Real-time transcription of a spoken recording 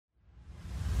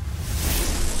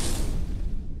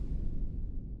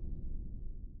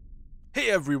Hey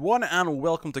everyone, and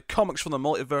welcome to Comics from the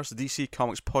Multiverse, the DC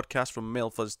Comics podcast from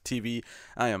MailFuzz TV.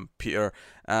 I am Peter,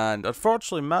 and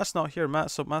unfortunately Matt's not here.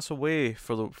 Matt's away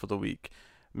for the week,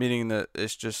 meaning that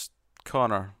it's just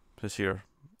Connor who's here.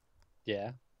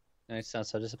 Yeah, I sound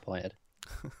so disappointed.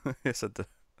 Yes, I do.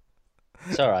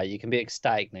 It's all right. You can be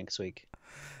ecstatic next week.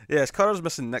 Yes, Connor's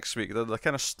missing next week. They're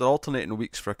they're alternating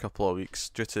weeks for a couple of weeks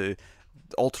due to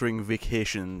altering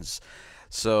vacations.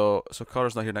 So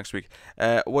Connor's not here next week.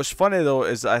 What's funny though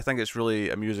is that I think it's really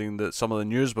amusing that some of the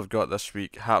news we've got this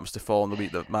week happens to fall on the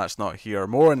week that Matt's not here.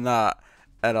 More on that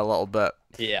in a little bit.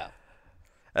 Yeah.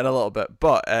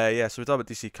 But yeah, so we talk about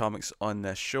DC Comics on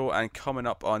this show, and coming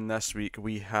up on this week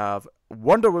we have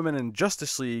Wonder Woman and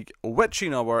Justice League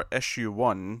Witching Hour issue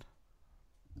 1.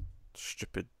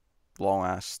 Stupid long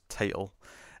ass title.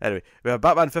 Anyway, we have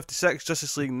Batman 56,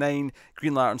 Justice League 9,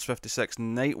 Green Lanterns 56,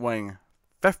 Nightwing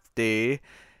 50,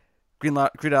 Green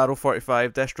Arrow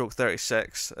 45, Deathstroke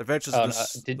 36, Adventures of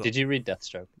the... Did you read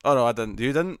Deathstroke? Oh no, I didn't.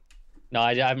 You didn't? No,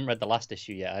 I haven't read the last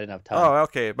issue yet. I didn't have time. Oh,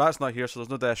 okay. Matt's not here, so there's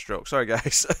no Deathstroke. Sorry,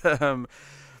 guys.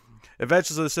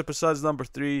 Adventures of the Super Sons number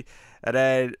 3, and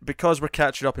then because we're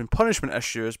catching up in punishment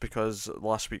issues, because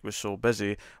last week was so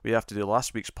busy, we have to do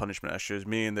last week's punishment issues,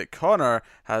 meaning that Connor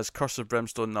has Curse of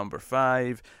Brimstone number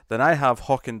 5, then I have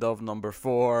Hawk and Dove number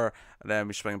 4, and then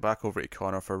we swing back over to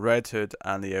Connor for Red Hood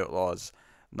and the Outlaws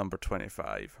number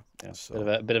 25. Yeah,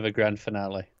 so, bit of a grand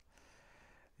finale.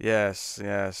 Yes.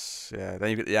 Yeah. Then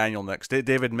you get the annual next.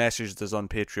 David messaged us on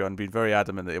Patreon, being very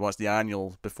adamant that he wants the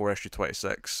annual before issue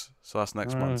 26. So that's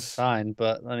next month. Fine,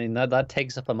 but I mean that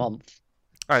takes up a month.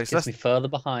 Alright, so gets me further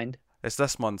behind. It's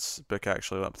this month's book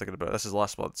actually that I'm thinking about. This is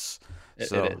last month's.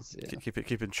 So it is. Yeah.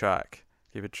 Keep in track.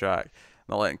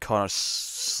 Not letting Connor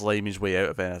slime his way out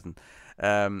of anything.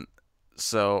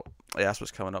 So yeah, that's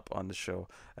what's coming up on the show.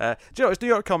 Do you know, it's New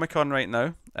York Comic Con right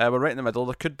now. We're right in the middle.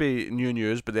 There could be new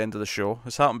news by the end of the show.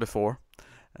 It's happened before.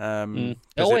 It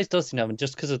always does,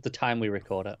 just because of the time we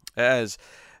record it. It is.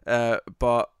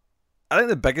 But I think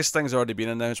the biggest thing's already been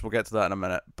announced. We'll get to that in a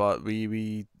minute. But so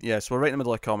we're right in the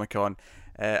middle of Comic Con.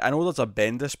 I know there's a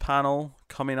Bendis panel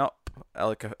coming up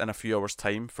in a few hours'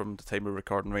 time from the time we're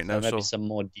recording right now. Maybe some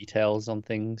more details on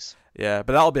things. Yeah,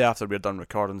 but that'll be after we're done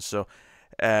recording. So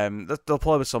there'll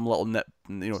probably be some little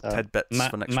tidbits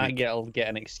for next week. Matt will get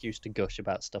an excuse to gush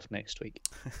about stuff next week.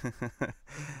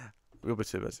 We'll be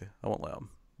too busy. I won't let him.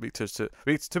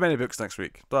 Too many books next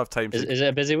week. Don't have time. Is it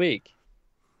a busy week?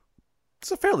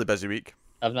 It's a fairly busy week.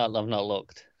 I've not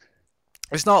looked.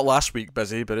 It's not last week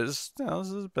busy, but it's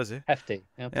busy. Hefty.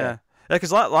 Okay. Yeah,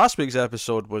 because last week's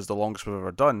episode was the longest we've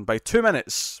ever done by 2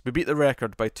 minutes. We beat the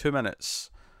record by 2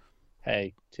 minutes.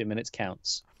 Hey, 2 minutes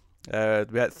counts. We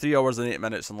had 3 hours and 8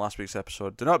 minutes in last week's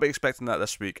episode. Do not be expecting that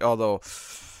this week, although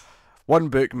one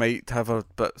book might have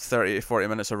about 30 to 40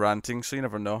 minutes of ranting, so you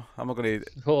never know. I'm not going to...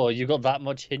 Oh, you got that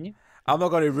much in you? I'm not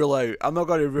going to rule out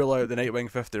the Nightwing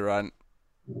 50 rant.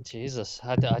 Jesus,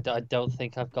 I don't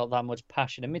think I've got that much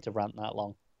passion in me to rant that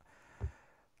long.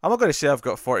 I'm not going to say I've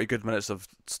got 40 good minutes of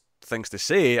things to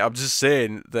say. I'm just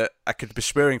saying that I could be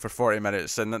swearing for 40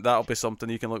 minutes, and that'll be something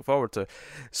you can look forward to.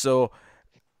 So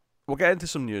we'll get into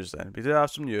some news then. We do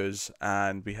have some news,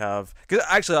 and we have... Cause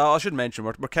actually, I should mention,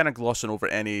 we're kind of glossing over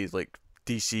any like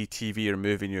DC TV or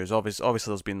movie news.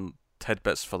 Obviously, there's been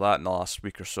tidbits for that in the last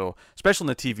week or so, especially on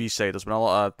the TV side. There's been a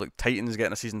lot of like Titans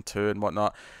getting a season 2 and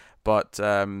whatnot, but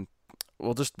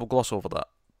we'll gloss over that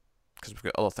because we've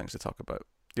got other things to talk about.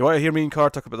 You want to hear me and Carr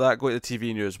talk about that? Go to the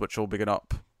TV news, which will begin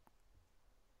up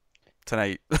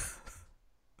tonight.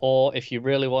 Or if you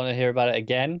really want to hear about it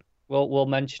again, we'll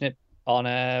mention it on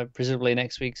presumably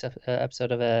next week's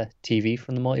episode of TV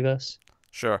from the Multiverse.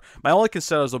 Sure. My only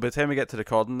concern is, though, by the time we get to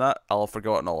recording that, I'll have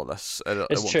forgotten all of this.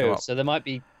 It's true, so there might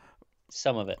be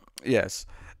some of it. Yes.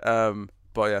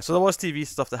 But yeah, so there was TV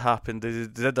stuff that happened. They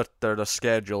did their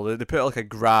schedule. They put like a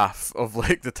graph of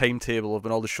like the timetable of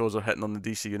when all the shows are hitting on the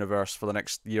DC universe for the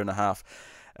next year and a half.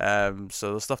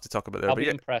 So there's stuff to talk about there. I'll be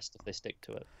impressed if they stick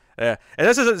to it. Yeah, and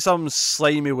this isn't some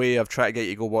slimy way of trying to get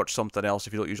you to go watch something else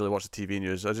if you don't usually watch the TV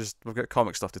news. We've got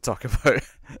comic stuff to talk about.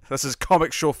 This is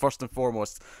comic show first and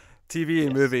foremost. TV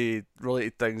and movie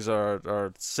related things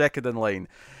are second in line.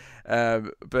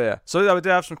 But yeah, so we do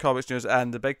have some comics news,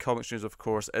 and the big comics news, of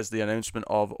course, is the announcement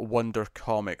of Wonder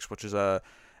Comics, which is a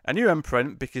new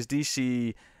imprint, because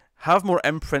DC have more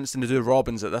imprints than they do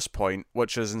Robins at this point,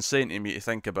 which is insane to me to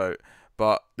think about,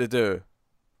 but they do.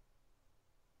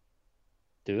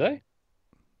 Do they?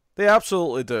 They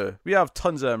absolutely do. We have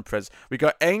tons of imprints. We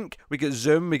got Ink, we got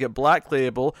Zoom, we got Black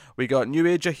Label, we got New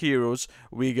Age of Heroes,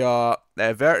 we got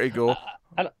Vertigo.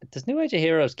 Does New Age of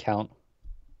Heroes count?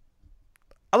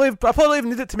 I probably even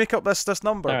need it to make up this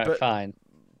number. All right, but fine.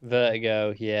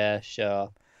 Vertigo, yeah,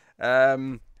 sure.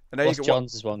 and now What's you got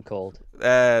John's one called?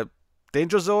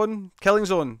 Danger Zone, Killing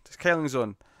Zone, it's Killing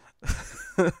Zone.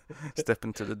 Step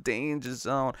into the danger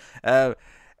zone. And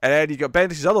then you got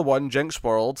Bendis' other one, Jinx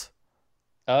World.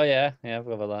 Oh yeah, I've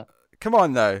got that. Come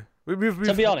on now. We've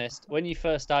To be honest, when you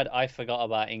first died, I forgot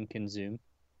about Ink and Zoom.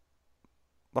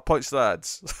 my points to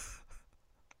ads.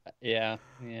 Yeah.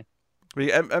 We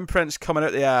get imprints coming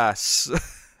out the ass.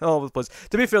 All over the place.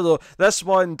 To be fair though, this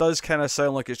one does kind of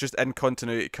sound like it's just in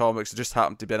continuity comics. It just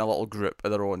happened to be in a little group of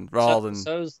their own, rather than.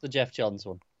 So's the Jeff Johns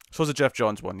one. So's the Jeff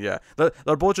Johns one, yeah.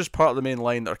 They're both just part of the main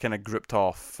line that are kind of grouped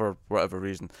off for whatever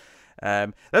reason.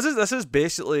 This is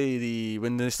basically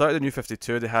when they started the New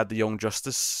 52, they had the Young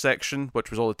Justice section,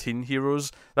 which was all the teen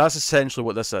heroes. That's essentially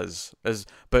what this is.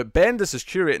 But Bendis is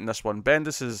curating this one.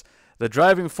 Bendis is the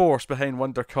driving force behind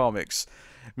Wonder Comics,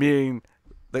 meaning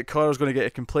that Connor's going to get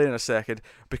a complaint in a second,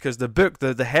 because the book,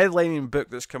 the headlining book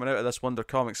that's coming out of this Wonder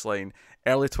Comics line,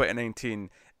 early 2019,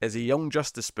 is a Young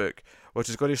Justice book, which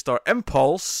is going to star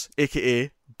Impulse,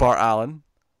 aka Bart Allen,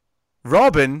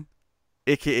 Robin,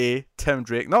 aka Tim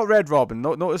Drake, not Red Robin.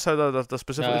 Notice how they're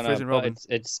specifically phrasing Robin.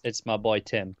 It's my boy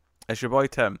Tim. It's your boy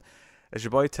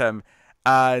Tim,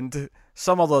 and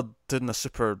some other dude in a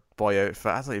Superboy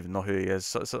outfit. I don't even know who he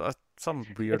is. Some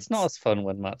weird. It's not as fun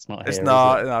when Matt's not here. It's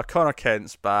not. No, Connor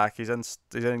Kent's back. He's in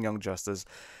Young Justice.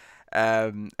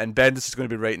 And Bendis is going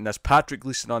to be writing this. Patrick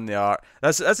Gleason on the art.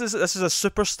 This is a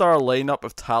superstar lineup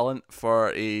of talent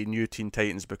for a new Teen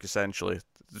Titans book, essentially.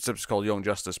 It's called Young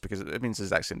Justice because it means the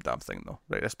exact same damn thing, though.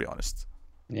 Right? Let's be honest.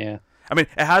 Yeah. I mean,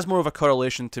 it has more of a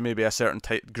correlation to maybe a certain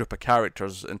group of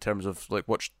characters in terms of like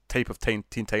which type of Teen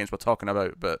Titans we're talking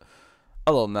about, but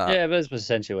other than that, yeah, that's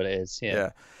essentially what it is.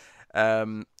 Yeah.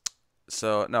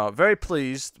 So no, very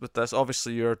pleased with this.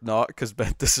 Obviously, you're not, because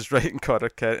Bendis is writing Connor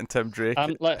Kent and Tim Drake.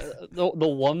 Like the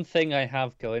one thing I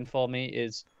have going for me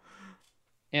is,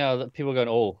 that people are going,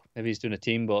 oh, maybe he's doing a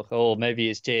team book. Oh, maybe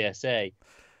it's JSA,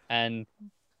 and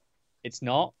it's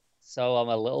not. So I'm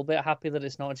a little bit happy that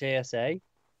it's not JSA.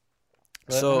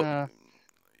 But, so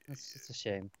it's a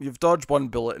shame. You've dodged one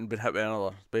bullet and been hit with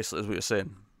another. Basically, is what you're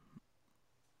saying.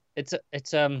 It's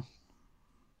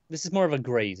this is more of a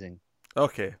grazing.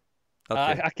 Okay.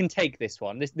 I can take this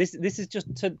one. This is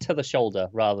just to the shoulder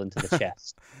rather than to the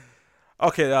chest.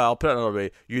 Okay, yeah, I'll put it another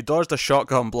way. You dodged a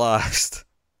shotgun blast,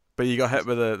 but you got hit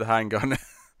with the handgun.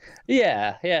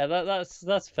 Yeah,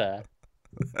 that's fair.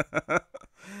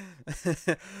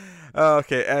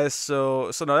 Okay,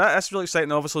 so no, that's really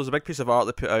exciting. Obviously, it was a big piece of art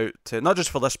they put out to, not just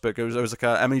for this book. It was like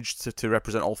an image to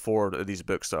represent all four of these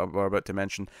books that we're about to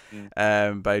mention,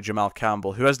 by Jamal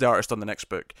Campbell, who is the artist on the next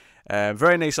book.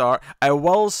 Very nice art. I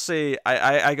will say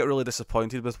I got really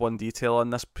disappointed with one detail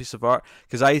on this piece of art,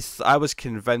 because I was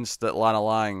convinced that Lana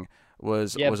Lang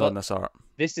was on this art.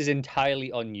 This is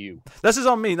entirely on you. This is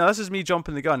on me. Now, this is me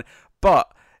jumping the gun.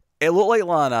 But it looked like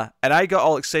Lana, and I got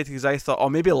all excited because I thought, oh,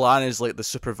 maybe Lana's like the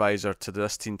supervisor to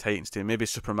this Teen Titans team. Maybe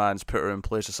Superman's put her in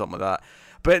place or something like that.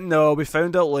 But no, we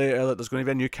found out later that there's going to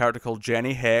be a new character called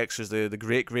Jenny Hex, who's the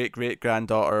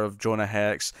great-great-great-granddaughter of Jonah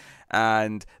Hex,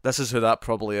 and this is who that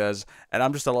probably is. And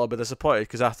I'm just a little bit disappointed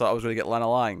because I thought I was going to get Lana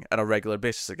Lang on a regular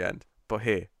basis again. But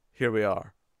hey, here we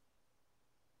are.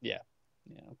 Yeah.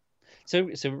 So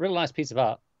it's a real nice piece of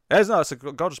art. It's a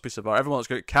gorgeous piece of art. Everyone looks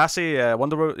good. Cassie,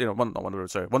 Wonder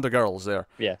Girl's there.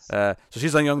 Yes. So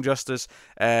she's on Young Justice.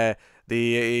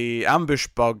 The ambush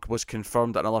bug was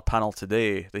confirmed at another panel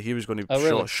today that he was going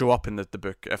to show up in the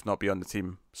book, if not be on the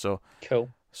team. So cool.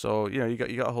 So you got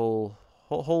a whole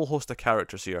host of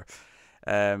characters here,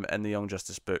 in the Young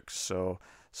Justice books.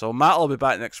 So Matt will be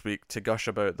back next week to gush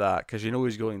about that, because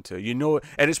he's going to.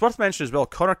 And it's worth mentioning as well,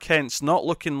 Connor Kent's not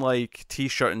looking like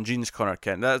t-shirt and jeans Connor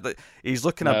Kent. He's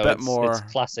looking a bit more... It's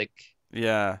classic.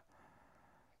 Yeah.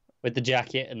 With the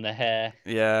jacket and the hair.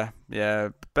 Yeah.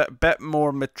 Bit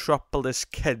more Metropolis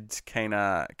Kid kind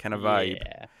of vibe.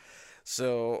 Yeah.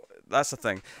 So that's the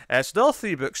thing. So there are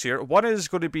 3 books here. One is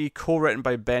going to be co-written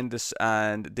by Bendis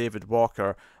and David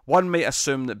Walker. One might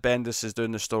assume that Bendis is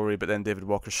doing the story, but then David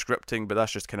Walker's scripting. But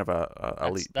that's just kind of a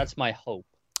leap. That's my hope.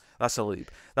 That's a leap.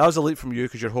 That was a leap from you,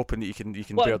 because you're hoping that you can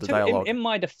bear the dialogue. In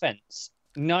my defense,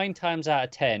 9 times out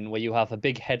of 10, where you have a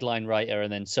big headline writer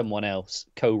and then someone else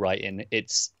co-writing,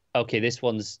 it's okay. This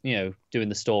one's doing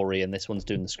the story and this one's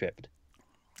doing the script.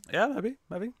 Yeah,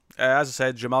 maybe. As I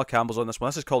said, Jamal Campbell's on this one.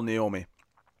 This is called Naomi,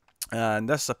 and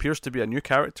this appears to be a new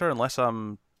character, unless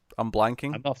I'm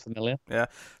blanking. I'm not familiar. Yeah,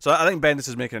 so I think Bendis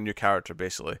is making a new character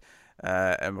basically,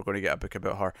 and we're going to get a book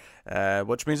about her,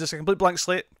 which means it's a complete blank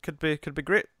slate. Could be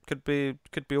great. Could be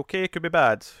okay. Could be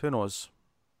bad. Who knows?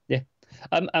 Yeah.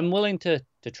 I'm willing to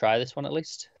try this one at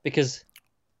least because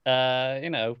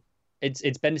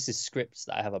it's Bendis' scripts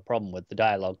that I have a problem with, the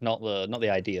dialogue, not the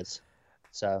ideas.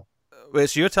 So Wait,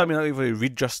 so you're telling me not even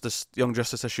read Young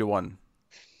Justice issue 1?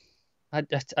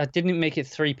 I didn't make it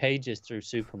 3 pages through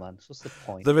Superman. So what's the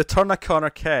point? The Return of Connor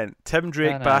Kent, Tim I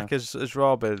Drake know. back as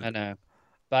Robin. I know,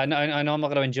 but I know I'm not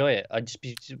going to enjoy it. I'd just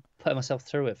be putting myself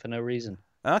through it for no reason.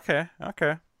 Okay, all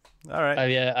right.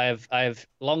 I have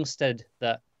long said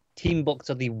that team books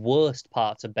are the worst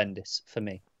parts of Bendis for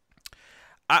me.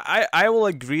 I will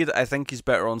agree that I think he's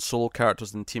better on solo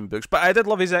characters than team books, but I did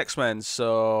love his X-Men,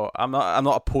 so I'm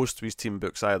not opposed to his team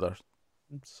books either.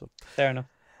 So. Fair enough.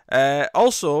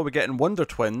 Also, we're getting Wonder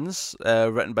Twins,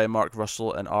 written by Mark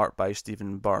Russell and art by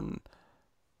Stephen Byrne.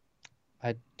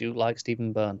 I do like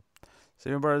Stephen Byrne.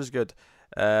 Stephen Byrne is good.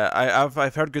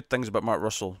 I've heard good things about Mark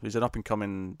Russell. He's an up and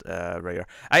coming writer.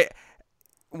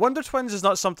 Wonder Twins is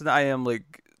not something that I am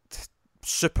like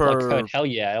super. Oh, hell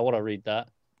yeah, I want to read that.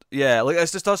 Yeah, like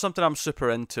it's just not something I'm super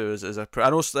into. I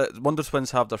know that Wonder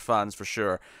Twins have their fans for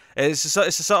sure. It's sort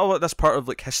of like this part of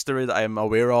like history that I'm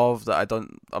aware of that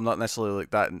I'm not necessarily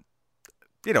like that,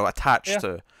 attached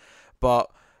to. But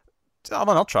I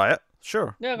mean, I'll try it.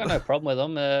 Sure. Yeah, I got no problem with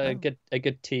them. A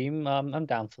good team. I'm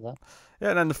down for that.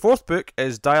 Yeah, and then the fourth book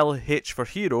is Dial H for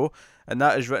Hero, and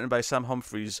that is written by Sam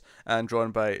Humphries and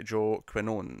drawn by Joe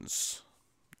Quinones.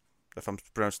 If I'm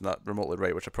pronouncing that remotely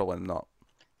right, which I probably am not.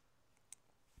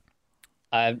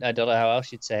 I don't know how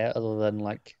else you'd say it other than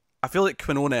like. I feel like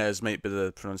Quinones might be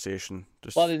the pronunciation.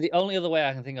 Well, the only other way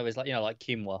I can think of is like like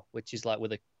quinoa, which is like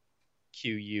with a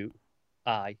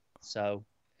QUI. So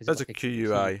that's like a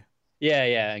QUI.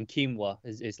 Yeah, and quinoa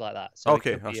is like that. So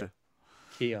okay,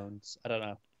 Keones. I don't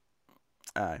know.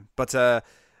 Aye, but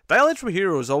Dial H for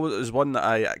Hero is one that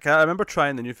I remember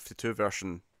trying the New 52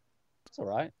 version. It's all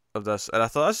right. Of this, and I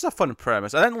thought this is a fun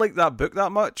premise. I didn't like that book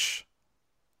that much,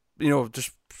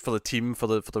 just for the team, for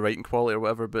the writing quality or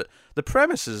whatever. But the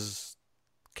premise is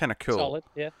kind of cool. Solid,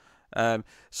 yeah.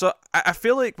 So I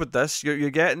feel like with this, you're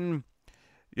getting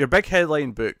your big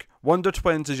headline book. Wonder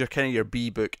Twins is your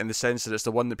B book in the sense that it's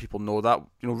the one that people know that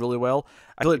really well.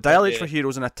 I feel like Dial H for Hero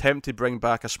is an attempt to bring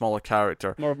back a smaller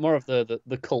character. More of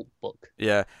the cult book.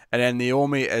 Yeah, and then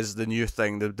Naomi is the new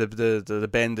thing, the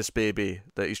Bendis baby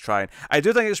that he's trying. I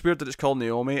do think it's weird that it's called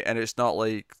Naomi and it's not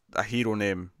like a hero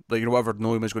name, like whatever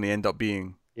Naomi's going to end up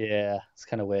being. Yeah, it's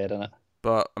kind of weird, isn't it?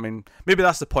 But I mean, maybe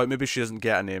that's the point. Maybe she doesn't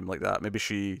get a name like that. Maybe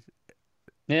she.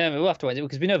 Yeah, we'll have to wait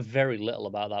because we know very little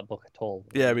about that book at all.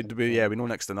 Yeah, we know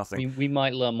next to nothing. We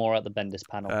might learn more at the Bendis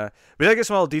panel. We did get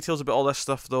some other details about all this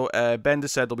stuff though. Bendis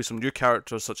said there'll be some new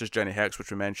characters such as Jenny Hex,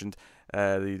 which we mentioned.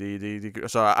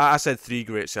 So I said 3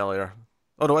 greats earlier.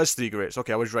 Oh no, it's 3 greats.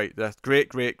 Okay, I was right. The great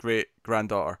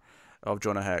granddaughter of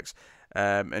Jonah Hex,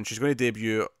 and she's going to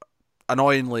debut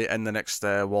annoyingly in the next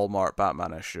Walmart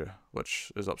Batman issue,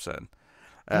 which is upsetting.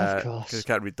 Of course. Because you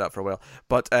can't read that for a while.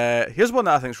 But here's one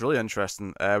that I think is really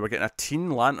interesting. We're getting a teen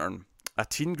lantern, a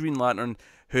teen Green Lantern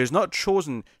who is not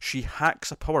chosen. She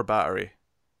hacks a power battery.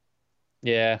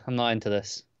 Yeah, I'm not into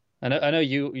this. I know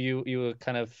you were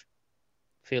kind of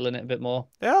feeling it a bit more.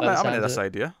 Yeah, I'm into this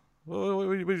idea. What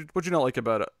do you not like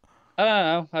about it? I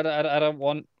don't know. I don't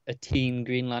want a teen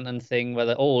Green Lantern thing where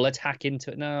let's hack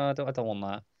into it. No, I don't want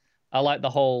that. I like the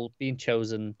whole being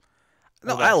chosen.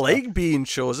 No, I like being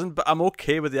chosen, but I'm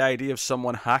okay with the idea of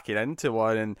someone hacking into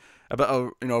one and a bit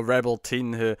of rebel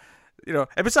teen who,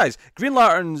 and besides, Green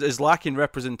Lantern is lacking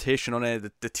representation on any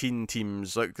of the teen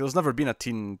teams. Like, there's never been a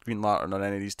teen Green Lantern on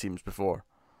any of these teams before.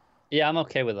 Yeah, I'm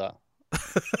okay with that.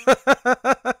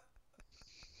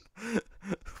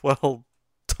 Well,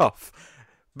 tough.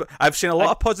 But I've seen a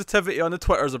lot of positivity on the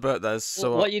Twitters about this.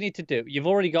 So what you need to do, you've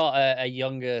already got a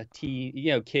younger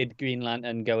kid Green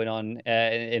Lantern going on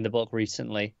in the book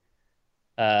recently.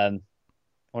 One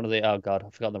of the I've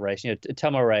forgotten the race.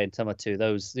 Tama Ray and Tama 2,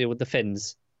 those with the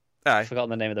fins. Aye. I've forgotten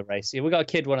the name of the race. Yeah, we got a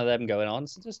kid, one of them going on.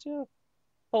 So just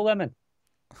pull them in.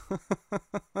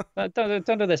 Don't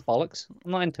do this bollocks.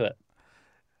 I'm not into it.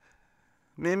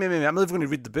 Me. I'm not even going to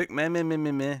read the book.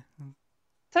 Me.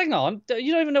 Hang on,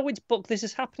 you don't even know which book this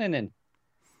is happening in.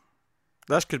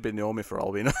 This could be Naomi for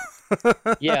all we know.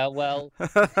 Yeah, well,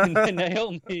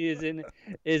 Naomi is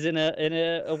in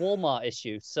a Walmart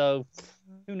issue, so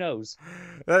who knows?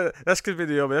 This could be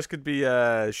Naomi. This could be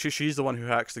she's the one who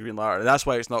hacks the Green Lantern. That's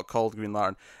why it's not called Green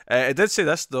Lantern. It did say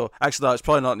this though. Actually, no, it's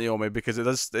probably not Naomi because it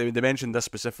does. They mentioned this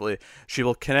specifically. She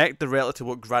will connect the relic to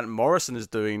what Grant Morrison is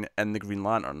doing in the Green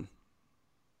Lantern.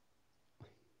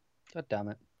 God damn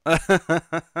it.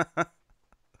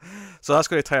 So that's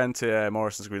going to tie into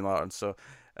Morrison's Green Lantern. So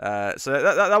So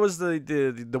that was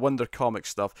the Wonder Comics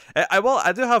stuff.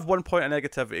 I do have one point of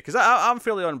negativity because I'm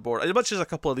fairly on board. As much as a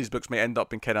couple of these books may end up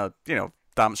being kind of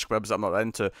damp squibs that I'm not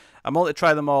into, I'm all to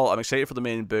try them all. I'm excited for the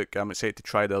main book. I'm excited to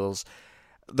try the others.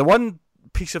 The one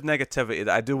piece of negativity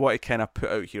that I do want to kind of put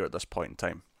out here at this point in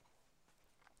time.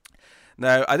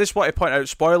 Now, I just want to point out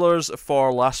spoilers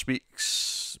for last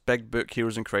week's big book,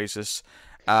 Heroes in Crisis,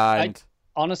 and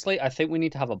honestly, I think we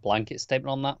need to have a blanket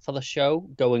statement on that for the show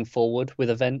going forward with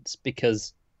events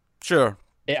because sure,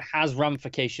 it has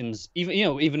ramifications.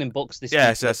 Even in books this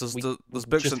yes, week, yes, there's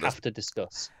books just have to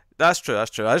discuss. That's true. I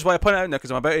just want to point it out now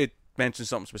because I'm about to mention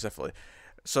something specifically.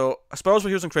 So, spoilers for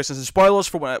Heroes in Crisis and spoilers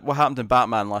for what happened in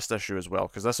Batman last issue as well,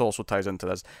 because this also ties into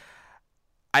this.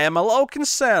 I am a little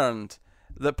concerned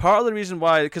that part of the reason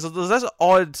why, because there's this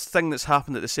odd thing that's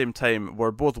happened at the same time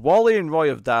where both Wally and Roy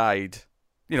have died,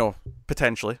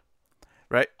 potentially,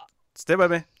 right? Stay with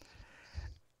me.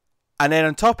 And then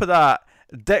on top of that,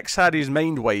 Dick's had his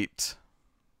mind wiped.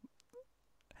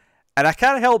 And I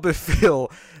can't help but feel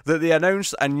that they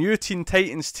announced a new Teen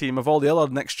Titans team of all the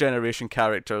other Next Generation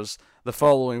characters the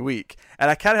following week. And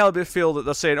I can't help but feel that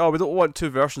they're saying, we don't want two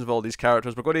versions of all these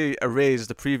characters. We're going to erase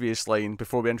the previous line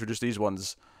before we introduce these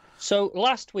ones. So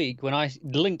last week, when I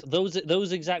linked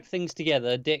those exact things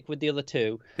together, Dick with the other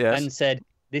two, yes, and said,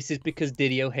 this is because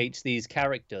Didio hates these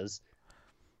characters,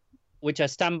 which I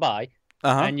stand by.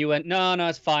 And you went, no,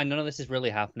 it's fine. None of this is really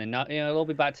happening. No, it'll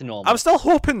be back to normal. I'm still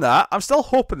hoping that.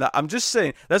 I'm just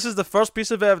saying, this is the first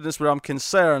piece of evidence where I'm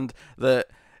concerned that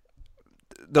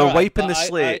they're wiping the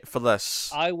slate for this.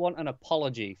 I want an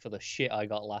apology for the shit I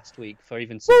got last week for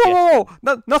even suggesting. Whoa.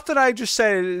 Nothing I just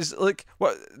said is like,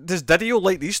 what? Does Didio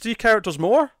like these three characters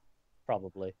more?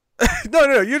 Probably.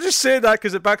 No, you just say that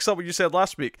because it backs up what you said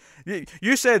last week.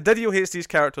 You said Didio hates these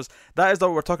characters. That is not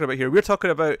what we're talking about here. We're talking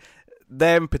about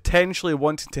them potentially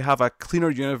wanting to have a cleaner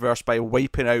universe by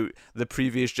wiping out the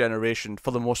previous generation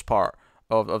for the most part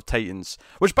of Titans.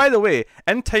 Which, by the way,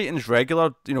 in Titans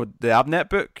regular, the Abnet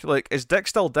book, like, is Dick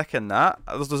still Dick in that?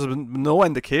 There's been no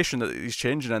indication that he's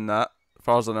changing in that, as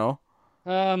far as I know.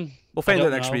 We'll find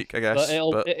out next week, I guess.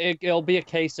 But it'll be a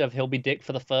case of he'll be Dick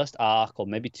for the first arc, or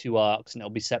maybe 2 arcs, and it'll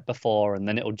be set before, and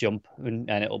then it'll jump, and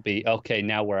it'll be, okay,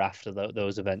 now we're after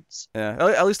those events. Yeah,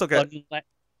 at least I'll get...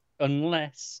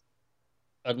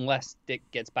 Unless Dick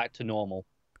gets back to normal.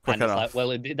 Quick and enough. It's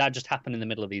like, that just happened in the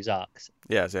middle of these arcs.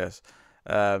 Yes.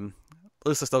 At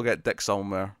least I still get Dick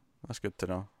somewhere. That's good to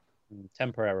know.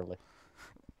 Temporarily.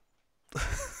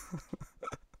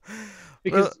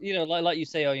 Because, like you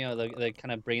say, they're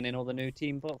kind of bringing in all the new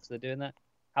team books. They're doing that.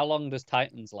 How long does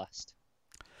Titans last?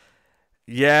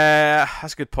 Yeah,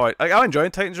 that's a good point. Like, I'm enjoying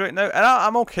Titans right now, and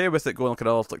I'm okay with it going like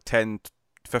another 10,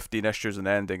 15 issues and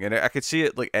ending. And I could see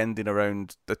it like ending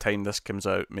around the time this comes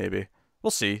out, maybe.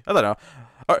 We'll see. I don't know.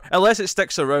 Or, unless it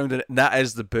sticks around and that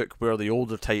is the book where the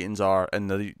older Titans are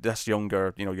and this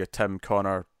younger, your Tim,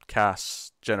 Connor,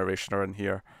 Cass generation are in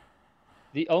here.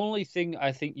 The only thing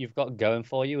I think you've got going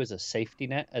for you is a safety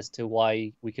net as to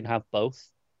why we can have both.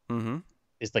 Mm-hmm.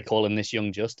 Is they call him this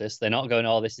Young Justice. They're not going,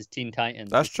 this is Teen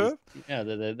Titans. That's true.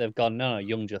 They've gone, no,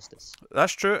 Young Justice.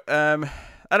 That's true. I'm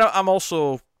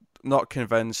also not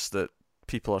convinced that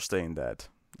people are staying dead.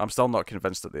 I'm still not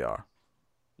convinced that they are.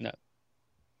 No.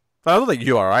 I don't think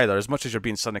you are either, as much as you're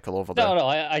being cynical over there. No,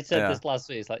 I said this last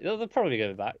week. It's like, they're probably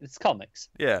going back. It's comics.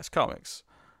 Yeah, it's comics.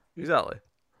 Exactly.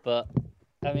 But,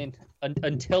 I mean,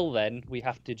 until then, we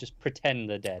have to just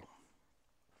pretend they're dead.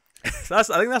 I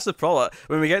think that's the problem.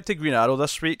 When we get to Green Arrow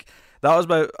this week, that was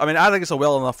about... I mean, I think it's a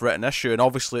well enough written issue, and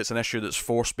obviously it's an issue that's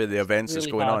forced by the events really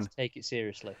that's going on. To take it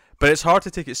seriously. But it's hard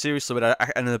to take it seriously. But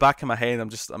in the back of my head, I'm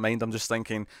just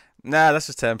thinking, nah, this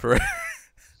is temporary.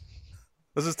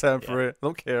 This is temporary. Yeah. I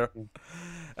don't care.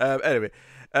 Anyway,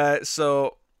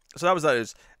 so that was that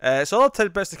news. So all the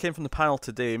tidbits that came from the panel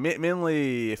today,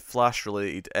 mainly Flash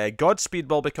related. Godspeed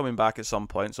will be coming back at some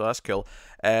point, so that's cool.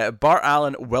 Bart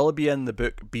Allen will be in the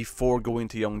book before going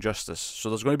to Young Justice, so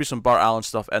there's going to be some Bart Allen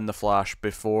stuff in the Flash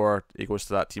before he goes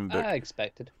to that team book. I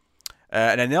expected.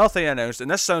 And then the other thing I announced,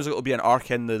 and this sounds like it'll be an arc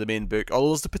in the main book, although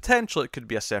there's the potential it could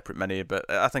be a separate mini, but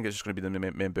I think it's just going to be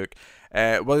the main book.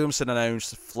 Williamson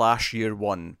announced Flash Year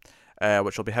 1,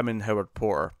 which will be him and Howard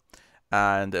Porter.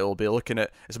 And it will be looking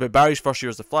at... It's about Barry's first year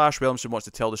as the Flash. Williamson wants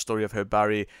to tell the story of how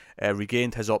Barry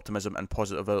regained his optimism and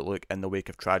positive outlook in the wake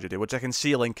of tragedy, which I can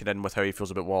see linking in with how he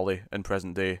feels about Wally in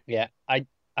present day. Yeah, I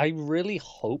really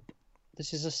hope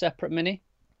this is a separate mini,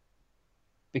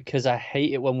 because I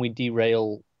hate it when we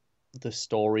derail the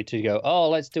story to go,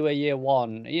 let's do a year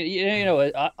 1.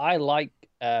 I like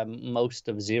most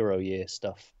of 0 year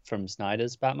stuff from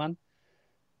Snyder's Batman.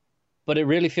 But it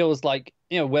really feels like,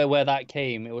 where that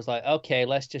came, it was like, okay,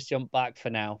 let's just jump back for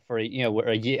now for we're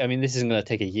a year. I mean, this isn't going to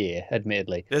take a year,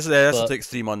 admittedly, This will but take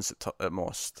 3 months at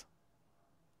most.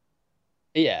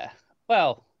 yeah.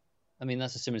 Well, I mean,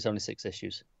 that's assuming it's only 6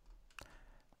 issues.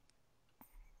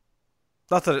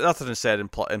 Nothing said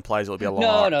implies it'll be a long No,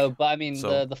 arc. no, but I mean,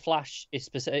 So the Flash is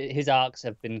specific. His arcs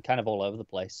have been kind of all over the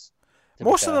place. To be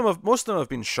most of fair, them have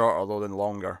been shorter though than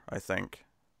longer, I think.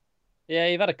 yeah,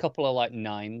 you've had a couple of like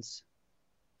nines.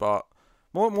 But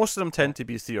most of them tend to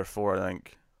be 3 or 4, I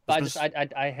think. But There's been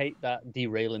I hate that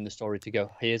derailing the story to go,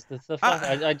 here's the Flash.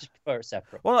 I, I just prefer it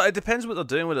separate. well, it depends what they're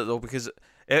doing with it though, because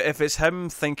if it's him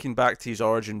thinking back to his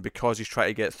origin because he's trying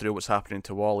to get through what's happening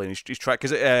to Wally, and he's trying,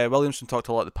 because Williamson talked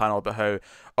a lot at the panel about how,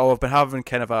 I've been having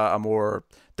kind of a more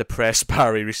depressed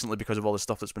Barry recently because of all the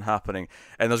stuff that's been happening,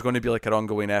 and there's going to be like an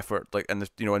ongoing effort, like in the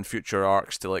in future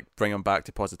arcs to like bring him back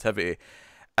to positivity.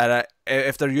 And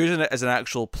if they're using it as an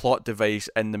actual plot device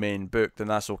in the main book, then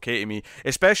that's okay to me.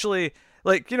 Especially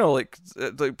like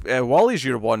Wally's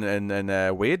year one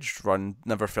and Wade's run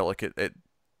never felt like it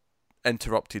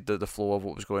interrupted the flow of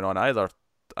what was going on either.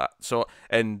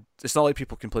 And it's not like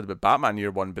people complained about Batman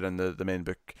year one being in the main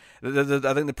book.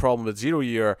 I think the problem with Zero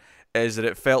Year is that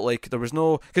it felt like there was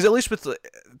no, because at least with,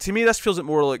 to me this feels like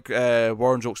more like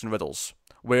Warren Jokes and Riddles,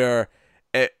 where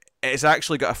it's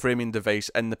actually got a framing device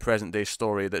in the present day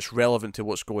story that's relevant to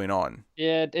what's going on.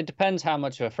 Yeah, it depends how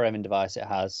much of a framing device it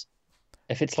has.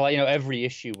 If it's like, every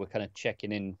issue we're kind of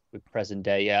checking in with present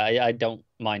day, yeah, I don't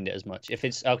mind it as much. If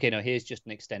it's, okay, no, here's just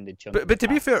an extended chunk. But to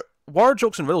be fair, War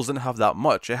Jokes and Riddles didn't have that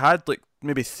much. It had like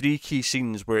maybe 3 key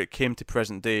scenes where it came to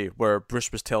present day where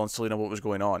Bruce was telling Selina what was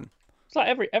going on. It's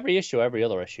like every issue, every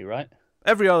other issue, right?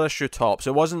 Every other issue tops.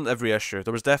 It wasn't every issue.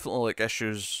 There was definitely like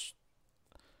issues.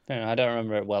 I don't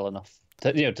remember it well enough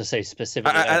to say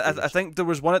specifically. I think there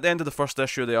was one at the end of the first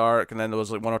issue of the arc, and then there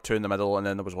was like 1 or 2 in the middle, and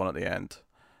then there was one at the end.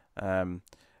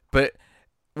 But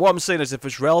what I'm saying is, if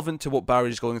it's relevant to what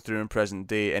Barry's going through in present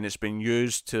day, and it's been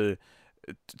used to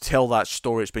tell that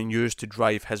story, it's been used to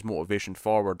drive his motivation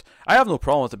forward, I have no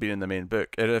problem with it being in the main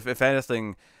book. If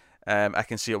anything, I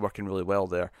can see it working really well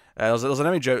there. There's an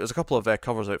image out. There's a couple of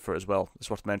covers out for it as well. It's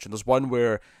worth mentioning. There's one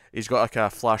where he's got like a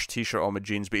Flash T-shirt on with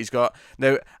jeans, but he's got,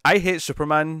 now I hate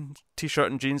Superman T-shirt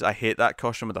and jeans. I hate that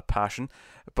costume with a passion.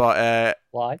 But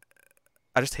why?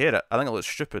 I just hate it. I think it looks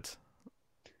stupid.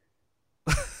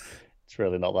 It's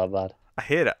really not that bad. I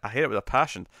hate it. I hate it with a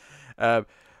passion.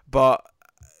 But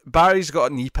Barry's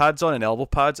got knee pads on and elbow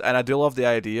pads, and I do love the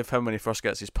idea of him when he first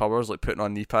gets his powers, like putting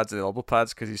on knee pads and elbow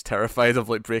pads because he's terrified of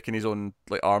like breaking his own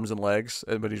like arms and legs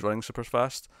when he's running super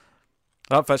fast.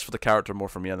 That fits for the character more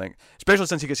for me, I think, especially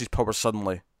since he gets his powers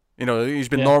suddenly. He's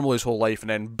been normal his whole life, and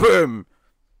then boom,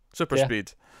 super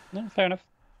speed. No, fair enough.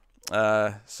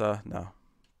 So no,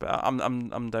 but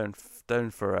I'm down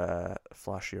for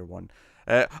Flash year one.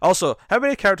 Also, how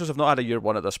many characters have not had a year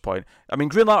one at this point? I mean,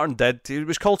 Green Lantern did. It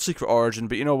was called Secret Origin,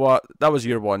 but you know what? That was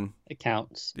year one. It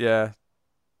counts. Yeah,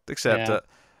 accept it.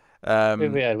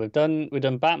 We've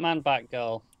done Batman,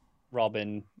 Batgirl,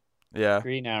 Robin, yeah,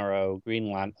 Green Arrow, Green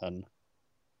Lantern.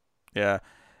 Yeah.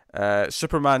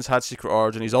 Superman's had Secret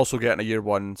Origin. He's also getting a year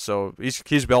one, so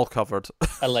he's well covered.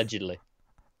 Allegedly.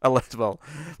 Well,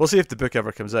 we'll see if the book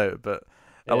ever comes out, but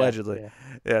allegedly,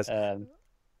 yes.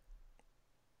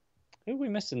 Who are we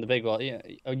missing? The big one. Yeah,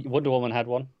 Wonder Woman had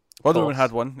one. Wonder Woman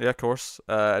had one, yeah, of course.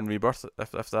 In Rebirth,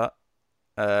 if that.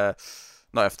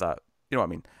 Not if that. You know what I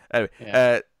mean.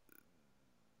 Anyway,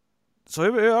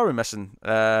 so who are we missing?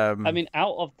 I mean,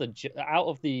 out of the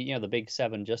the big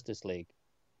 7 Justice League,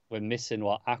 we're missing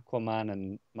Aquaman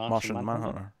and Martian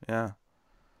Manhunter. Yeah,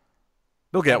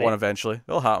 they'll get one eventually.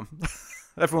 It'll happen.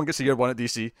 Everyone gets a year one at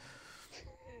DC.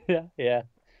 Yeah.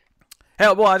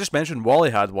 Hell, well, I just mentioned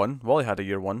Wally had one. Wally had a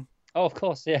year one. Oh, of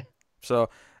course, yeah. So,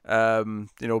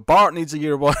 Bart needs a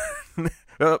year one.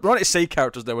 We're on to side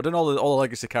characters now. We're doing all the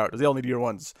legacy characters. They all need year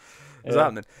ones. What's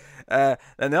happening? And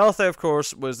the other thing, of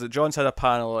course, was that John's had a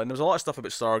panel, and there was a lot of stuff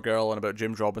about Stargirl and about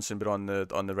James Robinson being on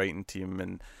the writing team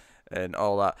and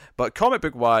all that. But comic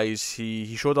book wise,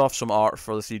 he showed off some art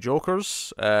for the 3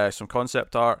 Jokers, some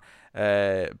concept art.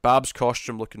 Bab's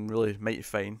costume looking really mighty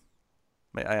fine,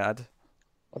 might I add.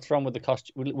 What's wrong with the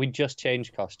costume? We just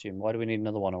changed costume. Why do we need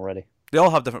another one already? They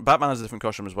all have different. Batman has a different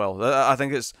costume as well. I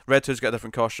think it's Red Hood's got a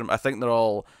different costume. I think they're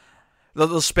all.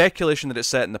 There's speculation that it's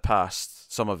set in the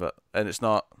past, some of it, and it's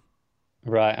not.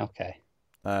 Right. Okay.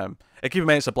 Keep in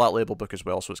mind it's a Black Label book as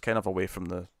well, so it's kind of away from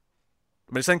the.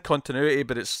 I mean, it's in continuity,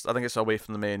 but I think it's away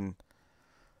from the main.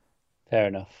 Fair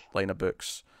enough. Line of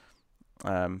books.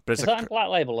 But is that in Black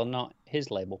Label and not his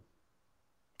label?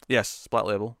 Yes, it's Black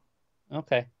Label.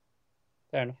 Okay.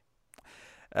 Fair enough.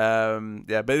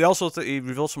 Yeah, but he also he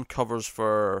revealed some covers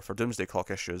for Doomsday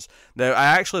Clock issues. Now I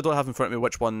actually don't have in front of me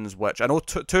which one's which. I know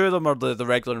two of them are the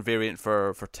regular variant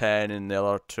for 10, and the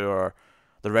other two are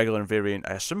the regular variant.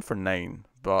 I assume for 9,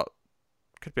 but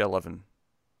could be 11.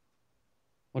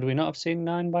 Would we not have seen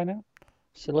 9 by now?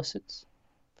 Solicits?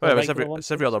 For Well, the it's regular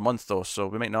ones? every other month though, so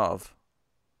we might not have.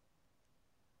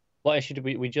 What issue did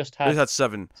we just We had? had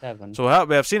 7. 7. So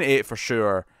we have seen 8 for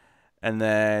sure, and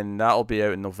then that'll be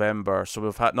out in November. So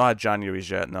we've not had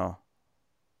January's yet. No,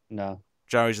 No.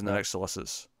 January's in the No. next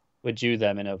solicits. We're due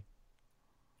them in a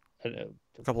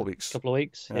Couple of weeks. couple of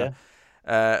weeks, Yeah.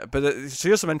 yeah. So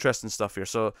here's some interesting stuff here.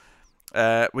 So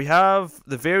we have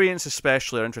the variants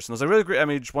especially are interesting. There's a really great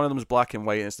image. One of them is black and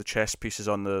white, and it's the chess pieces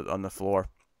on the floor.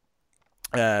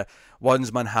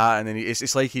 One's Manhattan, and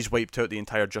it's like he's wiped out the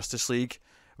entire Justice League,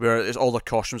 where all the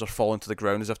costumes are falling to the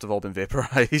ground as if they've all been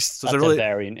vaporized. So That's a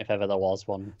variant, if ever there was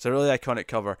one. it's a really iconic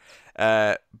cover.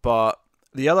 But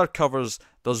the other covers,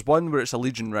 there's one where it's a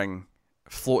Legion ring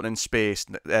floating in space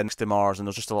next to Mars, and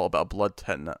there's just a little bit of blood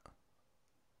hitting it.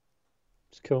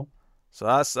 It's cool. So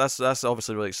that's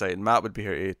obviously really exciting. Matt would be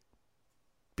here to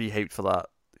be hyped for that.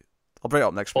 I'll bring it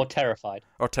up next Or week. terrified.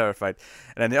 Or terrified.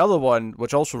 And then the other one,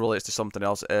 which also relates to something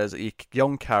else, is a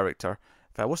young character.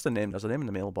 In fact, what's the name? There's a name in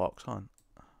the mailbox. Hold on.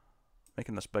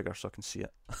 Making this bigger so I can see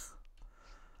it.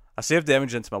 I saved the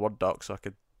image into my Word doc so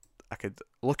I could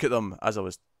look at them as I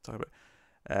was talking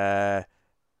about.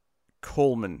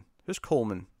 Coleman. Who's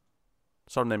Coleman?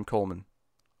 Surname Coleman.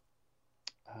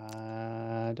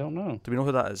 I don't know. Do we know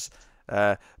who that is?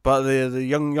 But the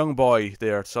young boy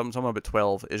there, someone about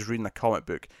 12, is reading a comic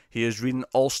book. He is reading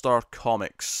All Star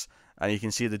Comics, and you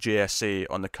can see the JSA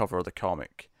on the cover of the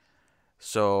comic.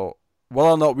 So whether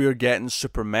or not we're getting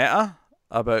super meta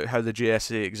about how the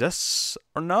JSA exists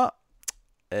or not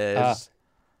is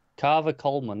Carver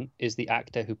Coleman is the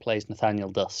actor who plays Nathaniel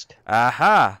Dusk.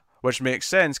 aha, which makes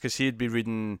sense because he'd be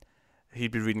reading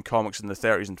comics in the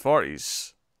 30s and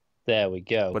 40s. There we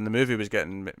go. When the movie was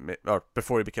getting, or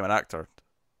before he became an actor.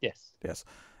 Yes. Yes.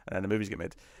 And then the movies get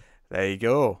made. There you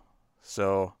go.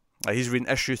 So, he's reading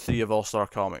issue 3 of All Star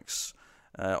Comics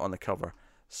on the cover.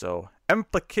 So,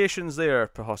 implications there,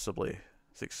 possibly.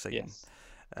 It's exciting. Yes.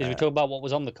 Did we talk about what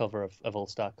was on the cover of All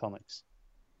Star Comics?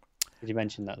 Did you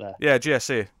mention that there? Yeah,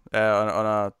 GSA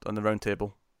on the round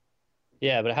table.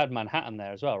 Yeah, but it had Manhattan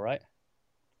there as well, right?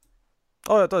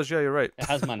 Oh, it does. Yeah, you're right. It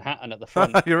has Manhattan at the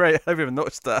front. You're right. I haven't even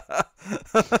noticed that.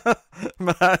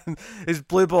 Man, his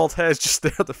blue bald head's just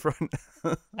there at the front.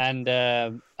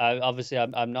 And obviously,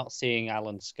 I'm not seeing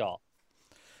Alan Scott.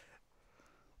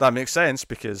 That makes sense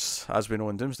because, as we know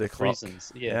in Doomsday Clock,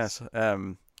 Reasons, yes.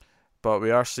 but we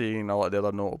are seeing a lot of the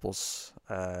other notables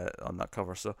on that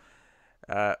cover. So,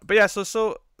 but yeah,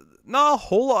 so not a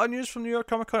whole lot of news from New York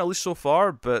Comic Con, at least so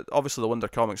far. But obviously, the Wonder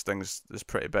Comics thing is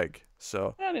pretty big.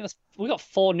 So I mean, we got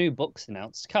 4 new books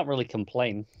announced. Can't really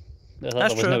complain. There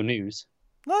was true. no news.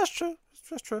 no, that's true.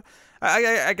 That's true.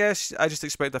 I guess I just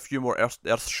expect a few more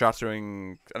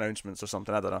earth-shattering announcements or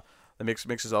something. I don't know. That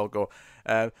makes us all go.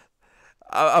 I'm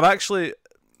actually.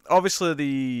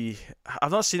 Obviously, I've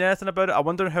not seen anything about it. I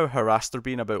wonder how harassed they're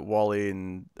being about Wally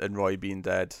and Roy being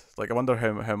dead. Like, I wonder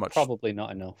how much. Probably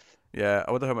not enough. Yeah,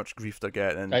 I wonder how much grief they're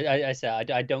getting. I say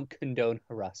I don't condone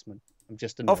harassment. I'm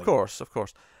just annoyed. Of course.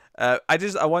 I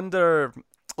wonder,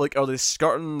 like, are they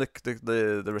skirting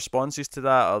the responses to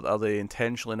that? Are they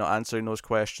intentionally not answering those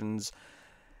questions?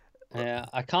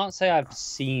 I can't say I've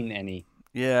seen any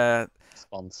Yeah.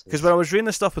 responses. Because when I was reading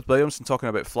the stuff with Williamson talking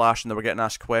about Flash, and they were getting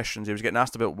asked questions, he was getting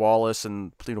asked about Wallace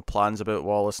and plans about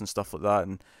Wallace and stuff like that,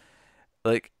 and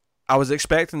like I was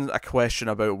expecting a question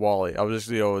about Wally. I was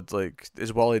like,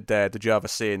 is Wally dead? Did you have a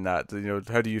say in that?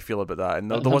 How do you feel about that?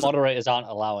 And the moderators aren't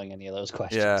allowing any of those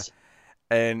questions. Yeah,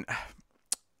 and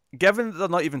given that they're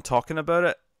not even talking about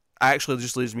it, actually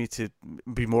just leads me to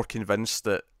be more convinced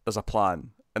that there's a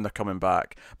plan and they're coming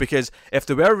back. Because if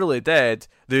they were really dead,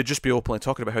 they'd just be openly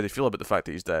talking about how they feel about the fact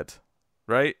that he's dead,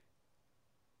 right?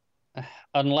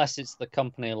 Unless it's the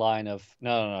company line of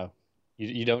no.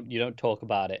 You don't talk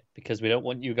about it because we don't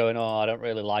want you going, oh, I don't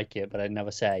really like it, but I'd never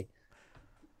say.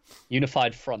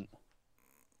 Unified front.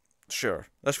 Sure.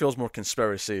 This feels more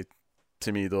conspiracy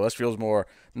to me, though. This feels more,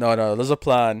 no, there's a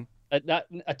plan.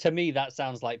 To me, that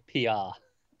sounds like PR.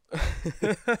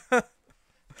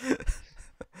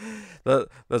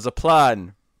 There's a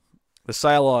plan. The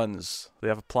Cylons, they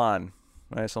have a plan.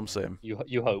 Right, some say.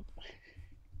 You hope.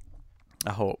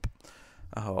 I hope.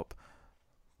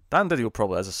 Dan Didio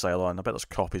probably has a Cylon. I bet there's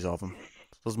copies of him.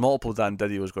 There's multiple Dan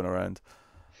Didios going around.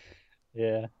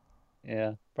 Yeah,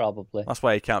 probably. That's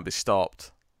why he can't be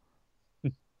stopped.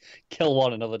 kill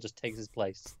one, another just takes his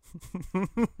place.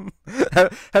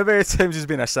 How many times has he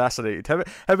been assassinated? How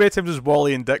many times has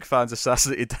Wally and Dick fans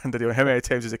assassinated Dan Didio? How many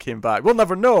times has he came back? We'll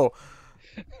never know.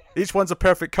 Each one's a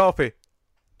perfect copy.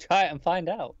 Try it and find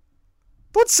out.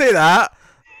 Don't say that.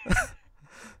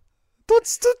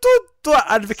 Don't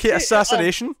advocate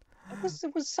assassination.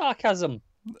 It was sarcasm.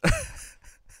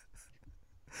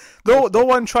 No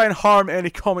one try and harm any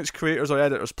comics creators or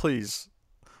editors, please.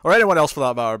 Or anyone else for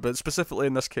that matter, but specifically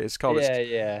in this case, comics.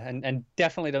 Yeah. And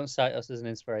definitely don't cite us as an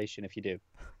inspiration if you do.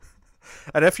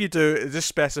 And if you do, just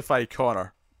specify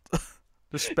Connor.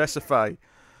 Just specify.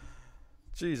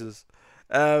 Jesus.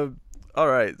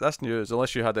 Alright, that's news.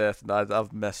 Unless you had anything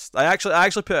I've missed. I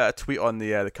actually put a tweet on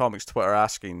the comics Twitter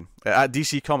asking, at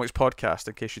DC Comics Podcast,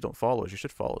 in case you don't follow us, you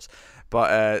should follow us.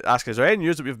 But asking, is there any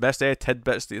news that we've missed, any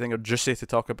tidbits that you think are juicy to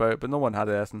talk about? But no one had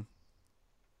anything.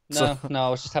 No, I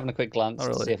was just having a quick glance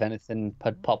to see if anything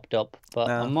had popped up, but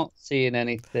no. I'm not seeing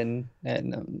anything.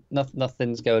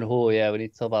 Nothing's going, oh yeah, we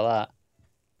need to talk about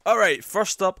that. Alright,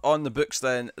 first up on the books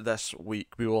then this week,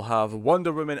 we will have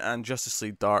Wonder Woman and Justice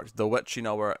League Dark, The Witching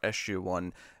Hour Issue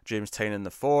 1, James Tynion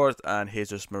IV, and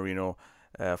Jesus Marino,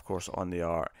 of course, on the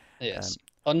art. Yes,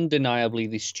 undeniably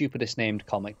the stupidest named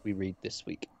comic we read this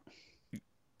week.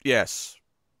 Yes.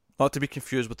 Not to be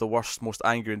confused with the worst, most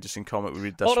anger-inducing comic we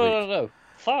read this week. No.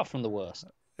 Far from the worst.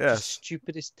 Yes. Just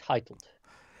stupidest titled.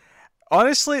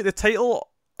 Honestly, the title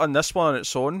on this one on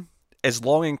its own is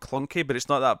long and clunky, but it's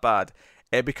not that bad.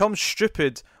 It becomes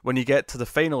stupid when you get to the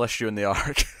final issue in the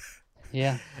arc.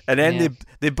 Yeah. And then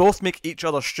they both make each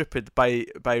other stupid by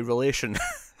relation.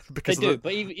 Because they do,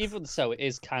 but even so, it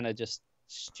is kind of just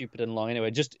stupid and long anyway.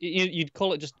 Just you'd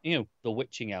call it just The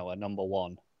Witching Hour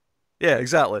 #1. Yeah,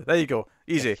 exactly. There you go.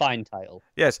 Easy. Fine title.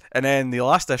 Yes, and then the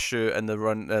last issue in the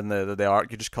run in the arc,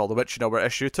 you just call The Witching Hour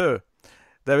Issue 2.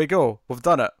 There we go. We've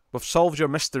done it. We've solved your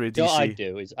mystery, DC. You know what I'd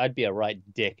do is I'd be a right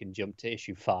dick and jump to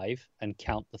issue 5 and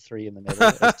count the 3 in the middle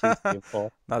as 2, 3, and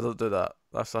 4. No, don't do that.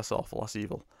 That's awful. That's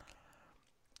evil.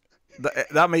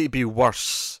 That might be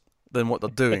worse than what they're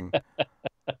doing.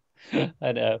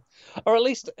 I know. Or at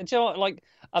least, do you know what, like,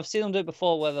 I've seen them do it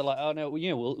before where they're like, oh no,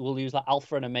 we'll use like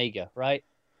Alpha and Omega, right?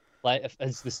 Like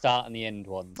as the start and the end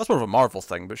ones. That's more of a Marvel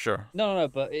thing, but sure. No.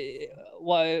 But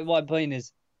what I'm saying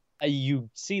is, you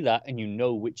see that and you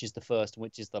know which is the first and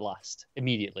which is the last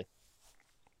immediately.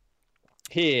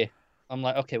 Here, I'm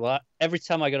like, okay, well, every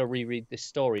time I got to reread this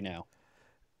story now,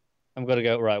 I'm gonna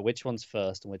go right. Which one's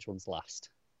first and which one's last?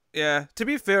 Yeah. To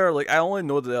be fair, like I only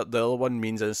know that the other one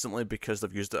means instantly because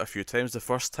they've used it a few times. The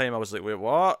first time I was like, wait,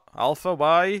 what? Alpha?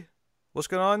 Why? What's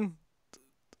going on?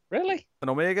 Really? And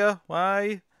Omega?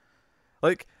 Why?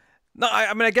 Like, no,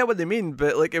 I mean, I get what they mean,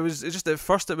 but like, it's just at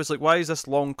first it was like, why is this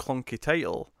long, clunky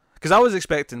title? Because I was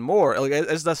expecting more. Like,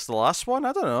 is this the last one?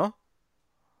 I don't know.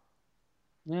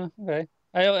 Yeah, okay.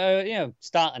 I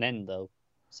start and end though.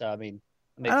 So I mean,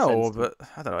 it makes I know, sense but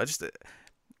I don't know. It's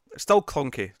still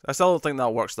clunky. I still don't think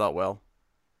that works that well.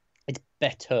 It's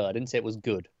better. I didn't say it was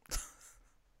good.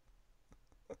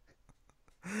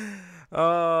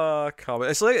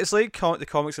 It's like the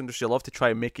comics industry love to try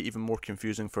and make it even more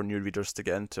confusing for new readers to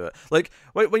get into it. Like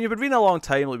when you've been reading a long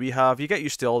time, like we have, you get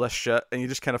used to all this shit and you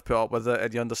just kind of put up with it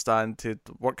and you understand to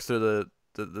work through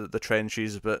the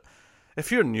trenches. But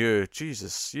if you're new,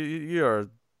 Jesus, you're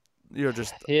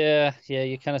just yeah,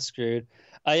 you're kind of screwed.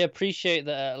 I appreciate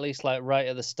that at least like right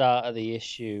at the start of the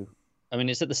issue. I mean,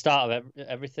 it's at the start of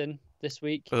everything this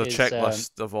week. There's a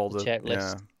checklist of all the checklist.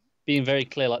 Yeah. Being very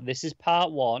clear, like this is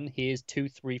part 1. Here's 2,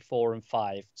 3, 4, and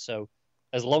 5. So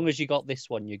as long as you got this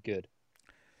one, you're good.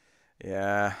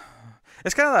 Yeah,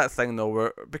 it's kind of that thing though,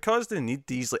 where because they need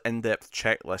these like in-depth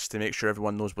checklists to make sure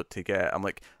everyone knows what to get. I'm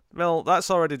like, well, that's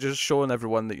already just showing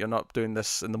everyone that you're not doing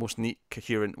this in the most neat,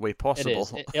 coherent way possible. It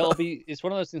is. It'll be. It's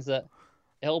one of those things that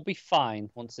it'll be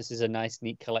fine once this is a nice,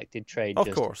 neat, collected trade.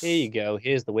 Of course. Here you go.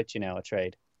 Here's the Witching Hour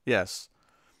trade. Yes.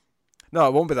 No,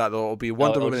 it won't be that though. It'll be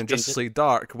Wonder Woman and Justice League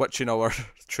Dark, Witching Hour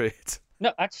trade.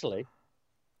 No, actually,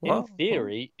 What? in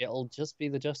theory, it'll just be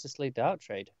the Justice League Dark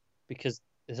trade because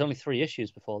there's only 3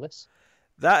 issues before this.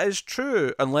 That is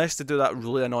true, unless they do that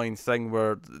really annoying thing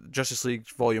where Justice League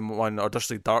Volume 1 or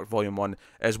Justice League Dark Volume 1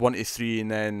 is 1 to 3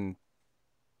 and then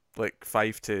like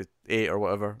 5 to 8 or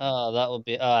whatever. Oh, that would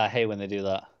be... I hate when they do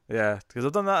that. Yeah, because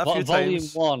I've done that a few Volume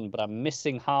times. 1, but I'm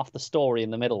missing half the story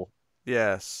in the middle.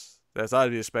 Yes,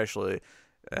 that'd be especially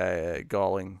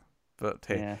galling. But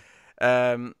hey,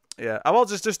 yeah. I will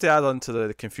just to add on to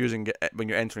the confusing when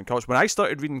you're entering comics. When I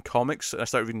started reading comics, I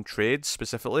started reading trades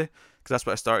specifically because that's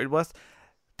what I started with.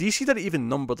 DC didn't even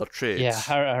number their Yeah, trades.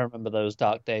 I remember those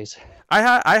dark days.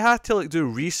 I had to like do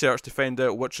research to find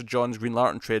out which of John's Green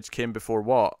Lantern trades came before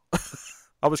what.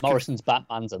 I was Morrison's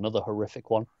Batman's another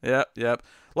horrific one. Yep.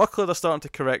 Luckily, they're starting to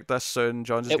correct this soon.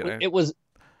 John's is getting. It was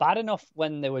bad enough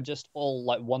when they were just all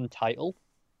like one title,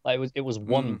 like it was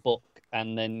one book,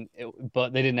 and then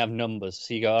but they didn't have numbers.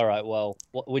 So you go, all right, well,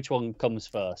 which one comes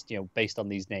first? You know, based on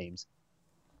these names.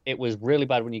 It was really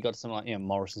bad when you got to something like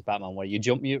Morrison's Batman, where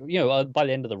by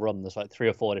the end of the run, there's like 3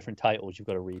 or 4 different titles you've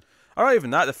got to read. All right,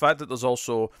 even that, the fact that there's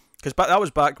also because that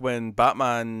was back when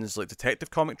Batman's like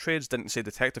detective comic trades didn't say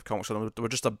detective comics, so they were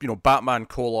just a Batman :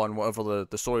 whatever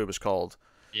the story was called.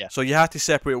 Yeah. So you had to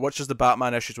separate which is the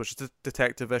Batman issues, which is the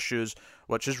detective issues,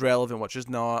 which is relevant, which is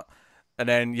not. And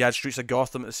then you had Streets of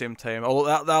Gotham at the same time. Although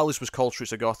that at least was called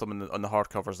Streets of Gotham on the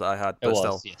hardcovers that I had. But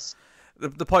still, yes.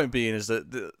 The point being is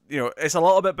that it's a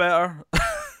little bit better,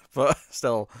 but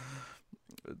still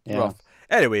rough.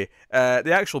 Anyway,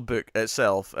 the actual book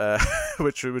itself,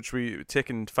 which we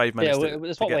taken 5 minutes. Yeah,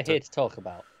 that's what we're here to talk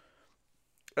about.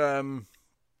 And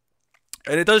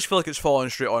it does feel like it's falling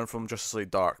straight on from Justice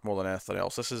League Dark more than anything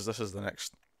else. This is the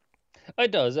next. It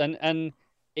does, and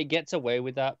it gets away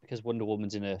with that because Wonder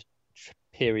Woman's in a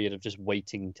period of just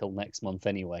waiting till next month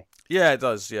anyway. Yeah, it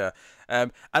does. Yeah,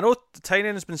 I know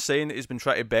Tynion has been saying that he's been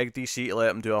trying to beg DC to let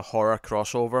him do a horror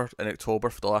crossover in October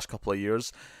for the last couple of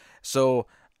years. So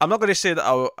I'm not going to say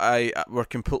that we're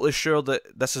completely sure that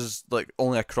this is like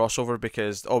only a crossover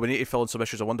because we need to fill in some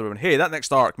issues of Wonder Woman. Hey, that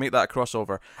next arc, make that a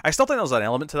crossover. I still think there's an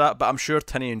element to that, but I'm sure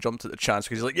Tynion jumped at the chance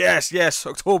because he's like, yes,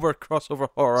 October crossover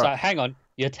horror. So hang on,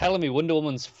 you're telling me Wonder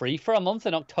Woman's free for a month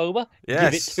in October?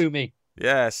 Yes. Give it to me.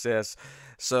 Yes.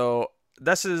 So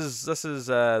this is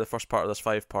the first part of this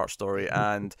 5-part story,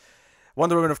 and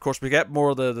Wonder Woman, of course, we get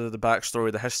more of the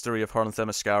backstory, the history of her and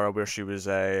Themyscira, where she was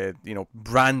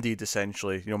branded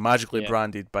essentially, magically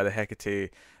branded by the Hecate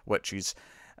witches,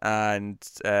 and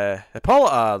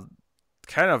Hippolyta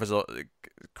kind of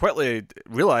quickly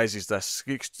realizes this.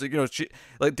 She,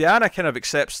 like Diana, kind of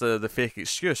accepts the fake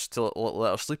excuse to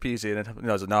let her sleep easy, and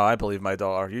no, I believe my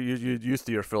daughter. You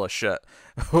three are full of shit.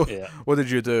 What did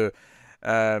you do?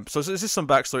 So it's just some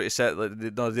backstory to set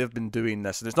that they've been doing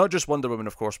this, and it's not just Wonder Woman,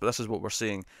 of course, but this is what we're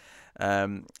seeing.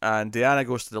 And Diana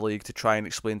goes to the League to try and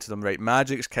explain to them, right?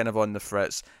 Magic's kind of on the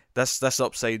fritz. This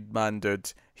Upside Man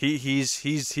dude,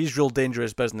 he's real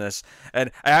dangerous business.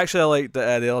 And I actually like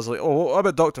that the others are like, what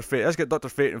about Dr. Fate? Let's get Dr.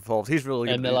 Fate involved. He's really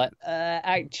good. And they're like,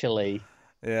 actually,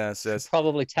 yes.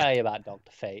 Probably tell you about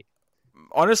Dr. Fate.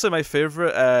 Honestly, my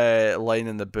favorite line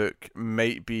in the book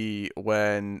might be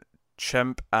when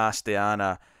Chimp asked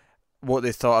Diana what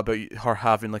they thought about her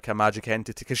having like a magic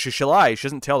entity, because she lies, she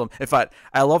doesn't tell them. In fact,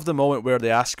 I love the moment where they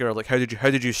ask her like, how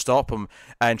did you stop him,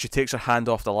 and she takes her hand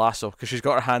off the lasso because she's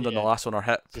got her hand on the lasso on her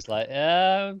hip. Just like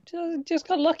just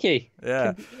got lucky.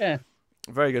 Yeah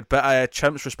Very good. But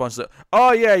Chimp's response is,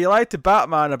 oh yeah, you lied to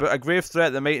Batman about a grave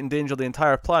threat that might endanger the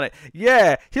entire planet.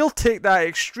 Yeah, he'll take that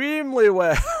extremely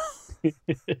well.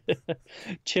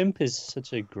 Chimp is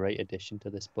such a great addition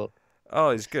to this book.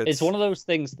 Oh, he's good. It's one of those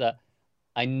things that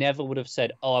I never would have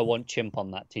said, I want Chimp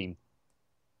on that team.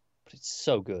 But it's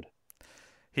so good.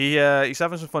 He's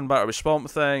having some fun battle with Swamp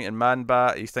Thing and Man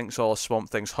Bat. He thinks all of Swamp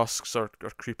Thing's husks are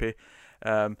creepy.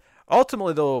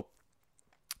 Ultimately, though,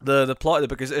 the plot of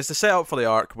the book is the setup for the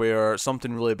arc where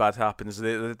something really bad happens.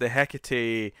 The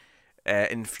Hecate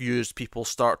infused people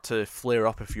start to flare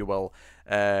up, if you will.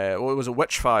 What was it?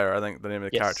 Witchfire, I think the name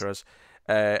of the character is.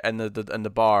 In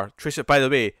the bar. Tracy, by the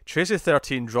way, Tracy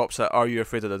 13 drops a "Are You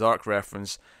Afraid of the Dark"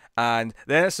 reference, and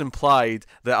then it's implied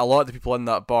that a lot of the people in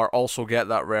that bar also get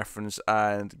that reference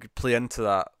and play into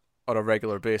that on a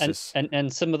regular basis.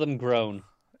 And some of them groan.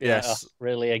 Yes,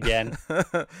 really again.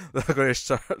 They're going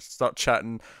to start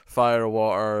chatting fire,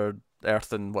 water,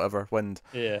 earth, and whatever, wind.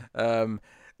 Yeah.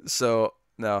 So.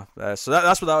 No, so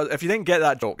that's what that was. If you didn't get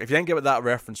that joke, if you didn't get what that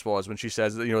reference was when she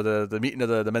says that the meeting of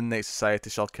the Midnight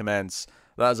Society shall commence,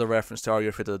 that is a reference to Are You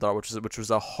Afraid of the Dark, which was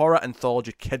a horror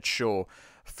anthology kids show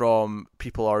from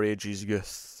people our age's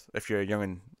youth. If you're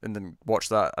young and didn't watch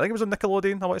that, I think it was on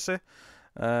Nickelodeon. I want to say,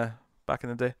 back in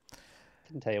the day.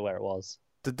 Couldn't tell you where it was.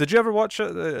 Did you ever watch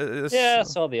it? Yeah, I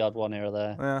saw the odd one here or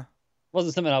there. Yeah,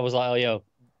 wasn't something I was like,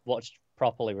 watched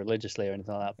properly religiously or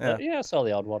anything like that. But yeah, I saw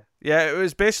the odd one. Yeah, it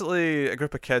was basically a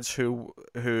group of kids who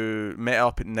met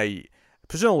up at night,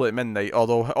 presumably at midnight,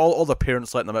 although all the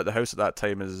parents letting them out of the house at that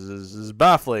time is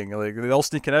baffling. Like, they're all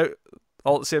sneaking out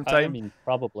all at the same time. I mean,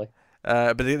 probably.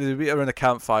 But they meet around a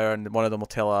campfire, and one of them will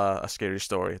tell a scary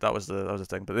story. That was the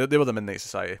thing. But they were the Midnight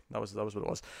Society. That was what it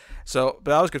was. So, but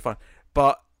that was good fun.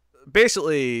 But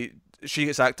basically, she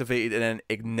gets activated and then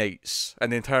ignites,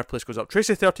 and the entire place goes up.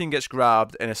 Tracy 13 gets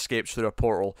grabbed and escapes through a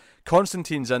portal.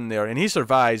 Constantine's in there, and he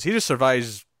survives. He just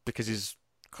survives because he's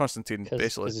Constantine,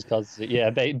 basically.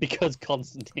 Because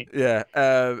Constantine. Yeah,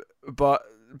 but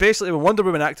basically when Wonder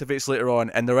Woman activates later on,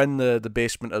 and they're in the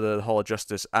basement of the Hall of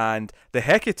Justice, and the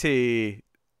Hecate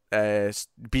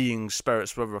beings,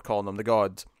 spirits, whatever we're calling them, the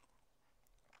god,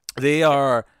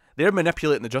 they're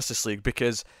manipulating the Justice League,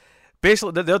 because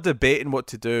basically they're debating what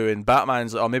to do, and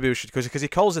Batman's like, oh, maybe we should, because he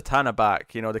calls Zatanna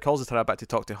back, they calls Zatanna back to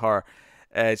talk to her.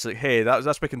 It's like, hey,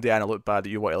 that's making Diana look bad that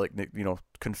you want to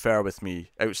confer with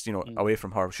me out, away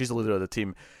from her. She's the leader of the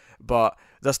team. But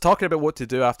there's talking about what to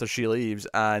do after she leaves,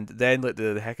 and then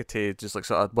the Hecate just sort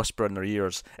of whisper in their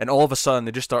ears, and all of a sudden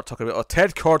they just start talking about,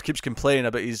 Ted Kord keeps complaining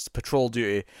about his patrol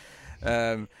duty.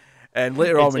 And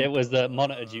later on, it was the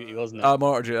monitor duty, wasn't it?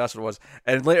 Monitor duty, that's what it was.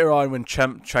 And later on, when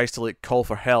Chimp tries to call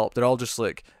for help, they're all just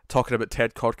talking about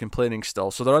Ted Kord complaining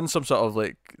still. So they're on some sort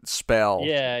of spell.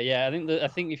 Yeah. I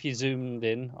think if you zoomed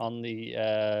in on the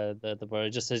word, it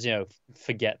just says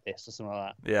forget this or something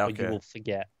like that. Yeah, okay. Or you will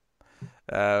forget.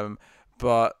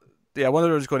 But yeah, Wonder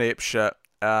Woman's going ape shit,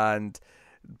 and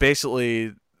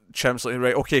basically Chimp's like,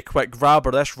 right, okay, quick, grab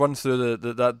her. Let's run through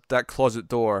that closet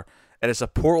door, and it's a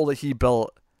portal that he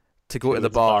built to go to the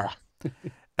bar. And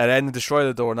then they destroy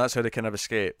the door, and that's how they kind of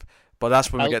escape. But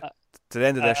that's when we get to the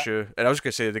end of the issue, and I was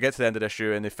going to say, they get to the end of the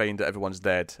issue and they find that everyone's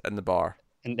dead in the bar.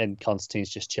 And then Constantine's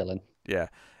just chilling. Yeah.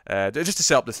 Just to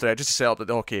set up the threat, just to set up that,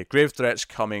 okay, grave threat's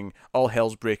coming, all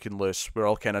hell's breaking loose, we're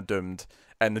all kind of doomed,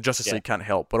 and the Justice League can't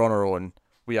help, we're on our own,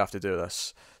 we have to do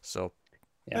this. So,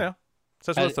 yeah.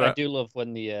 So I do love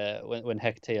when when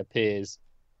Hecate appears,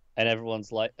 and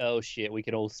everyone's like, oh shit, we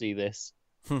can all see this.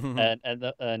 and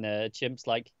Chimp's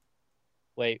like,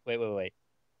 wait,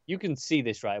 you can see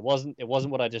this, right? It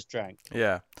wasn't what I just drank.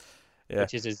 Yeah.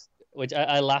 Which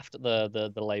I laughed at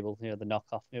the label, the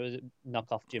knockoff. It was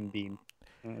knockoff Jim Beam.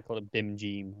 I call it Bim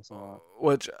Jeem or something.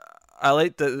 Which I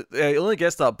like that he only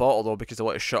gets that bottle though because they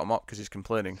want to shut him up because he's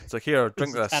complaining. It's like, here,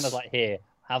 drink this. Kind of like, here,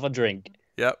 have a drink.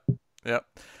 Yep. And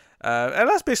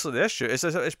that's basically the issue.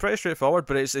 It's pretty straightforward,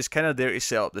 but it's kind of there to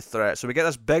set up the threat. So we get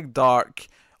this big dark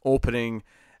opening,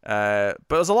 but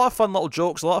there's a lot of fun little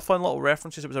jokes, a lot of fun little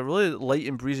references. It was a really light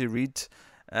and breezy read.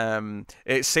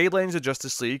 It sidelines the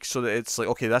Justice League so that it's like,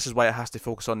 okay, this is why it has to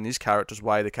focus on these characters,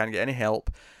 why they can't get any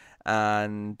help,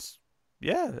 and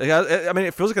yeah, I mean,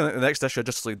 it feels like the next issue of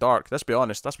Justice League Dark. Let's be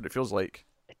honest, that's what it feels like.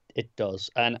 It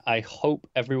does, and I hope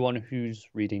everyone who's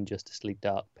reading Justice League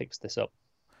Dark picks this up.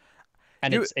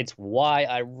 And it's why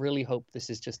I really hope this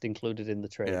is just included in the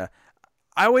trade. Yeah.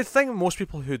 I would think most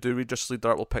people who do read Justice League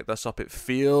Dark will pick this up. It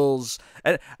feels,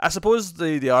 and I suppose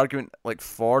the argument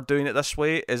for doing it this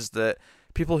way is that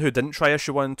people who didn't try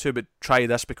issue 1 and 2 but try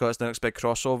this because it's the next big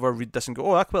crossover, read this and go,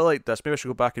 oh, I quite like this. Maybe I should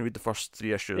go back and read the first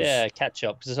 3 issues. Yeah, catch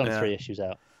up because there's only 3 issues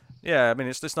out. Yeah, I mean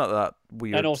it's not that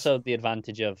weird. And also the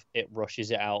advantage of it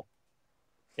rushes it out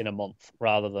in a month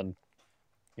rather than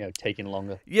taking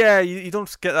longer. Yeah, you don't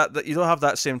get that you don't have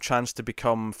that same chance to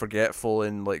become forgetful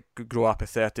and grow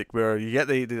apathetic, where you get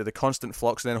the constant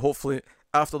flux, and then hopefully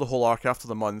after the whole arc, after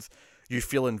the month, you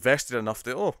feel invested enough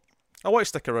that I want to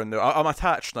stick around now. I'm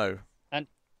attached now. And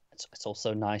it's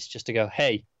also nice just to go,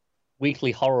 hey,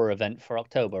 weekly horror event for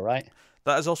October, right?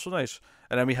 That is also nice.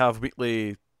 And then we have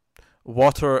weekly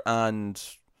water and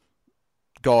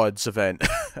gods event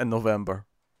in November.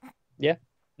 Yeah.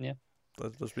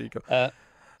 That's where you go.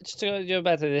 Just to go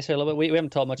back to this a little bit, we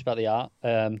haven't talked much about the art.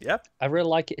 I really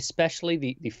like it, especially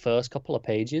the first couple of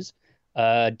pages.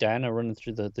 Diana running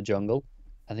through the jungle,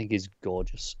 I think is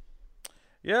gorgeous.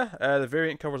 Yeah, the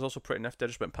variant cover is also pretty nifty. I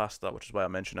just went past that, which is why I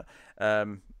mentioned it.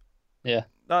 Yeah.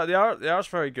 No, the art's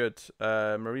very good.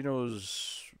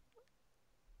 Marino's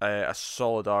a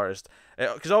solid artist.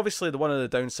 Because obviously one of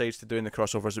the downsides to doing the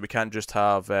crossovers is that we can't just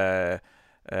have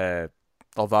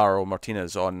Alvaro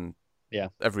Martinez on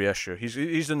every issue.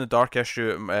 He's doing the dark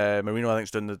issue. Marino, I think,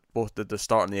 is doing both the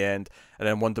start and the end, and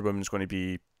then Wonder Woman's going to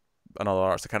be another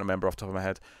artist. I can't remember off the top of my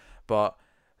head, but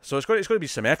so it's going to be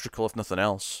symmetrical if nothing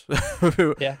else.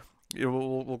 Yeah,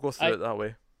 we'll go through it that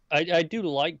way. I do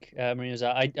like Marino's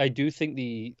art. I do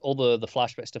think all the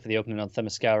flashback stuff for the opening on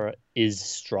Themyscira is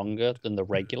stronger than the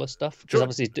regular stuff, because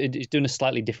obviously he's doing a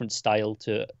slightly different style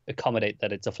to accommodate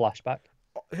that it's a flashback.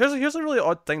 Here's a really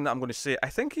odd thing that I'm going to say. I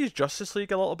think he's Justice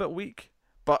League a little bit weak,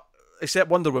 but except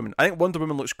Wonder Woman. I think Wonder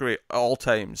Woman looks great at all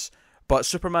times, but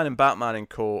Superman and Batman and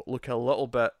co look a little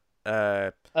bit.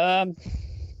 I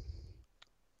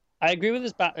agree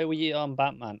with on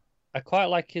Batman. I quite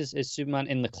like his Superman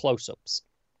in the close-ups.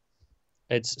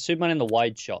 It's Superman in the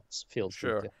wide shots feels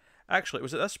sure. good. Actually,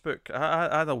 was it this book?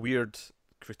 I had a weird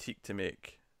critique to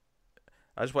make.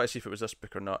 I just want to see if it was this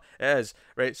book or not. It is.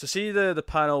 Right, so see the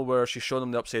panel where she's showing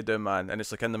them the Upside Down Man, and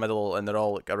it's like in the middle, and they're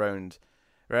all like around,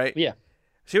 right? Yeah.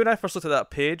 See, when I first looked at that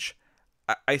page,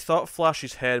 I thought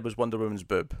Flash's head was Wonder Woman's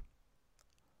boob.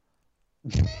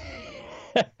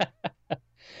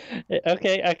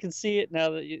 Okay, I can see it now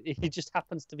that he just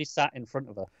happens to be sat in front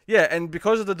of her. Yeah, and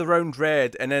because of the round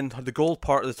red, and then the gold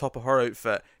part of the top of her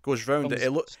outfit goes round it.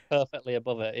 It looks perfectly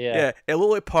above it. Yeah. Yeah, it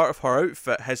looked like part of her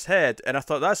outfit, his head, and I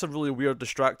thought that's a really weird,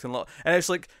 distracting look. And it's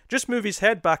like, just move his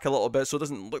head back a little bit so it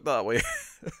doesn't look that way.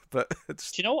 But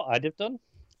it's... Do you know what I'd have done?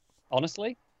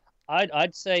 Honestly,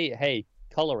 I'd say, hey,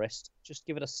 colorist, just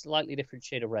give it a slightly different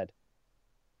shade of red.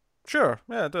 Sure,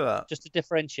 yeah, do that. Just to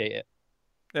differentiate it.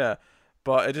 Yeah,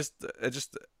 but it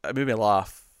made me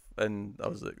laugh, and I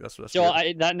was like, that's what.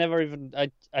 I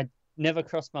never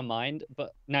crossed my mind,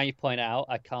 but now you point it out,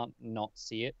 I can't not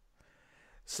see it.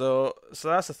 So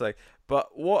that's the thing.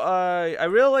 But what I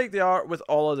really like the art with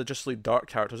all of the Justice League Dark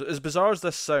characters. As bizarre as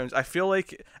this sounds, I feel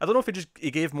like, I don't know if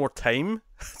he gave more time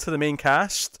to the main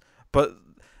cast, but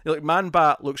like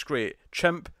Man-Bat looks great,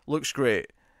 Chimp looks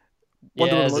great,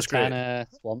 Wonder Woman looks great,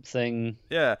 Swamp Thing.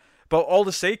 Yeah, but all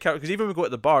the side characters, because even when we go to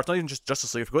the bar, it's not even just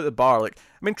Justice League. If we go to the bar, like,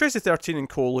 I mean, Tracy 13 and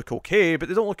Co look okay, but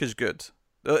they don't look as good.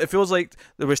 It feels like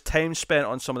there was time spent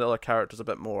on some of the other characters a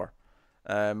bit more.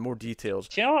 More details.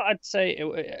 Do you know what I'd say?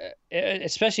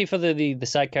 Especially for the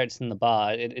side characters in the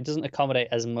bar, it doesn't accommodate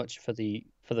as much for the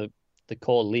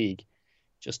core league.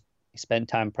 Just spend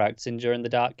time practicing during the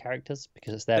dark characters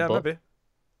because it's their book. Maybe.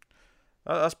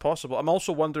 That's possible. I'm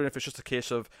also wondering if it's just a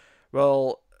case of,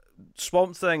 well,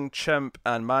 Swamp Thing, Chimp,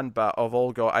 and Man-Bat have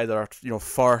all got either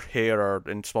fur hair or,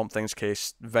 in Swamp Thing's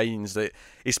case, vines. That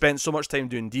he spent so much time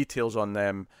doing details on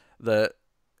them that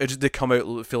they come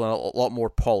out feeling a lot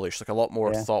more polished, like a lot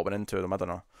more thought went into them. I don't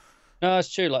know. No,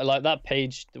 it's true. Like that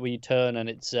page that we turn and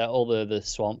it's all the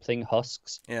Swamp Thing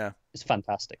husks. Yeah, it's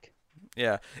fantastic.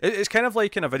 Yeah, it's kind of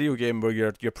like in a video game where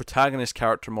your protagonist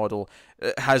character model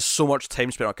has so much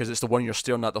time spent on because it's the one you're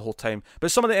staring at the whole time.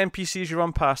 But some of the NPCs you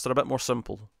run past are a bit more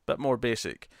simple, a bit more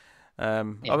basic. I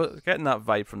was getting that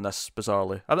vibe from this,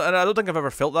 bizarrely. And I don't think I've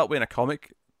ever felt that way in a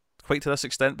comic quite to this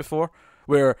extent before,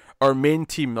 where our main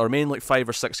team, our main like 5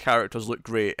 or 6 characters look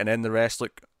great, and then the rest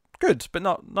look good, but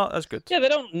not as good. Yeah, they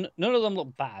don't. None of them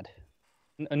look bad.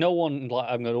 No one like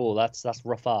I'm going, oh, that's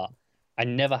rough art. I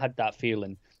never had that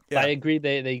feeling. Yeah. I agree.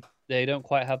 They don't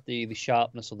quite have the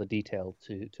sharpness or the detail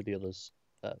to the others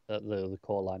that the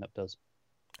core lineup does.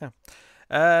 Yeah.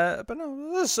 But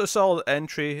no, this is a solid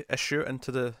entry issue into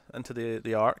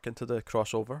the arc, into the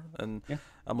crossover, and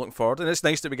I'm looking forward. And it's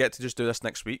nice that we get to just do this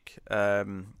next week.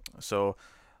 So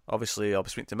obviously I'll be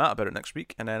speaking to Matt about it next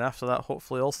week, and then after that,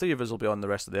 hopefully all 3 of us will be on the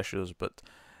rest of the issues. But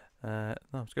no,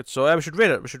 it's good. So we should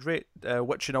rate it. We should rate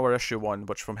Witching Hour issue 1,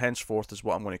 which from henceforth is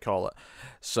what I'm going to call it.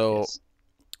 So. Yes.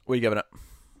 What are you giving it?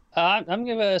 I'm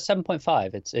giving it a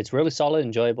 7.5. It's really solid,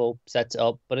 enjoyable, sets it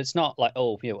up, but it's not like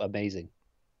amazing.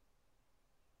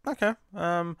 Okay.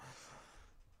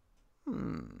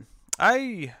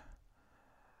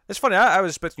 It's funny. I was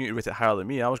expecting you to rate it higher than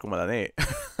me. I was going with an 8.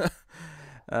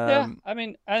 Yeah, I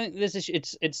mean, I think this is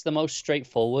it's the most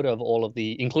straightforward of all of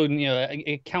the,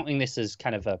 including counting this as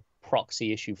kind of a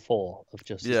proxy issue 4 of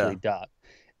Justice League Dark.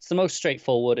 It's the most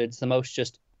straightforward. It's the most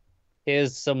just.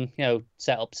 Here's some,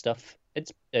 setup stuff.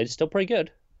 It's still pretty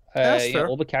good.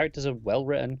 All the characters are well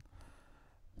written.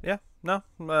 Yeah, no.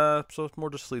 So it's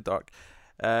more Justice League Dark,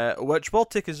 which will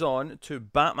take us on to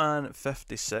Batman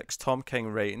 56. Tom King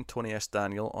writing, Tony S.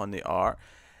 Daniel on the art.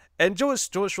 And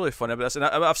Joe's really funny about this, and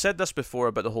I've said this before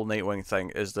about the whole Nightwing thing,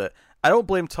 is that I don't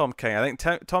blame Tom King. I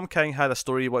think Tom King had a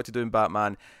story he wanted to do in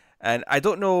Batman, and I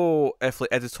don't know if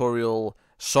editorial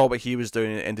saw what he was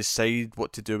doing and decided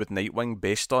what to do with Nightwing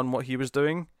based on what he was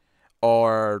doing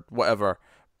or whatever.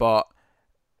 But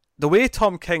the way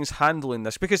Tom King's handling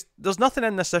this, because there's nothing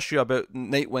in this issue about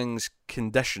Nightwing's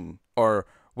condition or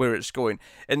where it's going.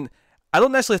 And I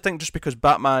don't necessarily think just because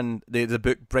Batman, the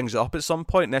book, brings it up at some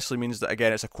point necessarily means that,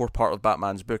 again, it's a core part of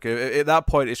Batman's book. At that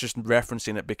point, it's just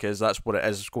referencing it because that's what it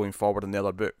is going forward in the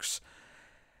other books.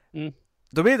 Mm.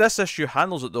 The way this issue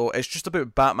handles it, though, it's just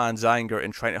about Batman's anger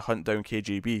in trying to hunt down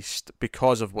KG Beast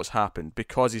because of what's happened,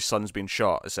 because his son's been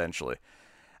shot, essentially.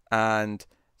 And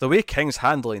the way King's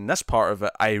handling this part of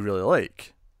it, I really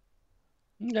like.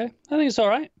 Okay, I think it's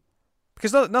alright.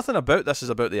 Because nothing about this is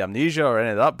about the amnesia or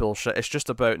any of that bullshit. It's just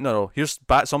about, no, here's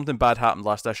something bad happened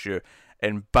last issue,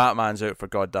 and Batman's out for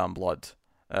goddamn blood.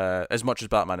 As much as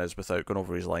Batman is without going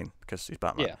over his line, because he's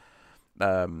Batman.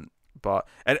 Yeah.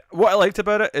 And what I liked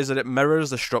about it is that it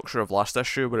mirrors the structure of last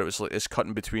issue, where it was like it's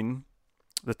cutting between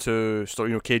the two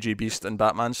story, KG Beast and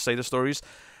Batman's side of stories.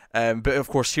 But of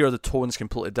course, here the tone's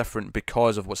completely different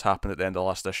because of what's happened at the end of the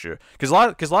last issue.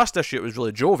 Because last issue it was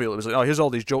really jovial. It was like, oh, here's all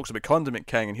these jokes about Condiment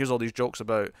King, and here's all these jokes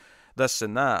about this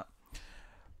and that.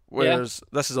 Whereas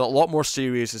this is a lot more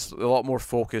serious. It's a lot more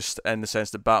focused in the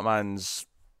sense that Batman's,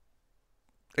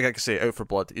 like I can say, out for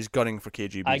blood. He's gunning for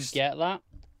KG Beast. I get that.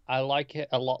 I like it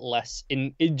a lot less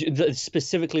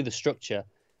specifically the structure.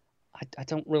 I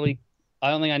don't think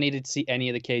I needed to see any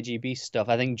of the KGB stuff.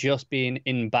 I think just being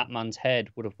in Batman's head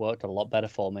would have worked a lot better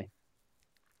for me.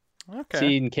 Okay.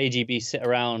 Seeing KGB sit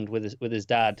around with his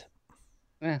dad,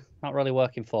 not really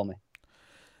working for me.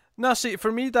 No, see,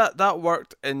 for me that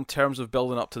worked in terms of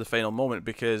building up to the final moment,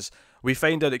 because we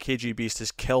find out that KG Beast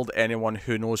has killed anyone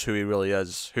who knows who he really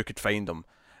is, who could find him.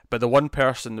 But the one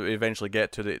person that we eventually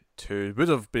get to that who would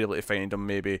have been able to find him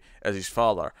maybe is his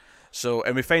father. So,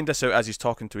 and we find this out as he's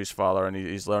talking to his father, and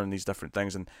he's learning these different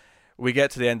things, and we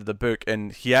get to the end of the book,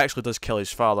 and he actually does kill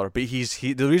his father. But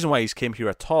the reason why he's came here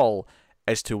at all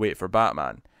is to wait for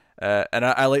Batman. And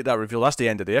I like that reveal. That's the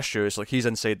end of the issue. It's like he's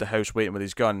inside the house waiting with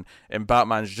his gun, and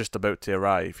Batman's just about to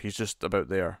arrive. He's just about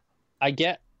there. I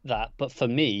get that, but for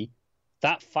me,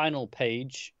 that final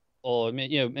page, or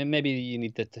maybe you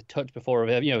need to touch before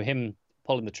him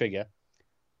pulling the trigger.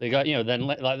 They got then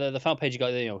like the final page, you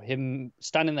got him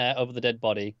standing there over the dead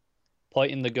body,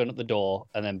 pointing the gun at the door,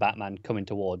 and then Batman coming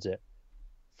towards it.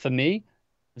 For me,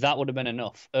 that would have been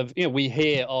enough. We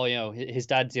hear his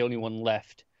dad's the only one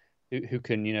left who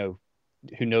can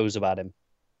who knows about him,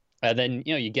 and then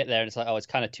you get there and it's like, oh, it's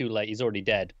kind of too late. He's already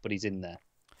dead, but he's in there.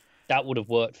 That would have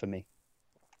worked for me.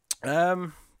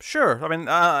 Sure. I mean,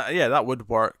 yeah, that would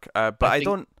work. But I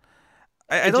don't.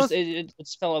 It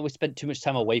just felt like we spent too much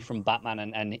time away from Batman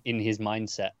and in his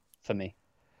mindset for me.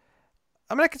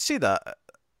 I mean, I could see that.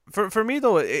 For me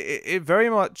though, it very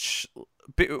much.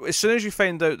 As soon as you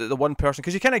find out that the one person,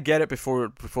 because you kind of get it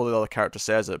before the other character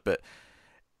says it, but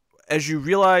as you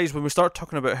realize when we start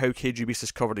talking about how KG Beast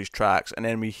has covered his tracks, and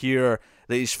then we hear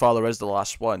that his father is the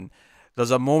last one,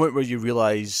 there's a moment where you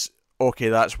realize, okay,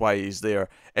 that's why he's there.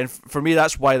 And for me,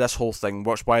 that's why this whole thing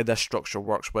works, why this structure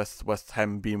works with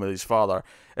him being with his father.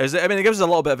 It gives us a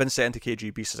little bit of insight into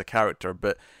KG Beast as a character,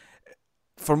 but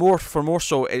for more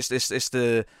so, it's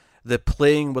the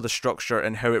playing with the structure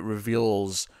and how it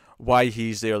reveals why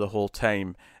he's there the whole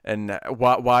time, and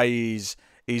why he's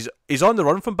on the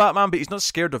run from Batman, but he's not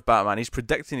scared of Batman. He's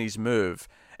predicting his move.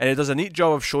 And it does a neat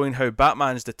job of showing how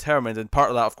Batman's determined, and part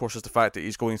of that, of course, is the fact that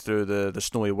he's going through the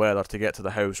snowy weather to get to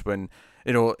the house when,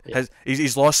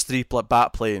 he's lost 3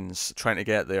 bat planes trying to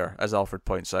get there, as Alfred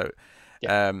points out.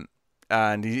 Yeah.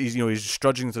 And he's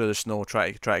strudging through the snow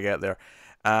trying to get there.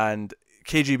 And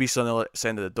KG Beast on the other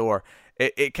side of the door.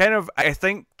 It kind of, I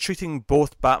think, treating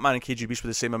both Batman and KG Beast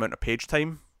with the same amount of page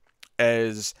time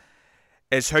is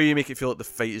how you make it feel like the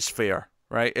fight is fair.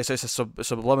 Right, it's a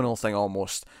subliminal thing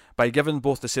almost. By giving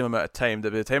both the same amount of time,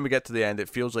 that by the time we get to the end, it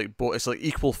feels like it's like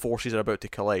equal forces are about to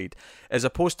collide, as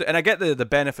opposed to. And I get the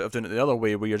benefit of doing it the other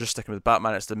way, where you're just sticking with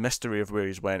Batman. It's the mystery of where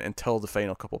he's went until the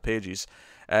final couple pages.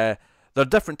 They're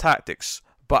different tactics,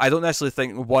 but I don't necessarily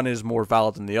think one is more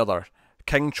valid than the other.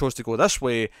 King chose to go this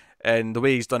way, and the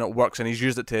way he's done it works, and he's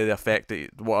used it to the effect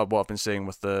that what I've been saying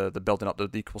with the building up the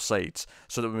equal sides,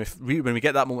 so that when we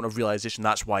get that moment of realization,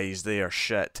 that's why he's there.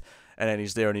 Shit. And then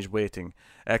he's there and he's waiting.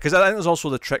 Because I think there's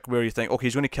also the trick where you think, okay,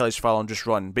 he's going to kill his father and just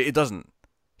run. But he doesn't.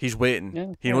 He's waiting.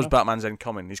 Yeah, he knows Batman's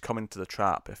incoming. He's coming to the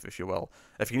trap, if you will.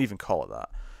 If you can even call it that.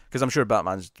 Because I'm sure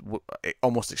Batman's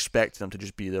almost expecting him to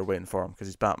just be there waiting for him, because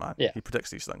he's Batman. Yeah. He predicts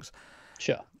these things.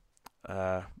 Sure.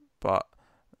 But,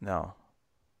 no.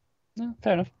 No,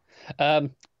 fair enough.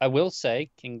 I will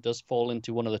say King does fall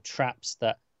into one of the traps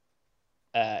that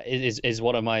is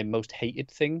one of my most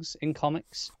hated things in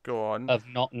comics. Go on. Of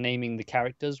not naming the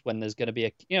characters when there's going to be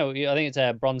I think it's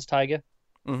a Bronze Tiger.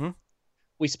 Mm-hmm.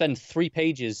 We spend 3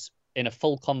 pages in a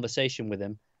full conversation with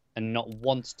him, and not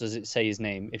once does it say his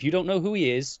name. If you don't know who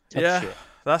he is, tough shit.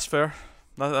 That's fair.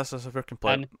 That's a fair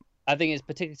complaint. And I think it's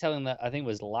particularly telling that I think it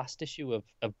was the last issue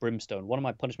of Brimstone, one of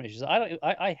my punishment issues.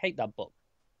 I hate that book,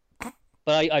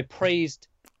 but I praised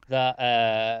that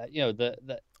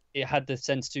that it had the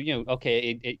sense to,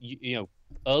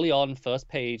 early on, first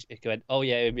page, it went, oh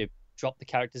yeah, it dropped the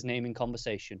character's name in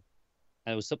conversation.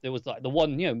 And it was like the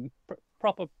one,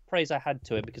 proper praise I had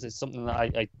to it, because it's something that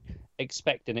I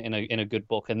expect in a good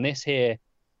book. And this here,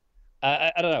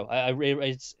 I don't know,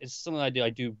 it's something I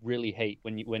do really hate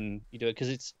when you do it, because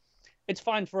it's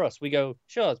fine for us. We go,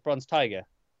 sure, it's Bronze Tiger.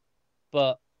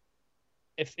 But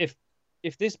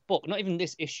if this book, not even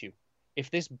this issue, if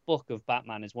this book of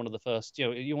Batman is one of the first,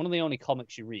 you're one of the only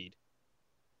comics you read,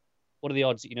 what are the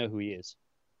odds that you know who he is?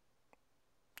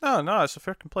 No, it's a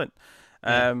fair complaint.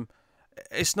 Yeah.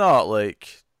 It's not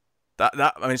like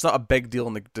I mean, it's not a big deal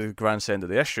in the grand end of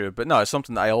the issue, but no, it's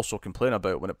something that I also complain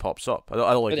about when it pops up. I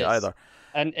don't like It it is, either.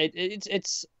 and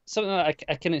it's something that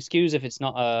I can excuse if it's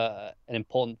not an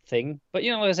important thing. But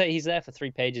like I say, he's there for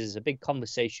 3 pages. It's a big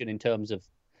conversation in terms of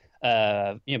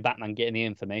Batman getting the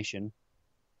information.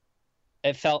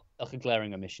 It felt like a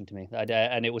glaring omission to me,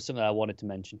 and it was something I wanted to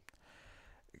mention.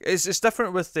 It's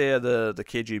different with the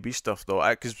KGB stuff though,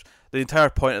 because the entire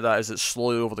point of that is that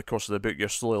slowly over the course of the book you're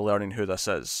slowly learning who this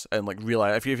is, and like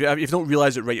realize if you don't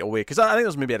realize it right away, because I think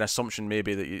there's maybe an assumption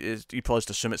maybe that you probably just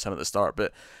assume it's him at the start,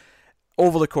 but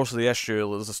over the course of the issue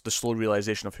there's the slow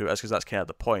realization of who it is, because that's kind of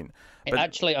the point. But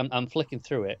Actually, I'm flicking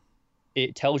through it.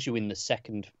 It tells you in the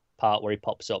second part where he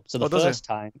pops up. So the does first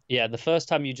time, the first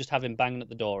time you just have him banging at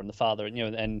the door, and the father,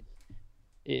 and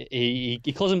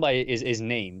he calls him by his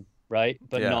name, right?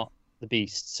 But Yeah. not the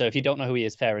Beast. So if you don't know who he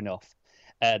is, fair enough.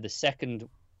 The second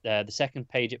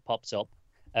page it pops up,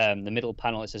 the middle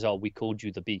panel it says, "Oh, we called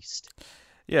you the Beast."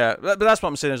 Yeah, but that's what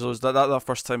I'm saying is that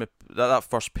first time that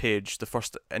first page, the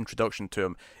first introduction to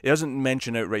him, he doesn't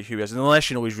mention outright who he is, unless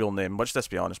you know his real name. Which, let's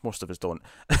be honest, most of us don't.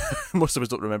 Most of us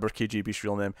don't remember KGB's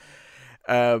real name.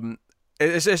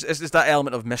 It's that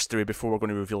element of mystery before we're going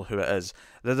to reveal who it is.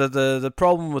 The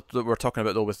problem that we're talking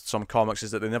about though with some comics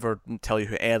is that they never tell you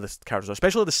who any of the characters are,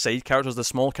 especially the side characters, the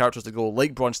small characters that go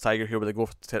like Bronze Tiger here, where they go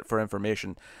for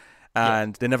information.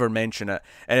 And they never mention it.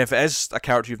 And if it is a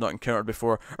character you've not encountered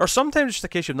before, or sometimes just in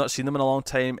case you've not seen them in a long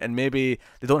time, and maybe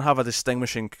they don't have a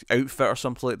distinguishing outfit or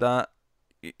something like that,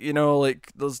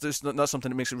 like there's just not something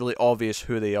that makes it really obvious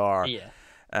who they are. Yeah.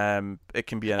 It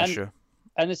can be an issue.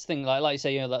 And this thing, like you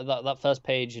say, that first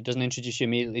page, it doesn't introduce you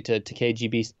immediately to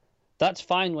KGB. That's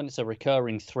fine when it's a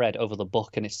recurring thread over the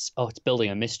book and it's building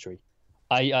a mystery.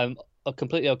 I'm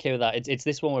completely okay with that. It's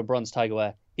this one with Bronze Tiger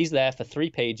where he's there for 3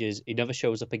 pages. He never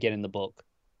shows up again in the book.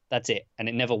 That's it, and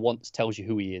it never once tells you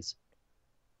who he is.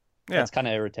 Yeah, that's kind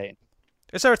of irritating.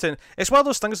 It's irritating. It's one of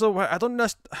those things though where I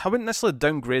wouldn't necessarily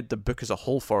downgrade the book as a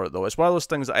whole for it though. It's one of those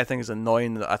things that I think is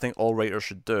annoying that I think all writers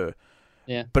should do.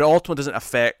 Yeah. But it ultimately doesn't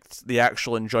affect the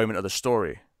actual enjoyment of the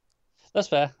story. That's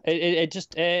fair. It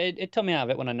just took me out of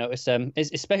it when I noticed.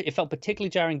 Especially it felt particularly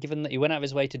jarring given that he went out of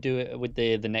his way to do it with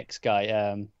the next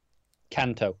guy,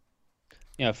 Kanto.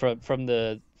 From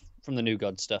the New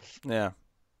God stuff. Yeah.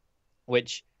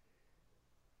 Which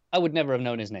I would never have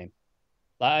known his name.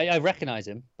 I recognize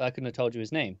him, but I couldn't have told you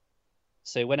his name.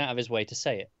 So he went out of his way to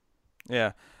say it.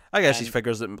 Yeah. I guess he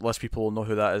figures that less people will know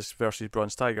who that is versus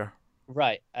Bronze Tiger.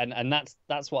 Right, and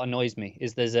that's what annoys me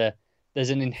is there's an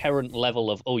inherent level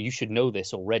of you should know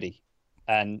this already,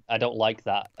 and I don't like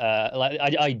that.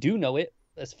 I do know it,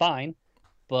 that's fine,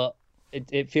 but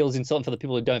it feels insulting for the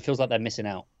people who don't. It feels like they're missing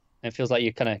out. And it feels like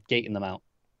you're kind of gating them out.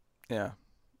 Yeah,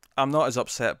 I'm not as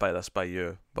upset by this by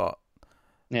you, but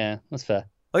yeah, that's fair.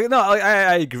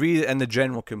 I agree in the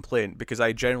general complaint because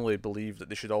I generally believe that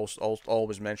they should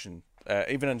always mention,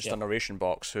 even in just a narration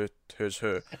box, who's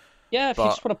who. Yeah, if you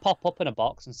just want to pop up in a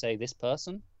box and say this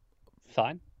person,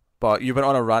 fine. But you went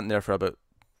on a rant there for about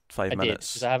 5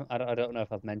 minutes. I did, because I don't know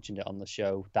if I've mentioned it on the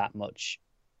show that much.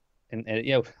 And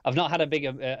I've not had a big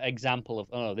example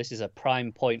of this is a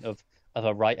prime point of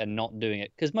a writer not doing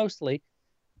it, because mostly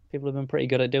people have been pretty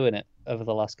good at doing it over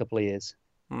the last couple of years.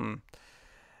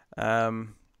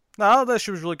 No, that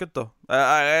issue was really good though.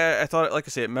 I thought, like I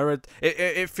say, it mirrored.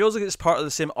 It feels like it's part of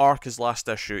the same arc as last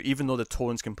issue, even though the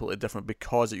tone's completely different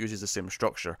because it uses the same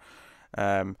structure.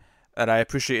 And I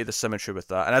appreciated the symmetry with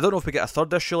that. And I don't know if we get a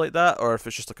third issue like that, or if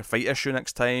it's just like a fight issue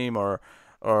next time, or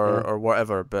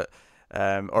whatever. But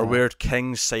where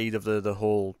King's side of the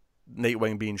whole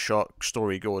Nightwing being shot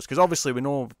story goes, because obviously we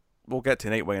know. We'll get to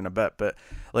Nightwing in a bit, but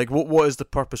like, what is the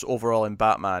purpose overall in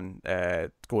Batman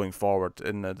going forward,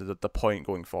 in the point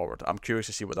going forward? I'm curious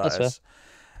to see what that is.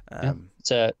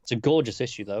 It's a gorgeous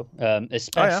issue though,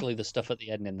 especially the stuff at the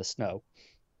end in the snow.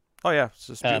 Oh yeah,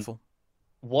 it's beautiful.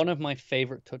 One of my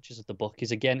favorite touches of the book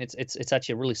is, again, it's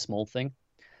actually a really small thing.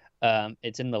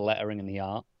 It's in the lettering and the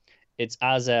art. It's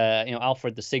as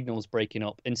Alfred the signal's breaking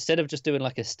up, instead of just doing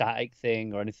like a static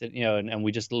thing or anything, and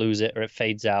we just lose it or it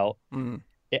fades out.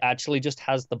 It actually just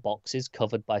has the boxes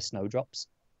covered by snowdrops,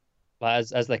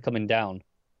 as they're coming down.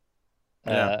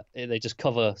 They just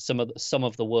cover some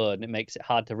of the word, and it makes it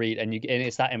hard to read. And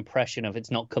it's that impression of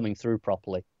it's not coming through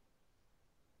properly.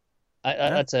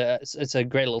 It's a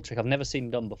great little trick I've never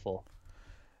seen done before.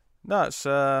 No,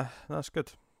 that's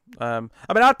good. I mean,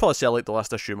 I'd probably say I like the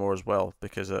last issue more as well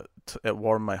because it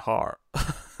warmed my heart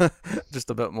just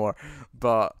a bit more.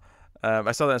 But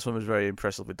I saw that this one was very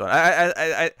impressively done.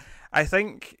 I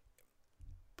think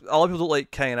a lot of people don't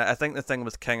like King, and I think the thing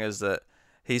with King is that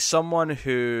he's someone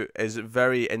who is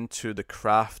very into the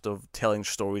craft of telling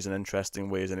stories in interesting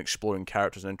ways and exploring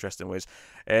characters in interesting ways,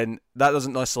 and that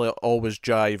doesn't necessarily always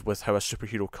jive with how a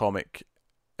superhero comic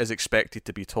is expected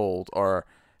to be told, or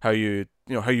how you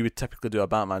would typically do a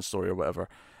Batman story or whatever.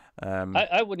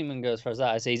 I wouldn't even go as far as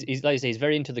that. I say he's like I say, he's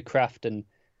very into the craft and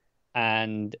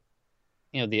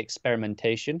the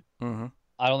experimentation. Mm-hmm.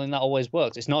 I don't think that always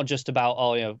works. It's not just about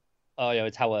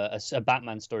it's how a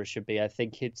Batman story should be. I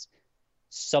think it's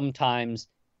sometimes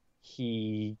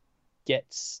he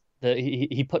puts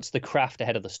the craft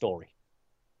ahead of the story.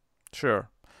 Sure.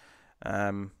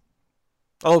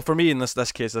 Oh, for me in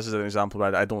this case, this is an example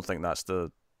where I don't think that's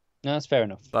the. No, that's fair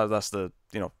enough. That's the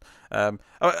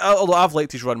although I've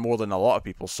liked his run more than a lot of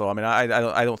people, so I mean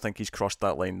I don't think he's crossed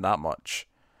that line that much.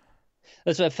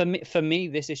 That's for me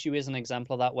this issue is an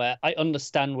example of that, where I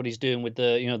understand what he's doing with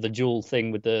the the dual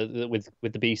thing with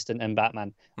the Beast and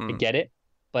Batman. I get it,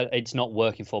 but it's not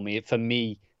working for me. For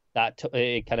me,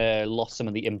 it kind of lost some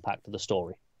of the impact of the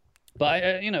story. But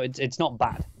it's not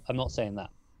bad. I'm not saying that.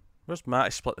 Where's Matt?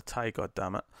 He split the tie. God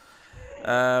damn it.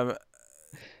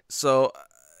 So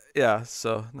yeah.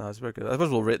 So no, it's very good. I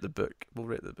suppose we'll rate the book.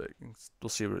 We'll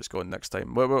see where it's going next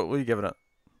time. What are you giving it?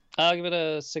 I'll give it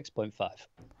a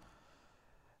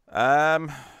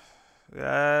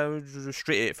 6.5.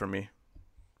 Straight 8 for me.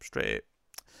 Straight 8.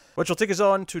 Which will take us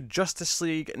on to Justice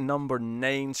League number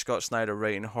 9. Scott Snyder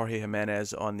writing, Jorge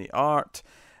Jimenez on the art.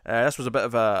 This was a bit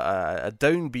of a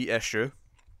downbeat issue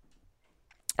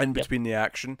in between the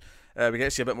action. We get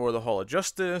to see a bit more of the Hall of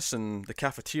Justice and the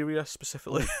cafeteria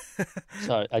specifically.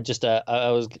 Sorry, I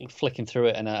was flicking through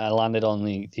it and I landed on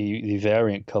the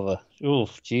variant cover. Oh,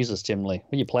 Jesus, Jim Lee.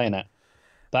 What are you playing at?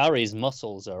 Barry's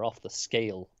muscles are off the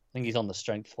scale. I think he's on the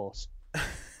strength force.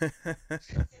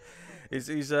 he's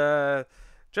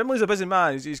Jim Lee's a busy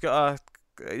man. He's got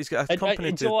a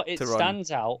company to run. It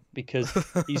stands out because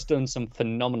he's done some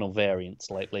phenomenal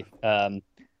variants lately.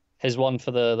 His one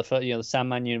for the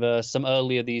Sandman universe, some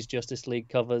earlier these Justice League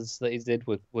covers that he did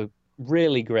were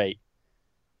really great.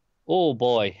 Oh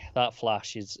boy, that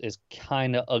Flash is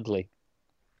kind of ugly,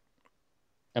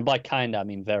 and by kind I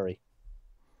mean very.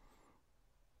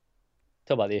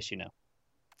 Talk about the issue now.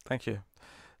 Thank you.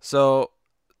 So,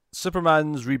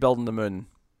 Superman's rebuilding the moon.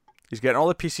 He's getting all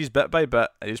the pieces bit by bit,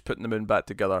 and he's putting the moon back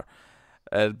together.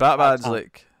 And Batman's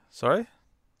like, sorry? I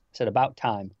said about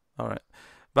time. All right.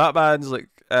 Batman's like,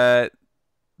 hey,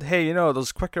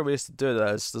 there's quicker ways to do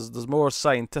this. There's more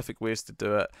scientific ways to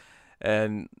do it.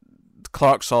 And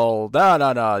Clark's all, no.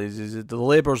 The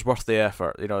labour's worth the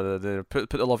effort. They put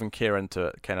the love and care into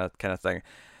it, kind of thing.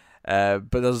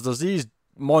 But there's these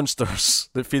monsters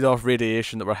that feed off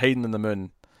radiation that were hiding in the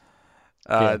moon.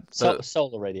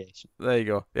 Solar radiation. There you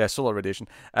go. Yeah, solar radiation.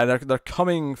 And they're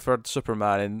coming for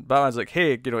Superman, and Batman's like,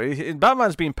 hey,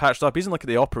 Batman's being patched up. He's in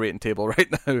the operating table right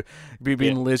now,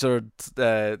 being lasered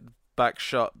back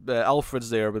shut. Alfred's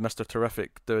there with Mr.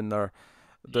 Terrific doing their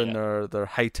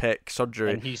high tech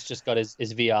surgery, and he's just got his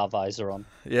VR visor on.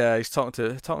 Yeah, he's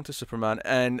talking to Superman,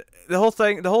 and the whole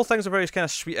thing's a very kind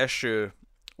of sweet issue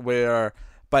where,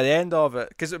 by the end of it,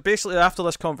 because basically after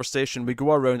this conversation, we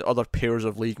go around other pairs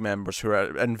of League members who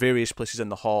are in various places in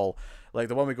the hall. Like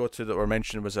the one we go to that were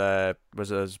mentioned was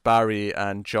as Barry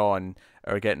and John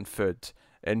are getting food,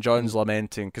 and John's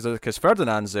lamenting because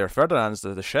Ferdinand's there. Ferdinand's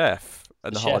the chef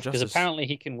in the Hall of Justice. Because apparently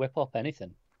he can whip up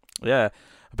anything. Yeah,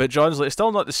 but John's like, it's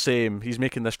still not the same. He's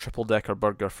making this triple-decker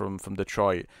burger from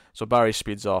Detroit. So Barry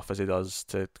speeds off as he does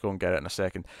to go and get it in a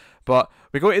second. But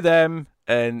we go to them,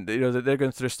 and they're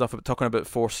going through stuff talking about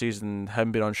Forces and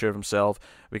him being unsure of himself.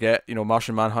 We get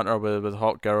Martian Manhunter with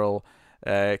Hawk Girl,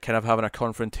 kind of having a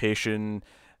confrontation.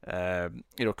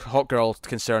 Hawk Girl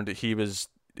concerned that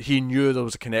he knew there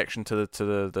was a connection to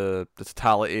the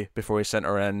totality before he sent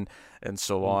her in, and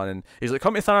so on. And he's like,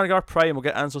 come to Thanagar Prime, we'll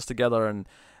get answers together, and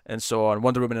so on.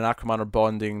 Wonder Woman and Aquaman are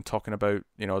bonding, talking about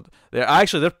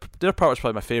their part was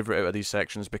probably my favorite out of these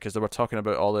sections, because they were talking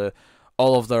about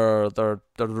all of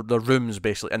their rooms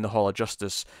basically in the Hall of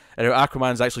Justice, and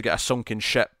Aquaman's actually got a sunken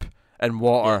ship in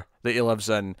water that he lives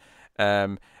in.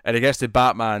 And he gets to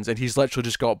Batman's, and he's literally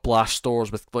just got blast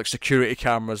doors with security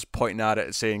cameras pointing at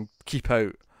it saying "keep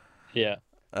out." Yeah.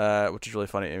 Which is really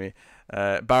funny to me.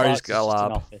 Barry's got a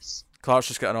lab. Clark's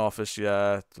just got an office.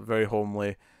 Yeah, very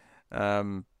homely.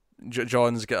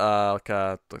 John's got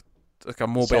a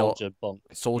mobile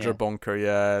soldier bunker.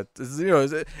 Yeah,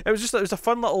 it was a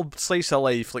fun little slice of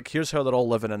life. Like, here's how they're all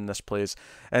living in this place,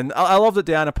 and I love that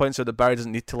Diana points out that Barry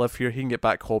doesn't need to live here. He can get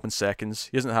back home in seconds.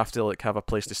 He doesn't have to have a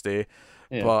place to stay.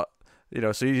 Yeah. But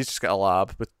so he's just got a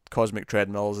lab with cosmic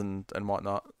treadmills and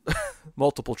whatnot,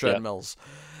 multiple treadmills.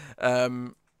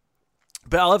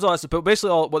 But I love all this. But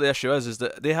basically, what the issue is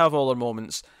that they have all their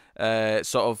moments,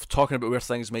 sort of talking about where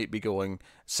things might be going,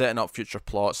 setting up future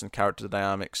plots and character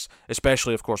dynamics.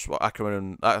 Especially, of course,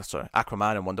 Aquaman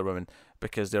and Wonder Woman,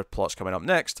 because their plot's coming up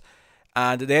next.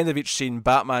 And at the end of each scene,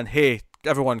 Batman, hey,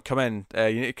 everyone, come in.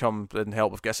 You need to come and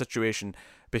help. We've got a situation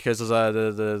because there's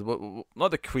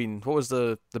not the Queen. What was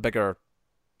the bigger?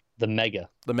 The Mega.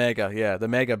 The Mega, yeah, the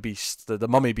Mega Beast, the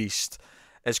Mummy Beast,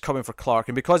 is coming for Clark,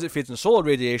 and because it feeds in solar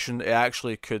radiation, it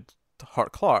actually could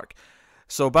hurt Clark.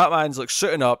 So Batman's like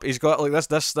suiting up. He's got like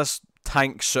this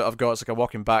tank suit I've got. It's like a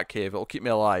walking bat cave. It'll keep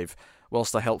me alive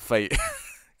whilst I help fight,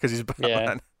 because he's Batman.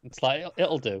 Yeah, it's like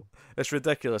it'll do. It's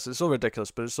ridiculous. It's so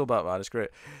ridiculous, but it's so Batman. It's great.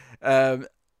 And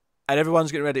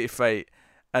everyone's getting ready to fight,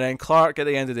 and then Clark at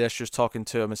the end of the issue is talking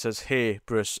to him and says, "Hey,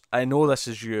 Bruce, I know this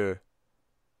is you.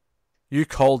 You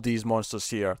called these monsters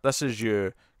here. This is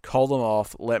you. Call them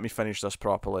off. Let me finish this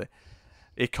properly."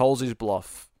 He calls his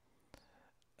bluff.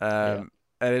 And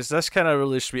it's this kind of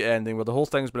really sweet ending where the whole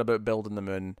thing's been about building the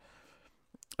moon.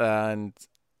 And,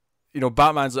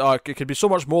 Batman's like, oh, it could be so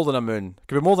much more than a moon. It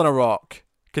could be more than a rock.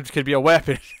 Could be a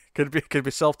weapon. could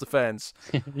be self-defense.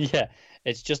 Yeah,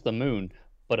 it's just the moon,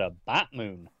 but a bat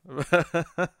moon.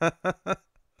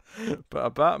 But a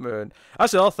Batman.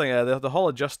 That's the other thing. The Hall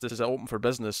of Justice is open for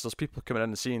business. There's people coming in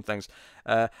and seeing things.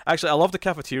 Actually, I love the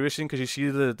cafeteria scene because you see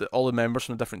all the members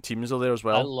from the different teams are there as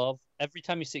well. I love every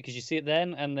time you see it because you see it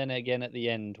then and then again at the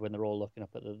end when they're all looking up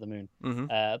at the moon.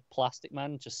 Mm-hmm. Plastic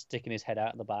Man just sticking his head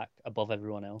out of the back above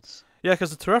everyone else. Yeah,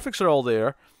 because the Terrifics are all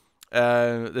there.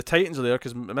 The Titans are there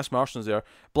because Miss Martian's there.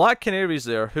 Black Canary's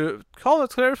there. Who, call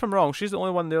it clear if I'm wrong, she's the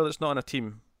only one there that's not on a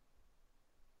team.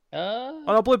 Oh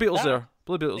no, Blue Beetle's there.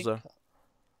 Blue Beetle's there.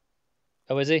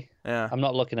 Oh, is he? Yeah. I'm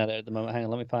not looking at it at the moment. Hang on,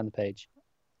 let me find the page.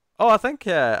 Oh, I think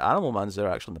Animal Man's there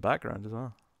actually in the background as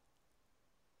well.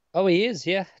 Oh, he is.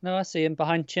 Yeah. No, I see him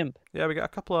behind Chimp. Yeah, we got a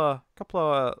couple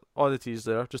of oddities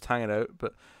there just hanging out,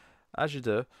 but as you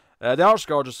do. The art's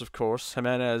gorgeous, of course.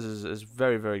 Jimenez is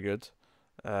very, very good,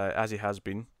 as he has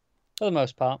been for the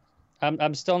most part.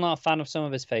 I'm still not a fan of some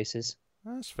of his faces.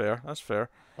 That's fair.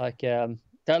 Like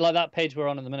that page we're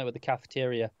on at the minute with the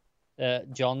cafeteria.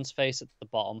 John's face at the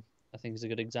bottom, I think, is a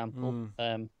good example.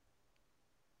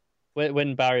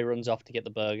 When Barry runs off to get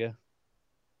the burger,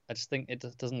 I just think it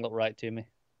doesn't look right to me.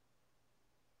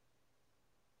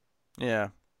 Yeah.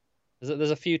 There's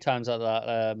a few times like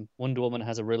that. Wonder Woman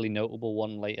has a really notable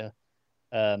one later.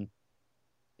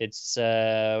 It's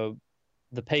the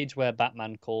page where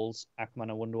Batman calls Aquaman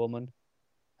and Wonder Woman.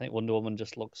 I think Wonder Woman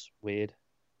just looks weird.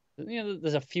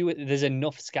 There's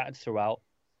enough scattered throughout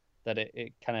that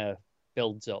it kind of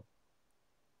builds up.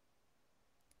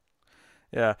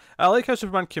 Yeah, I like how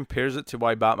Superman compares it to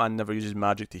why Batman never uses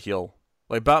magic to heal.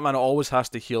 Like, Batman always has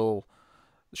to heal,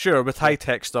 sure, with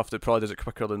high-tech stuff that probably does it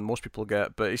quicker than most people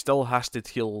get, but he still has to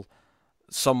heal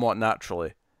somewhat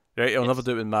naturally, right? He'll never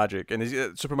do it with magic.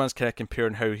 And Superman's kind of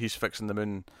comparing how he's fixing the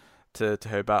moon to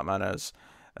how Batman is.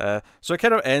 So it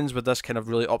kind of ends with this kind of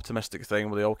really optimistic thing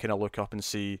where they all kind of look up and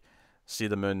see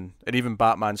the moon, and even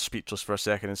Batman's speechless for a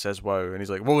second and says wow, and he's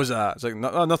like, what was that? It's like,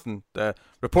 no, nothing,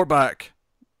 report back.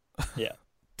 Yeah.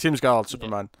 Team's guard,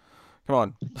 Superman. Yeah. Come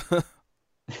on.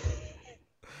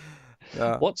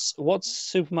 Yeah. What's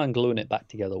Superman gluing it back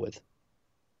together with?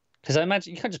 Because I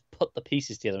imagine you can't just put the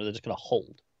pieces together, they're just going to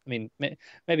hold. I mean,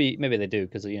 maybe they do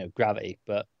because of gravity,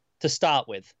 but to start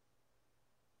with,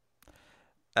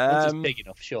 once it's big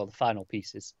enough, sure, the final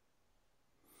pieces.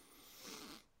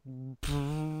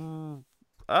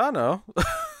 I don't know.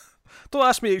 Don't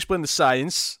ask me to explain the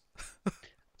science.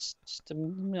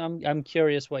 I'm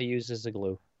curious what he uses as a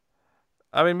glue.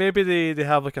 I mean, maybe they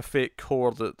have like a fake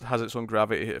core that has its own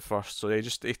gravity at first, so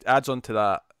it adds on to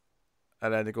that,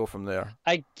 and then they go from there.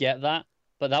 I get that,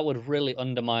 but that would really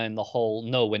undermine the whole.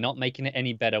 No, we're not making it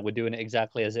any better. We're doing it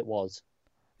exactly as it was.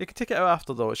 You can take it out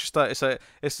after though. It's just that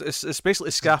it's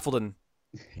basically scaffolding,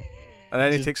 and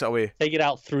then he takes it away. Take it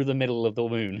out through the middle of the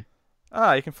moon.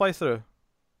 You can fly through.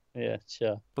 Yeah,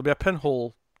 sure. There'll be a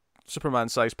pinhole,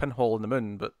 Superman-sized pinhole in the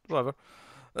moon, but whatever.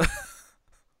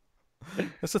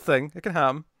 It's a thing. It can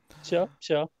happen. Sure.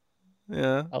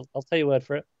 Yeah. I'll take your word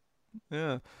for it.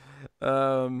 Yeah.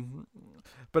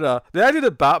 But the idea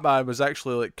that Batman was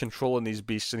actually like controlling these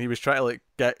beasts and he was trying to like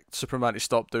get Superman to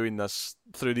stop doing this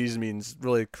through these means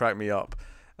really cracked me up.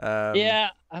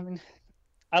 Yeah, I mean,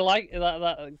 I like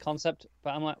that concept, but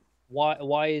I'm like,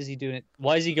 why is he doing it?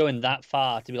 Why is he going that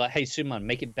far to be like, hey, Superman,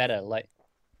 make it better? Like,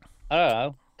 I don't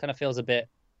know. Kind of feels a bit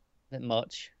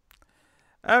much.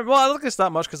 Well, I don't think it's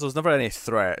that much because there's never any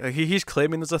threat. Like, he's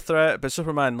claiming there's a threat, but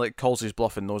Superman like calls his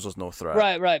bluff and knows there's no threat.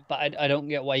 Right. But I don't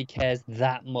get why he cares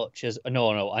that much. As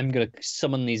no, I'm gonna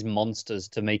summon these monsters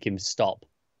to make him stop.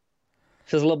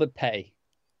 Feels a little bit petty.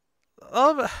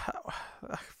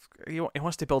 He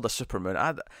wants to build a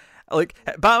supermoon. Like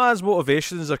Batman's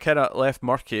motivations are kind of left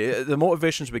murky. The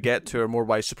motivations we get to are more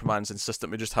why Superman's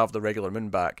insistent we just have the regular moon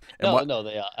back. And No,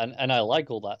 they are, and I like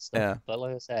all that stuff. Yeah. But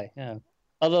like I say,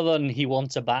 other than he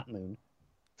wants a Batmoon.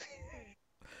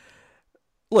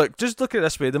 Look, just look at it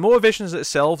this way. The motivations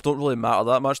itself don't really matter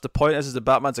that much. The point is that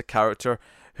Batman's a character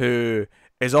who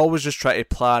is always just trying to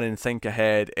plan and think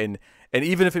ahead, and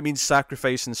even if it means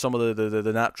sacrificing some of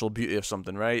the natural beauty of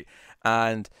something, right?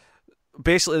 And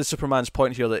basically the Superman's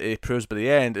point here that he proves by the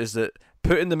end is that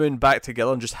putting the moon back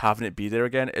together and just having it be there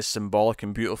again is symbolic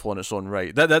and beautiful in its own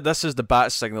right. This is the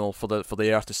bat signal for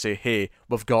the Earth to say, hey,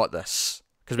 we've got this.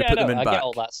 Because we put the moon back. I get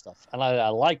all that stuff. And I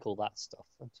like all that stuff.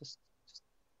 Just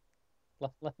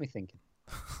left me thinking.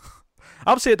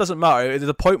 I would say it doesn't matter.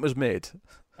 The point was made.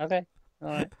 Okay. All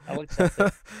right. I'll accept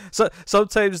it. So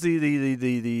sometimes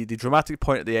the dramatic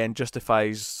point at the end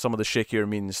justifies some of the shakier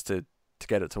means to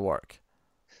get it to work.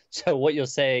 So what you're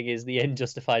saying is the end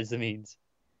justifies the means.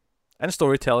 And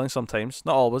storytelling sometimes,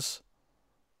 not always.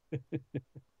 I'm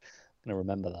gonna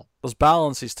remember that. There's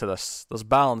balances to this. There's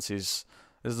balances.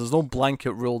 There's no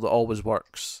blanket rule that always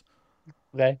works.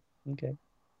 Okay.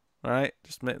 All right,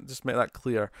 just make that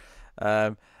clear.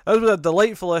 That was a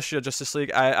delightful issue of Justice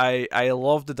League. I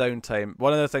loved the downtime.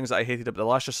 One of the things that I hated about the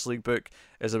last Justice League book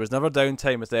is there was never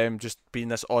downtime with them just being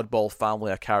this oddball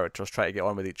family of characters trying to get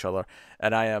on with each other.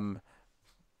 And I am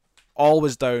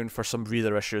always down for some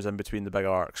breather issues in between the big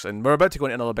arcs. And we're about to go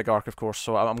into another big arc, of course,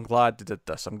 so I'm glad they did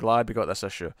this. I'm glad we got this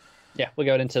issue. Yeah, we're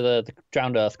going into the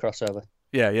Drowned Earth crossover.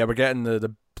 Yeah, we're getting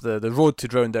the road to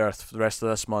Drowned Earth for the rest of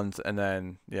this month, and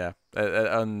then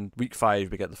on week 5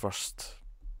 we get the first.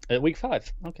 Week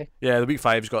 5, okay. Yeah, the week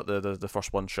 5's got the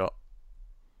first one shot.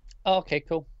 Oh, okay,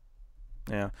 cool.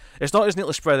 Yeah, it's not as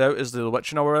neatly spread out as the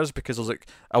Witching Hour is because there's like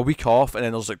a week off, and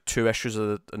then there's like 2 issues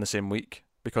in the same week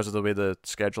because of the way the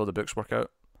schedule of the books work out.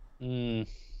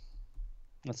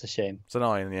 That's a shame. It's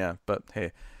annoying, yeah, but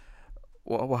hey.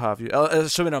 What have you?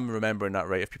 Assuming I'm remembering that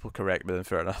right. If people correct me, then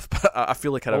fair enough. But I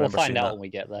feel like I remember seeing that. We'll find out when we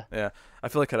get there. Yeah, I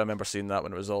feel like I remember seeing that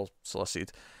when it was all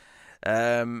solicited.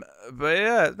 But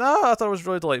yeah, no, I thought it was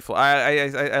really delightful.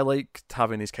 I liked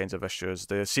having these kinds of issues.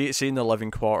 Seeing the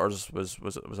living quarters was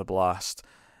a blast.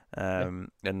 And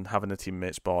having the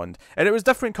teammates bond, and it was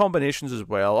different combinations as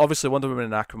well. Obviously, Wonder Woman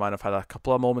and Aquaman have had a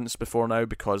couple of moments before now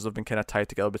because they've been kind of tied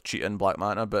together with Cheetah and Black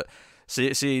Manta. But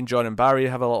seeing John and Barry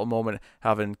have a little moment,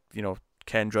 having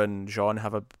Kendra and Jean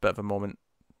have a bit of a moment.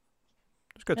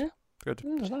 It's good. Yeah. Good.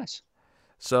 It was nice.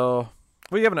 So,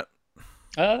 what are you giving it?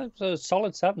 It's a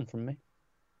solid 7 from me.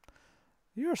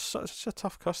 You're such a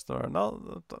tough customer.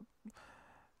 No,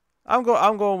 I'm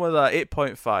going with a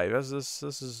 8.5.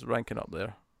 This is ranking up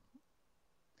there.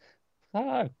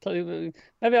 Maybe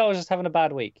I was just having a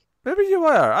bad week. Maybe you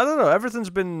were. I don't know.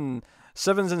 Everything's been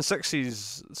 7s and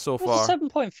 6s so far.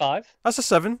 7.5. That's a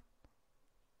 7.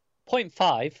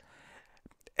 0.5.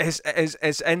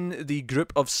 Is in the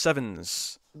group of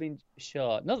 7s. I mean,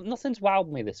 sure. Nothing's wowed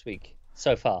me this week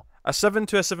so far. A 7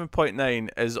 to a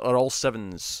 7.9 are all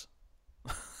 7s.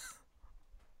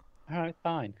 Alright,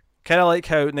 fine. Kind of like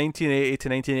how 1980 to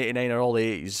 1989 are all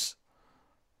 8s.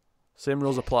 Same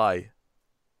rules apply.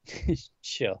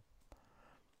 Sure.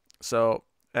 So,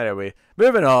 anyway,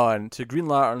 moving on to Green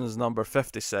Lantern's number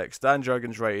 56. Dan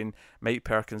Jurgens writing, Mike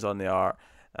Perkins on the art.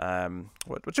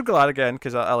 Which I'm glad again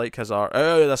because I like his art.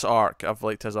 This arc, I've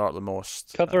liked his art the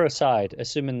most. Cover aside,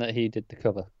 assuming that he did the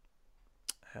cover,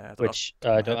 which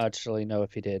I don't actually know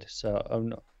if he did, so I'm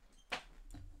not.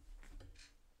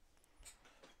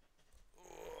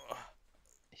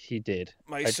 He did.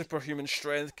 My superhuman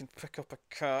strength can pick up a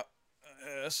cat.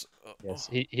 Yes. Yes,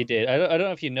 he did. I don't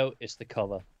know if you noticed the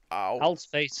cover. Ow. Hal's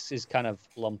face is kind of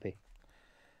lumpy.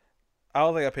 I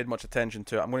don't think I paid much attention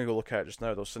to it. I'm going to go look at it just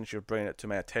now, though, since you're bringing it to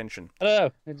my attention. I don't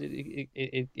know.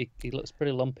 It looks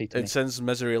pretty lumpy to me. And since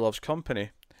Misery Loves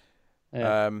Company.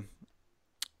 Yeah.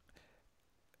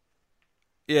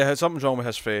 Yeah, something's wrong with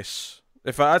his face.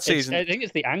 I'd say I think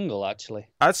it's the angle, actually.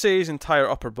 I'd say his entire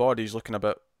upper body's looking a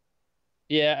bit.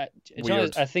 Yeah,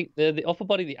 weird. I think the upper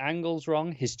body, the angle's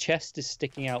wrong. His chest is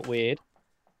sticking out weird,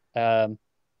 and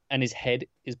his head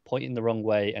is pointing the wrong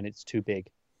way, and it's too big.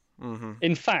 Mm-hmm.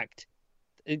 In fact,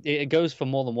 it goes for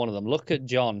more than one of them. Look at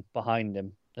John behind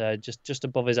him, just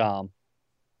above his arm.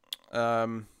 Yeah,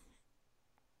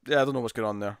 I don't know what's going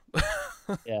on there.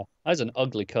 Yeah, that's an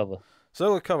ugly cover.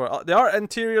 So the cover. The art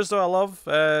interiors though I love.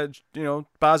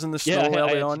 Baz in the snow Yeah, I early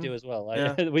actually on. do as well.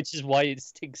 Yeah. Which is why it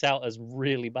sticks out as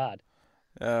really bad.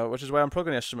 Which is why I'm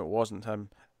probably going to assume it wasn't him.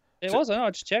 It was. I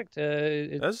just checked.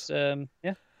 It's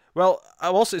yeah. Well,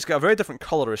 it's got a very different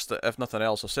colorist, if nothing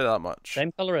else. I'll say that much.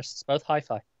 Same colorists, both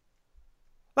hi-fi.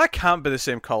 That can't be the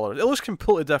same color. It looks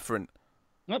completely different.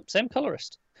 Nope, same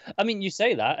colorist. I mean, you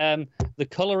say that. The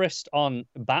colorist on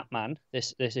Batman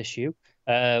this issue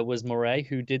was Moray,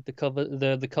 who did the cover,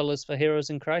 the colors for Heroes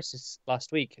in Crisis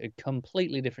last week. A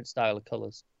completely different style of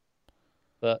colors,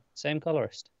 but same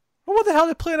colorist. Well, what the hell are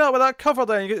they playing out with that cover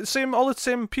then? You get all the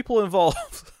same people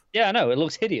involved. Yeah, I know. It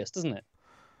looks hideous, doesn't it?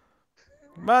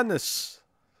 Madness.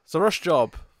 It's a rush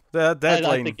job. The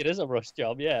deadline. I think it is a rush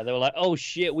job. Yeah, they were like, "Oh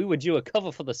shit, we were due a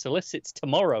cover for the solicits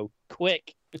tomorrow.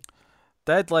 Quick!"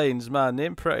 Deadlines, man, they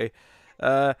ain't pretty.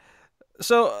 So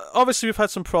obviously we've had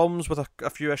some problems with a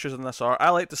few issues in this art.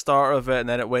 I liked the start of it, and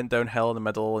then it went downhill in the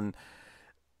middle. And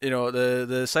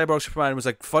the Cyborg Superman was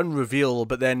a fun reveal,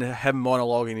 but then him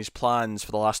monologuing his plans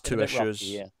for the last two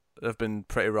issues have been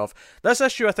pretty rough. This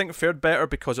issue I think fared better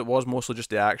because it was mostly just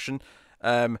the action.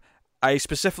 I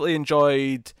specifically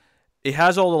enjoyed. He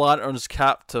has all the lanterns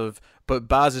captive, but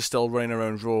Baz is still running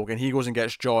around rogue, and he goes and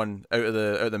gets John out of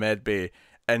the med bay,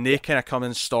 and they kind of come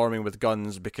in storming with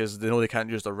guns because they know they can't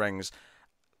use their rings.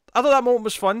 I thought that moment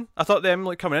was fun. I thought them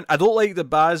coming in. I don't like that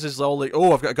Baz is all like,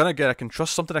 "Oh, I've got a gun again. I can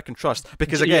trust something. I can trust."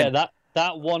 Because again,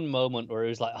 that one moment where he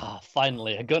was like, "Ah,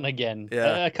 finally a gun again."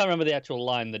 Yeah. I can't remember the actual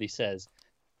line that he says,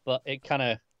 but it kind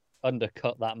of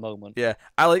undercut that moment. Yeah,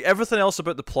 I like everything else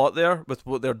about the plot there with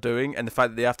what they're doing and the fact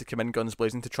that they have to come in guns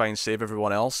blazing to try and save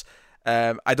everyone else.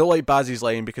 I don't like Baz's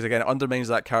line because again it undermines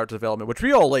that character development, which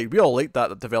we all like. We all liked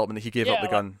that development that he gave up the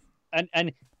gun.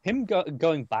 And him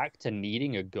going back to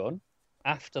needing a gun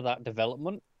after that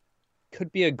development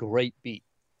could be a great beat.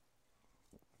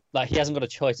 Like he hasn't got a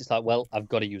choice. It's like, well, I've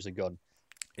got to use a gun.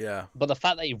 Yeah. But the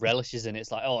fact that he relishes in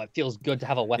it's like, oh, it feels good to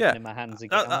have a weapon in my hands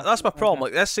again. That's my problem.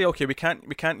 Like, let's say, okay, we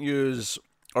can't use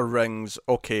our rings.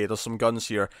 Okay, there's some guns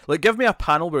here. Like, give me a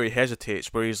panel where he hesitates,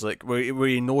 where he's like, where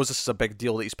he knows this is a big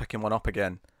deal that he's picking one up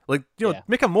again. Like,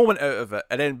 make a moment out of it,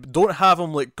 and then don't have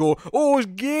him like go, oh, it's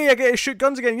gay, I get to shoot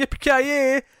guns again,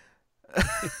 yippee-ki-yay.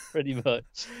 Pretty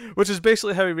much. Which is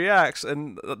basically how he reacts,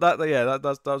 and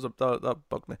that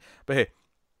bugged me. But hey,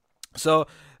 so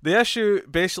the issue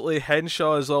basically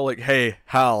Henshaw is all like, "Hey,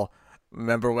 Hal,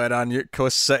 remember when on Newt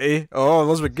Coast City? Oh,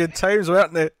 those were good times,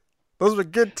 weren't they? Those were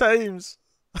good times."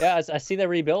 Yeah, I see they're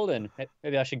rebuilding.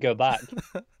 Maybe I should go back.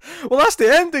 Well, that's the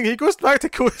ending. He goes back to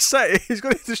Coast City. He's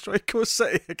going to destroy Coast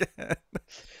City again.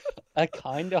 I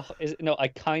kind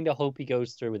of hope he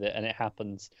goes through with it and it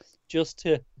happens, just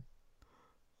to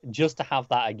have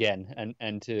that again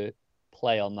and to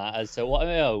play on that as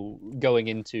so going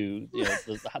into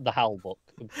the Hal book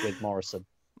with Morrison.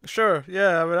 Sure,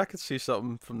 yeah. I mean, I could see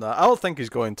something from that. I don't think he's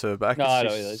going to, but I know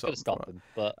he's going to stop him.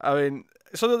 But I mean,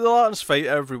 so the Lanterns fight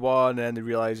everyone, and then they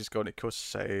realize he's going to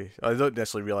Coast City. I don't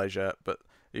necessarily realize yet, but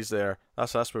he's there.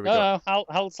 That's where we go. No,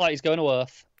 Hal's like he's going to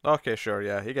Earth. Okay, sure,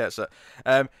 yeah, he gets it.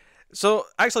 So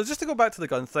actually, just to go back to the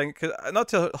gun thing, not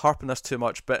to harp on this too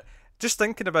much, but just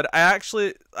thinking about it, I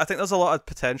think there's a lot of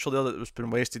potential there that was been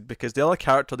wasted because the other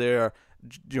character there,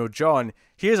 John,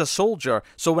 he is a soldier.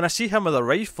 So when I see him with a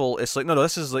rifle, it's like, no,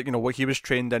 this is like, what he was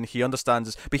trained in. He understands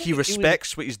this, but he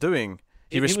respects what he's doing.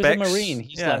 He respects. Was a Marine.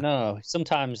 He's like, no,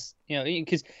 sometimes,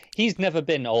 because he's never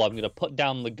been, I'm going to put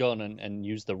down the gun and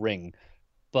use the ring.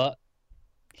 But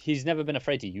he's never been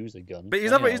afraid to use a gun. But he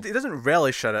doesn't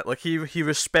relish in it. Like, he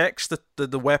respects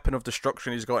the weapon of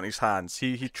destruction he's got in his hands.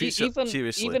 He treats it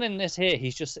seriously. Even in this here,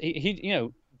 he's just,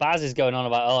 Baz is going on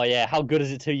about, oh yeah, how good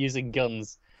is it to using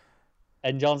guns?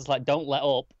 And John's like, don't let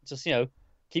up. Just,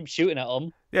 keep shooting at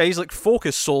them. Yeah, he's like,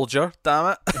 focus, soldier.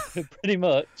 Damn it. Pretty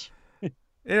much.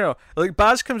 Like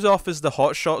Baz comes off as the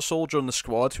hotshot soldier in the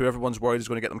squad who everyone's worried is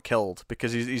going to get them killed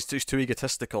because he's too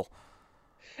egotistical.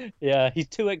 Yeah, he's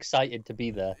too excited to be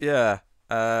there. Yeah,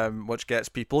 which gets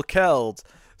people killed.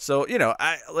 So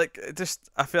I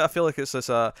feel like it's this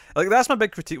like that's my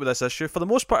big critique with this issue. For the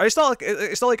most part, it's not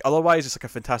like otherwise it's like a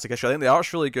fantastic issue. I think the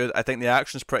art's really good. I think the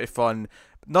action's pretty fun.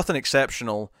 Nothing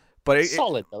exceptional, but it's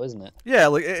solid though, isn't it? Yeah,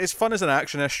 like it's fun as an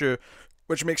action issue,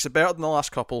 which makes it better than the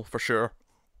last couple for sure.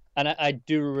 And I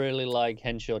do really like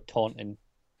Henshaw taunting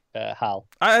Hal.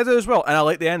 I do as well, and I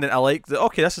like the ending. I like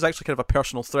this is actually kind of a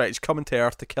personal threat. He's coming to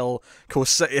Earth to kill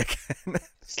Coast City again.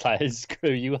 It's like,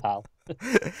 screw you, Hal.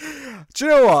 Do you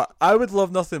know what? I would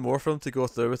love nothing more for him to go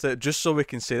through with it, just so we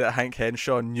can say that Hank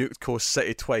Henshaw nuked Coast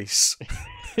City twice.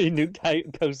 He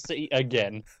nuked Coast City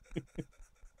again.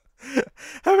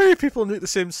 How many people nuke the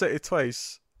same city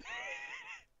twice?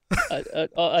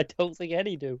 I don't think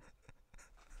any do.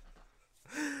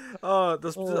 Oh,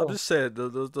 I'm just saying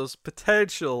there's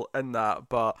potential in that,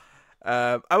 but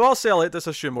I will say I like this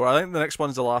issue more. I think the next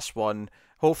one's the last one.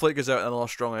 Hopefully, it goes out in another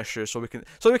strong issue, so we can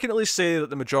at least say that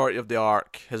the majority of the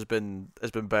arc has been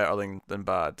better than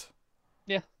bad.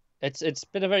 Yeah, it's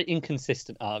been a very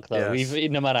inconsistent arc though, Yes.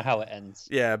 even no matter how it ends.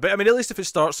 Yeah, but I mean, at least if it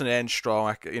starts and ends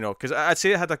strong, because I'd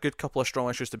say it had a good couple of strong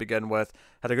issues to begin with,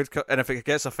 and if it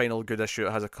gets a final good issue,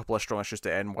 it has a couple of strong issues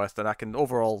to end with, and I can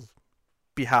overall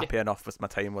be happy enough with my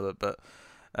time with it. But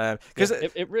because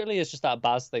it really is just that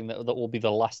Baz thing that will be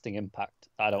the lasting impact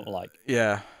that I don't like.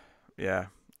 yeah, yeah,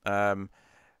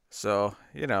 so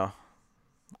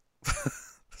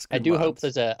I do hope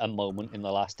there's a moment in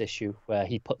the last issue where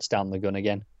he puts down the gun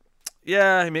again.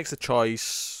 Yeah, he makes a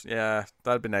choice. Yeah,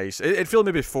 that'd be nice. It'd feel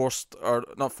maybe forced, or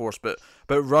not forced, but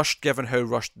rushed, given how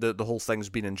rushed the whole thing's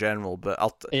been in general. But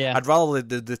I'd rather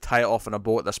they tie it off in a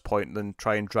bow at this point than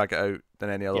try and drag it out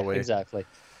than any other way. Exactly.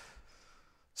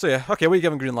 So yeah, okay, what are you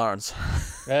giving Green Lanterns?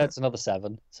 It's another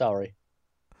 7. Sorry.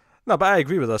 No, but I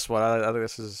agree with this one. I think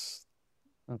this is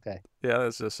Okay. yeah,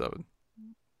 this is a 7.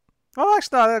 Oh,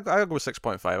 actually, no, I'll go with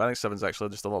 6.5. I think 7's actually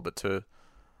just a little bit too.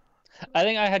 I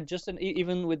think I had just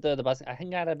even with the Baz, I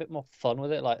think I had a bit more fun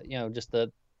with it, like just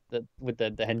the with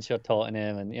the Henshaw taunting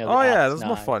him and Oh yeah, there's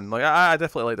more fun. Like I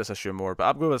definitely like this issue more, but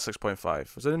I'm going with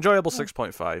 6.5. It's an enjoyable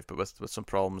 6.5, but with some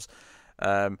problems.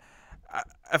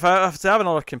 If I have to have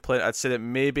another complaint, I'd say that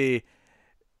maybe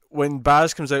when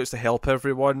Baz comes out to help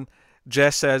everyone,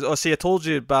 Jess says, "Oh, see, I told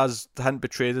you Baz hadn't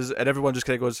betrayed us," and everyone just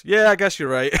kind of goes, "Yeah, I guess you're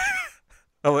right."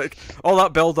 I'm like, all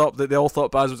that build up that they all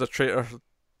thought Baz was a traitor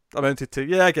amounted to,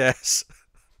 yeah, I guess.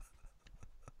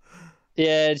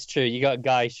 Yeah, it's true. You got a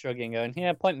guy shrugging, going,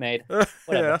 "Yeah, point made." Yeah,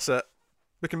 Whatever. that's it.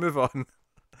 We can move on.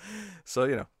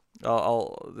 So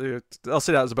I'll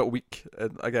say that was a bit weak,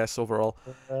 I guess overall.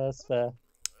 That's fair.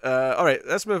 All right,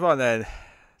 let's move on then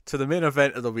to the main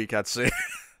event of the week. I'd say.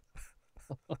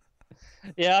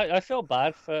 Yeah, I feel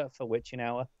bad for Witching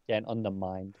Hour getting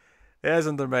undermined. It is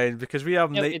undermined because we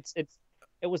have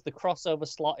It was the crossover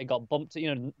slot. It got bumped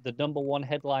to the number 1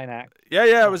 headline act.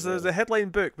 Yeah. It was the headline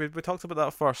book. We talked about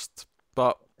that first,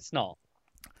 but It's not.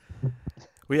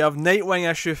 we have Nightwing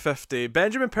issue 50.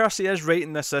 Benjamin Percy is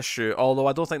writing this issue, although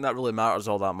I don't think that really matters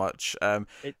all that much.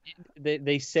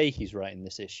 They say he's writing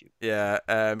this issue. Yeah,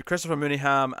 Christopher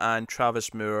Mooneyham and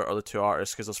Travis Moore are the two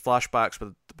artists because there's flashbacks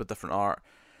with different art.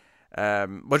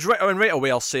 Which right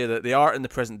away I'll say that the art in the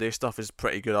present day stuff is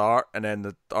pretty good art, and then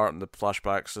the art in the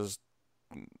flashbacks is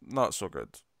not so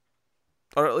good,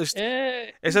 or at least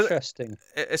it's interesting.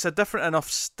 It's a different enough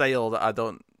style that I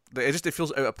don't. It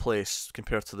feels out of place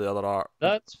compared to the other art.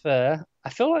 That's fair. I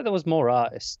feel like there was more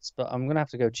artists, but I'm gonna have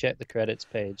to go check the credits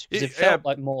page because it felt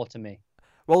like more to me.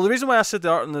 Well, the reason why I said the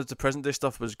art in the present day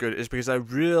stuff was good is because I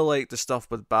really liked the stuff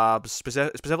with Babs,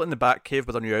 specifically in the Batcave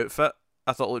with her new outfit.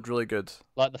 I thought it looked really good.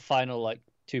 Like the final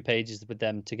 2 pages with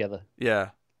them together. Yeah,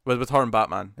 with her and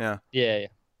Batman. Yeah. Yeah.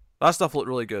 That stuff looked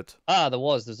really good.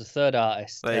 There's a third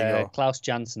artist. There you go. Klaus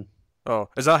Janson. Oh,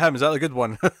 is that him? Is that the good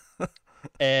one?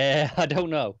 I don't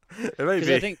know. It might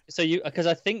be. I think so. Because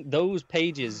I think those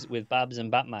pages with Babs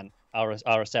and Batman are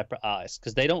a separate artist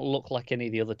because they don't look like any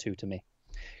of the other two to me.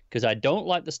 Because I don't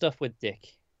like the stuff with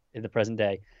Dick in the present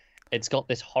day. It's got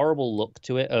this horrible look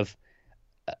to it of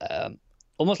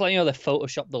almost like they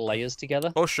Photoshop the layers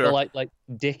together. Oh sure. So like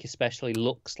Dick especially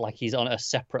looks like he's on a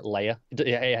separate layer.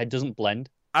 It doesn't blend.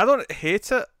 I don't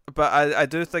hate it, but I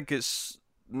do think it's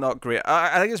not great.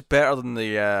 I think it's better than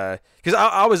the because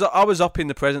I was upping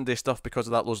the present day stuff because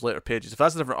of those later pages. If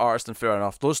that's a different artist, then fair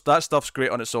enough. That stuff's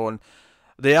great on its own.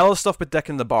 The other stuff with Dick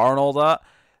in the bar and all that,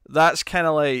 that's kind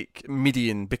of like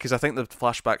median because I think the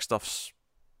flashback stuff's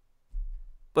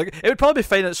like it would probably be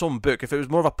fine in its own book if it was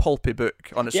more of a pulpy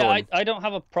book on its own. Yeah, I don't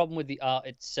have a problem with the art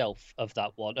itself of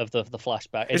that one of the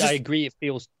flashback. I agree, it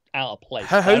feels out of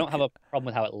place. I don't have a problem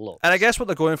with how it looks. And I guess what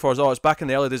they're going for is, it's back in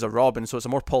the early days of Robin, so it's a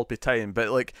more pulpy time. But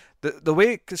like the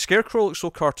way Scarecrow looks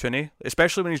so cartoony,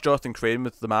 especially when he's Jonathan Crane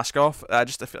with the mask off, it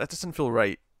just doesn't feel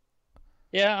right.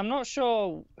 Yeah, I'm not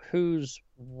sure who's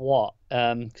what.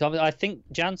 Because I think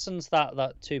Janssen's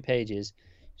that 2 pages.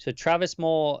 So Travis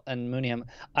Moore and Mooneyham.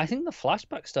 I think the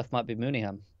flashback stuff might be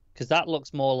Mooneyham because that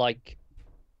looks more like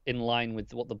in line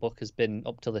with what the book has been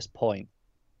up to this point.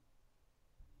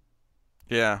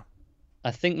 Yeah.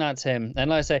 I think that's him.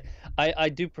 And like I say, I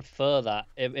do prefer that.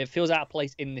 It feels out of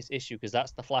place in this issue because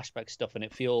that's the flashback stuff and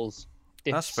it feels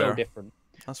so different.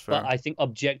 That's fair. But I think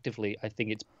objectively, I think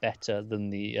it's better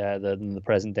than the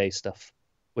present day stuff,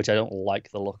 which I don't like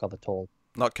the look of at all.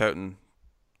 Not counting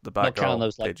the back. Not counting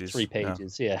those pages. 3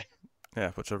 pages, yeah.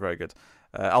 Yeah, which are very good.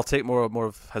 I'll take more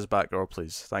of his backdoor,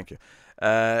 please. Thank you.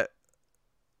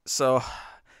 So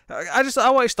I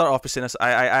want to start off by saying this.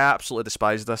 I absolutely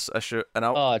despise this issue, and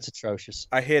Oh, it's atrocious.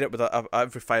 I hate it with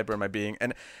every fibre of my being.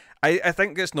 And I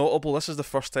think it's notable. This is the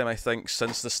first time, I think,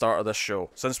 since the start of this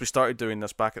show, since we started doing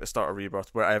this back at the start of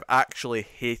Rebirth, where I've actually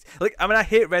I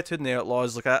hate Red Hood and the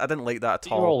Outlaws. Like, I didn't like that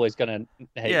at all. You're always going to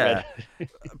hate Red Hood.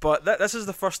 But this is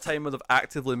the first time where they've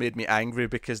actively made me angry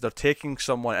because they're taking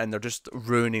someone and they're just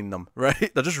ruining them,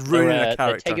 right? They're just ruining a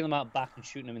character. They're taking them out back and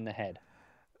shooting them in the head.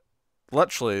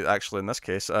 Literally, actually, in this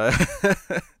case,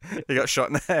 he got shot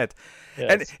in the head. Yes.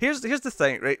 And here's the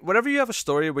thing, right? Whenever you have a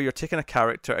story where you're taking a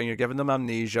character and you're giving them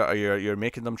amnesia or you're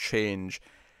making them change,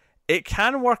 it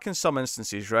can work in some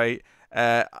instances, right?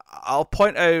 I'll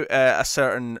point out a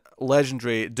certain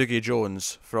legendary Dougie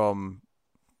Jones from.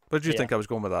 Where did you think I was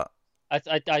going with that?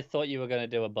 I thought you were going to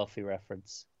do a Buffy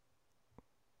reference.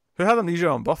 Who had amnesia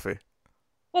on Buffy?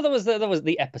 Well, there was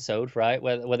the episode, right,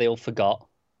 where they all forgot.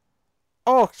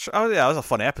 Oh yeah, that was a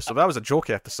funny episode. That was a jokey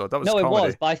episode. That was no, comedy. it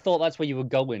was, but I thought that's where you were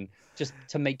going, just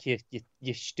to make your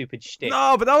stupid shtick.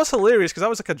 No, but that was hilarious because that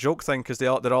was like a joke thing because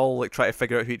they're all like trying to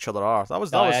figure out who each other are.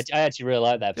 I actually really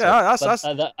like that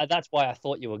episode. Yeah, that's why I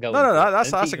thought you were going. No,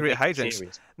 that's a great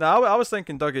hijinks. No, I was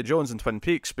thinking Dougie Jones in Twin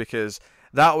Peaks because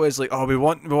that was like, oh, we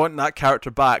want that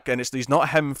character back, and he's not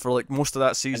him for like most of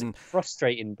that season. And it's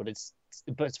frustrating, but it's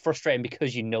frustrating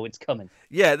because you know it's coming.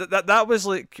 Yeah, that was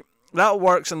like. That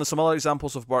works, and there's some other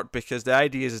examples of work because the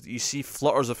idea is that you see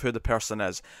flutters of who the person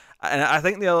is, and I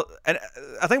think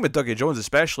with Dougie Jones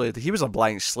especially, he was a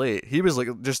blank slate. He was like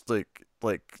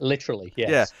literally, yes.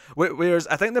 Yeah. Whereas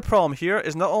I think the problem here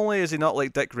is not only is he not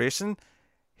like Dick Grayson,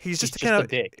 he's just kind of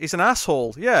dick. He's an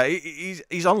asshole. Yeah, he's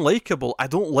unlikable. I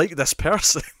don't like this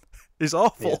person. He's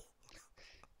awful.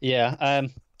 Yeah.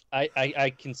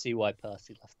 I can see why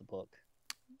Percy left the book.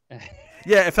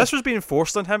 Yeah, if this was being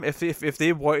forced on him, if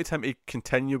they wanted him to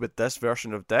continue with this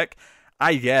version of Dick,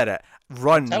 I get it.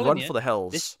 Run for the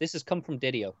hills. This has come from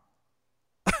Didio.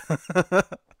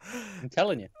 I'm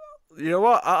telling you. You know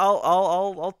what?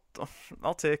 I'll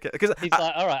take it because he's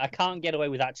like, all right, I can't get away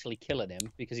with actually killing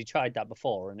him because he tried that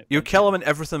before, and you kill him in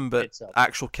everything but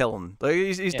actual killing. Like,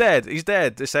 he's dead. He's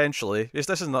dead essentially. This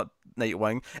is not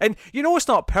Nightwing, and you know it's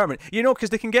not permanent. You know because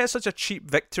they can get such a cheap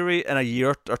victory in a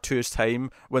year or two's time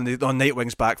when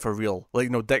Nightwing's back for real. Like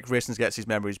Dick Grayson gets his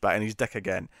memories back and he's Dick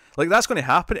again. Like that's going to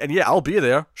happen, and yeah, I'll be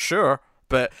there, sure.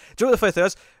 But do you know what the funny thing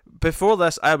is? Before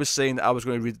this, I was saying that I was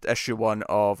going to read issue 1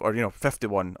 of, or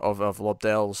 51 of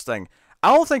Lobdell's thing.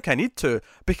 I don't think I need to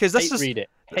because this is read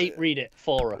it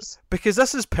for us because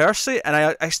this is Percy, and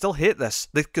I still hate this.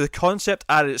 The concept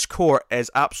at its core is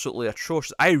absolutely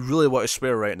atrocious. I really want to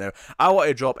swear right now. I want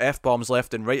to drop F-bombs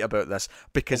left and right about this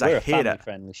because I hate it. We're a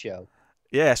family-friendly show.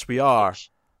 Yes, we are.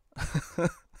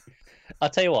 I'll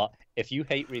tell you what. If you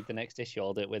hate read the next issue,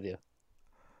 I'll do it with you.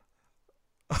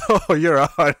 Oh, you're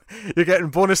on. You're getting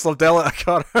bonus Lobdell at a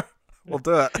corner. We'll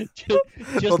do it.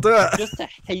 We'll do it. Just to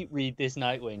hate read this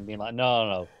Nightwing, being like,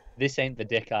 no, this ain't the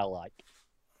Dick I like.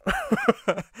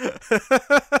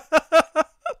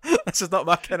 This is not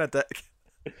my kind of Dick.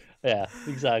 Yeah,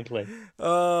 exactly.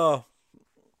 Oh.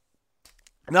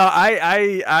 No,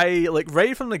 I like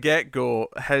right from the get-go,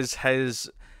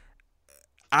 his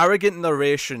arrogant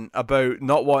narration about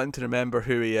not wanting to remember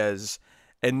who he is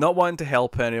and not wanting to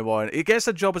help anyone. He gets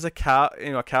a job as a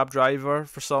cab driver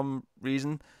for some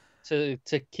reason. To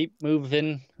keep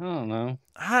moving. I don't know.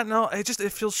 I don't know. It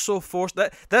feels so forced.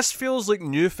 This feels like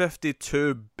New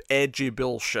 52 edgy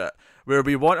bullshit, where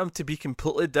we want him to be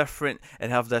completely different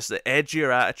and have the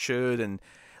edgier attitude. And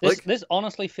this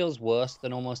honestly feels worse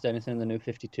than almost anything in the New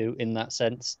 52 in that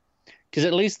sense. Because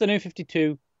at least the New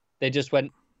 52, they just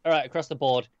went, all right, across the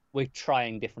board, we're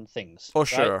trying different things. Oh,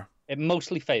 sure. Right? It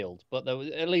mostly failed, but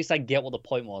at least I get what the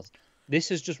point was. This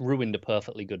has just ruined a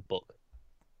perfectly good book.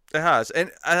 It has.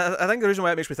 And I think the reason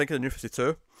why it makes me think of the New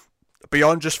 52,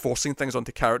 beyond just forcing things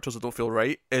onto characters that don't feel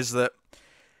right, is that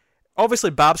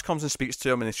obviously Babs comes and speaks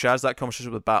to him and she has that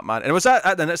conversation with Batman. And it was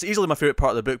and it's easily my favourite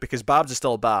part of the book because Babs is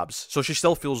still Babs. So she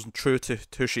still feels true to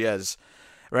who she is.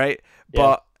 Right?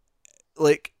 Yeah.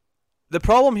 But, the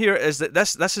problem here is that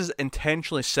this is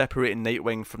intentionally separating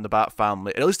Nightwing from the Bat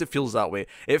family. At least it feels that way.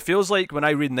 It feels like when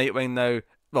I read Nightwing now,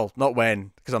 well, not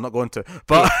when, because I'm not going to,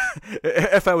 but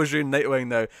if I was reading Nightwing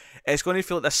now, it's going to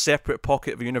feel like this separate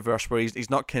pocket of a universe where he's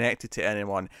not connected to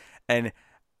anyone. And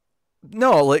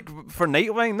no, for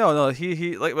Nightwing, no,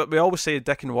 he like we always say,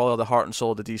 Dick and Wally are the heart and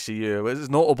soul of the DCU. It's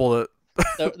notable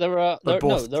that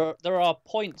there are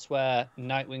points where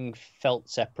Nightwing felt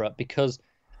separate because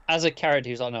as a character,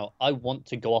 he's like, no, I want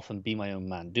to go off and be my own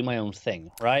man, do my own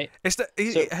thing, right?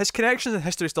 His connections in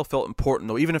history still felt important,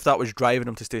 though, even if that was driving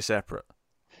him to stay separate.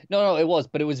 No, it was,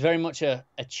 but it was very much a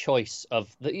choice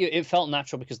of it felt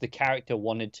natural because the character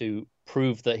wanted to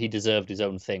prove that he deserved his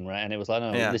own thing, right? And it was like,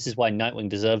 no, this is why Nightwing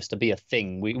deserves to be a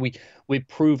thing. We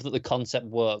prove that the concept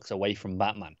works away from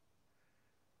Batman.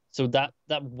 So that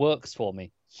works for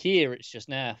me. Here, it's just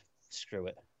screw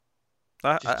it.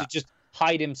 Just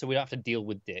hide him so we don't have to deal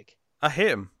with Dick. I hate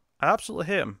him. I absolutely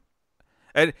hate him.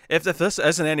 And if this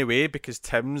is in any way because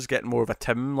Tim's getting more of a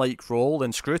Tim-like role,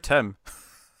 then screw Tim.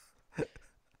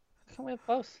 Can't we have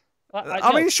both?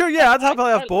 I mean, sure, yeah, I'd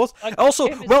have both. Also,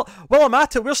 well, I'm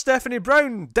at it. Where's Stephanie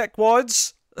Brown,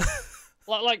 dickwads?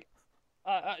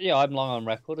 I'm long on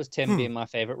record as Tim being my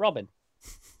favourite Robin.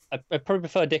 I probably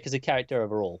prefer Dick as a character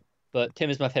overall, but Tim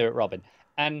is my favourite Robin.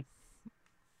 And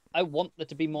I want there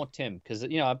to be more Tim, because,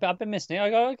 I've been missing it.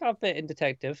 I got a bit in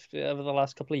Detective over the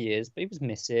last couple of years, but he was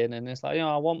missing, and it's like,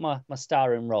 I want my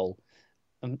starring role.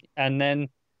 And then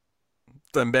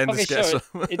Bendis gets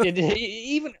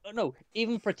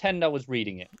even pretend I was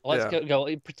reading it. Let's go.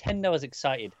 Pretend I was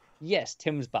excited. Yes,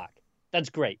 Tim's back. That's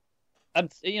great.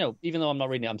 Even though I'm not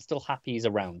reading it, I'm still happy he's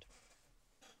around.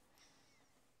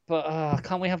 But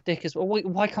can't we have Dick as well?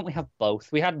 Why can't we have both?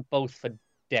 We had both for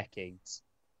decades,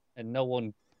 and no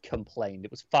one complained.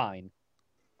 It was fine.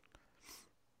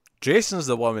 Jason's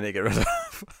the one we need to get rid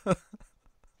of.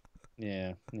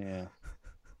 Yeah.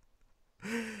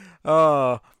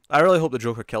 I really hope the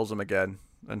Joker kills him again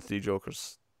in 3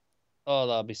 Jokers. Oh,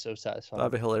 that'd be so satisfying.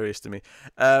 That'd be hilarious to me.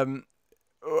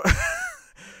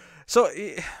 So,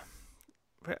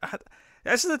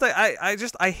 this is the thing.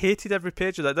 I hated every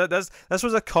page of that. This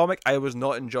was a comic I was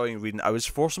not enjoying reading. I was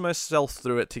forcing myself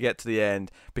through it to get to the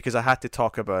end because I had to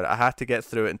talk about it. I had to get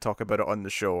through it and talk about it on the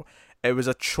show. It was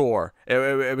a chore.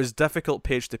 It was difficult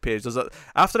page to page.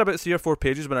 After about 3 or 4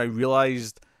 pages, when I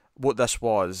realized what this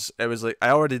was, it was like, I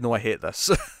already know I hate this.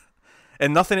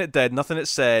 And nothing it did, nothing it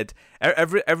said,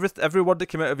 every word that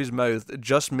came out of his mouth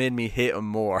just made me hate him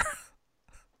more.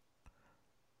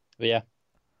 Yeah.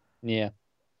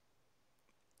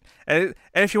 And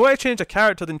if you want to change a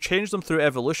character, then change them through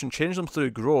evolution, change them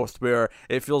through growth, where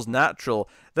it feels natural.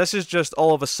 This is just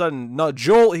all of a sudden, no,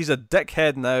 Joel, he's a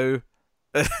dickhead now.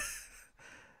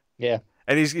 Yeah.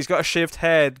 And he's got a shaved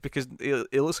head because he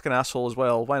looks like an asshole as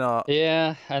well. Why not?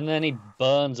 Yeah, and then he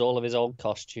burns all of his old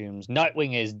costumes.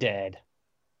 Nightwing is dead.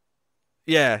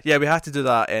 Yeah, we had to do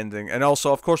that ending. And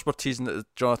also, of course, we're teasing that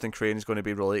Jonathan Crane is going to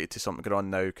be related to something going on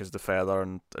now because the feather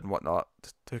and whatnot.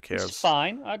 Who cares? It's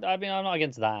fine. I mean, I'm not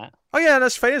against that. Oh yeah,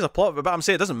 that's fine as a plot, but I'm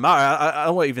saying it doesn't matter.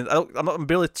 I'm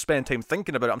barely spending time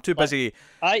thinking about it. I'm too busy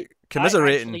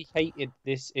commiserating. I actually hated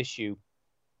this issue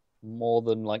more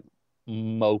than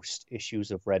most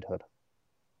issues of Red Hood.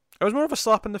 It was more of a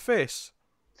slap in the face.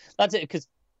 That's it, because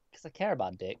I care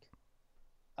about Dick.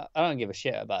 I don't give a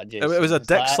shit about Jason. It was a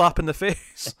dick slap in the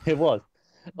face. It was.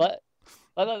 But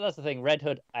that's the thing. Red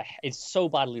Hood, it's so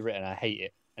badly written. I hate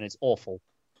it, and it's awful.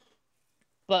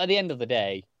 But at the end of the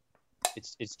day,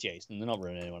 it's Jason. They're not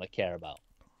ruining anyone I care about.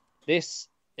 This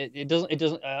it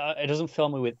doesn't fill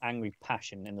me with angry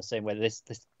passion in the same way this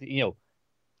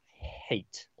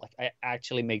hate. It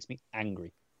actually makes me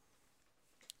angry.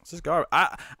 This is garbage.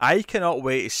 I cannot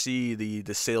wait to see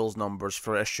the sales numbers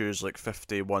for issues like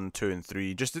 51, 2, and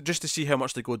 3, just to see how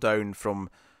much they go down from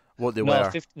what they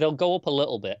were. They'll go up a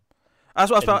little bit.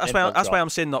 That's why I'm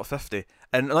saying not 50,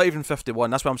 and not even 51.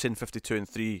 That's why I'm saying 52 and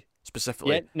 3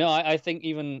 specifically. Yeah, no, I think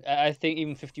even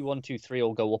 51, 2, 3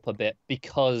 will go up a bit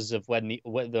because of when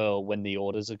the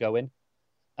orders are going.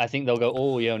 I think they'll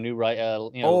go, new writer,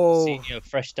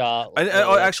 fresh start. And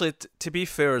actually, to be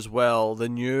fair as well, the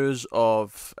news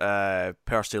of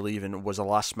Percy leaving was a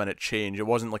last-minute change. It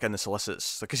wasn't like in the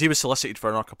solicits, because he was solicited for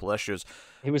another couple of issues.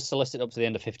 He was solicited up to the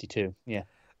end of 52, yeah.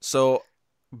 So,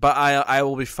 but I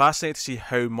will be fascinated to see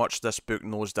how much this book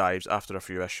nosedives after a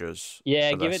few issues.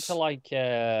 Yeah, give it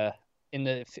to in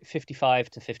the 55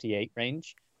 to 58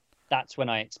 range. That's when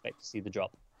I expect to see the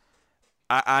drop.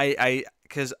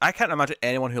 Because I can't imagine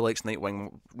anyone who likes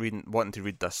Nightwing wanting to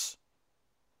read this.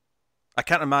 I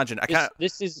can't imagine.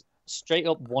 This is straight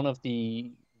up one of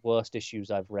the worst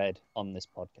issues I've read on this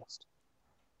podcast,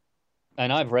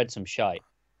 and I've read some shite.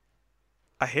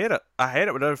 I hate it. I hate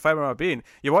it with every fibre of my being.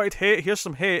 You wanted hate? Here's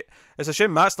some hate. It's a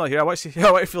shame Matt's not here. I want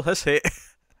to feel his hate.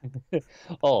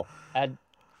 And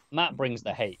Matt brings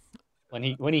the hate. When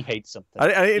he hates something.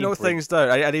 I need to note things down.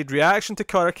 I need reaction to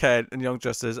Connor Kent and Young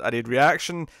Justice. I need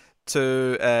reaction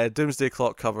to Doomsday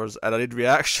Clock covers, and I need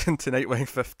reaction to Nightwing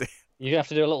 50. You have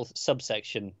to do a little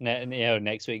subsection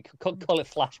next week. Call it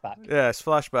flashback. Yeah, it's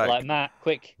flashback. Matt,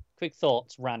 quick, quick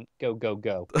thoughts, rant, go, go,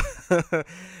 go.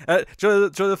 Joe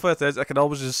the funny is, I can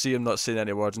always just see him not saying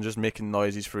any words and just making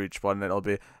noises for each one, and it'll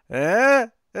be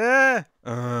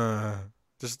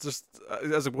just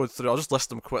as I'm going through, I'll just list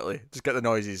them quickly. Just get the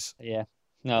noises. Yeah.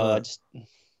 No,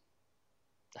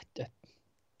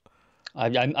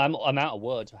 I'm out of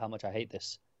words for how much I hate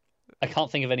this. I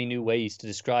can't think of any new ways to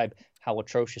describe how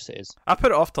atrocious it is. I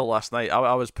put it off till last night.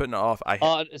 I was putting it off.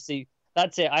 See,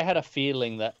 that's it. I had a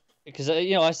feeling that because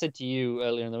I said to you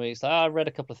earlier in the week, it's like, I read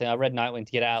a couple of things. I read Nightwing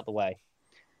to get it out of the way,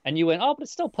 and you went, "Oh, but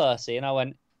it's still Percy," and I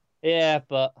went, "Yeah,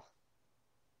 but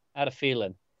I had a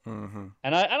feeling," and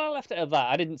I left it at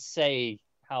that. I didn't say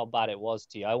how bad it was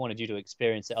to you. I wanted you to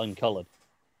experience it uncolored.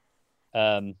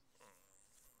 But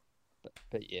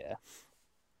yeah,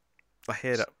 I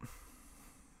hate it.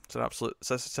 It's an absolute.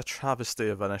 It's a travesty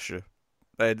of an issue.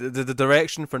 The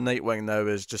direction for Nightwing now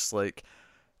is just like,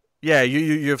 yeah,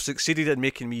 you've succeeded in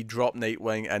making me drop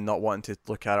Nightwing and not wanting to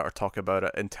look at it or talk about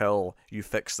it until you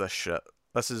fix this shit.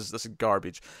 This is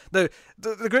garbage. Now,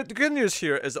 the good news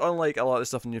here is, unlike a lot of the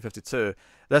stuff in New 52,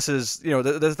 this is,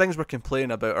 the things we're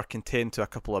complaining about are contained to a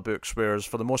couple of books, whereas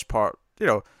for the most part,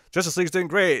 Justice League's doing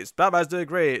great, Batman's doing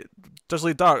great, Justice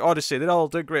League Dark, Odyssey, they're all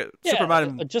doing great. Yeah,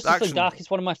 Superman Justice League Dark is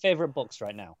one of my favourite books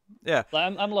right now. Yeah.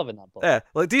 Like, I'm loving that book. Yeah,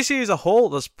 like DC as a whole,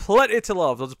 there's plenty to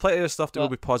love. There's plenty of stuff that we'll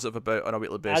be positive about on a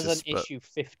weekly basis. As an issue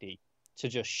 50, to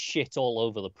just shit all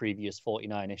over the previous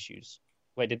 49 issues.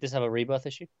 Wait, did this have a rebirth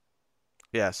issue?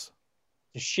 Yes.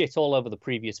 To shit all over the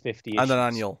previous 50 issues. And an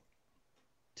annual.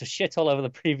 To shit all over the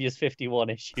previous 51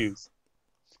 issues.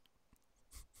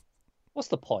 What's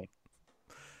the point?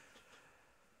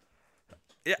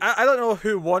 Yeah, I don't know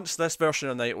who wants this version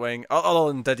of Nightwing,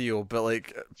 other than Didio, but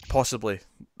like possibly,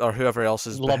 or whoever else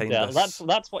is behind Lobdell. this.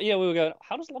 That's what. Yeah, we were going.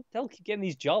 How does Lobdell keep getting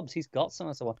these jobs? He's got some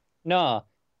and so on. Nah,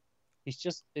 he's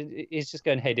just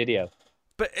going. Hey, Didio.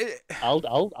 But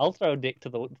I'll throw Dick to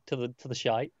the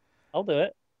shite. I'll do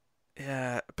it.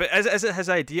 Yeah, but is it his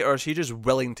idea, or is he just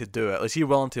willing to do it? Is he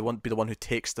willing to be the one who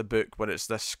takes the book when it's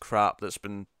this crap that's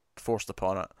been forced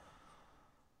upon it?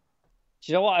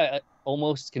 Do you know what?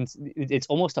 It's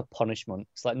almost a punishment.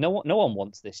 It's like no one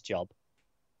wants this job.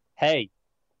 Hey,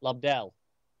 Lobdell,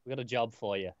 we got a job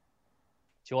for you.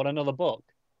 Do you want another book?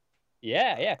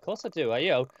 Yeah, of course I do.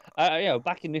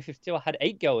 Back in New 52, I had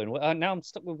 8 going. Now I'm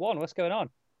stuck with 1. What's going on?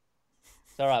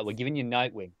 It's all right. We're giving you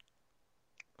Nightwing.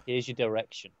 Here's your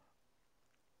direction.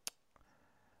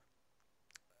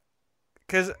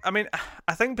 Because, I mean,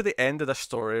 I think by the end of this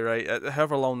story, right,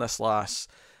 however long this lasts...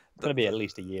 It's going to be at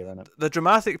least a year, isn't it? The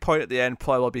dramatic point at the end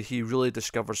probably will be he really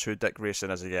discovers who Dick Grayson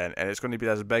is again, and it's going to be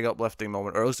this big uplifting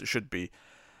moment, or at least it should be.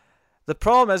 The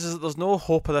problem is that there's no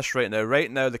hope of this right now. Right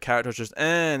now, the character's just,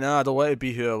 no, I don't want to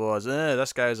be who I was.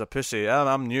 This guy's a pussy.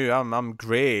 I'm new. I'm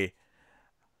Grey.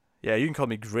 Yeah, you can call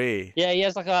me Grey. Yeah, he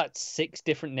has like 6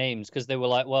 different names because they were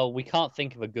like, well, we can't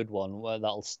think of a good one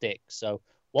that'll stick, so...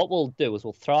 What we'll do is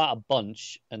we'll throw out a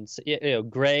bunch and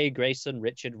Gray, Grayson,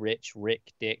 Richard, Rich,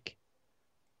 Rick, Dick.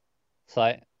 It's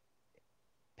like,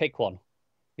 pick one.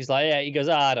 He's like, yeah. He goes,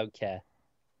 I don't care.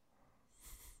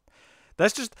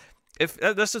 That's just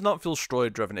this does not feel story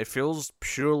driven. It feels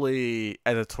purely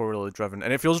editorially driven,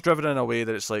 and it feels driven in a way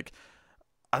that it's like,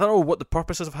 I don't know what the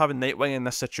purposes of having Nightwing in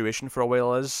this situation for a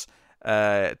while is.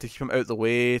 To keep him out of the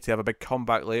way, to have a big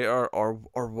comeback later, or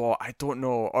what? I don't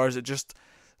know. Or is it just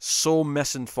so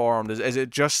misinformed? Is it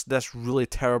just this really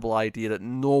terrible idea that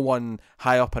no one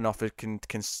high up enough can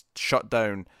shut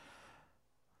down?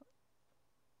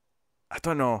 I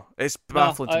don't know. It's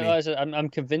baffling to me. I'm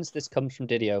convinced this comes from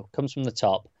Didio, comes from the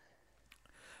top.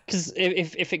 Because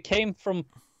if it came from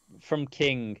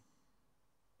King,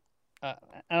 I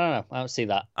don't know. I don't see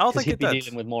that. I don't think he'd be did.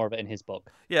 dealing with more of it in his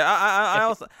book. Yeah,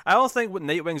 I don't think what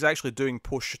Nightwing's actually doing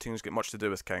post shootings get much to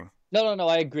do with King. No.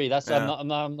 I agree. That's why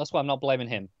I'm not blaming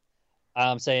him.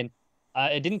 I'm saying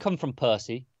it didn't come from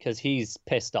Percy because he's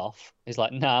pissed off. He's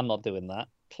like, nah, I'm not doing that.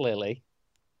 Clearly,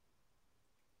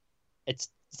 it's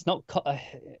not.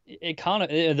 It can't.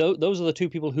 Those are the 2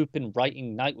 people who've been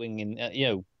writing Nightwing,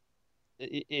 and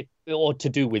or to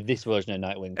do with this version of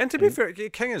Nightwing. And to be fair,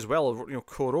 King as well,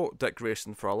 co-wrote Dick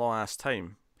Grayson for a long ass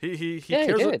time. He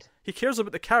cares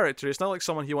about the character. It's not like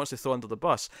someone he wants to throw under the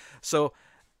bus. So.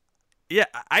 Yeah,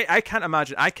 I can't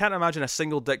imagine a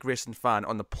single Dick Grayson fan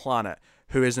on the planet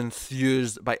who is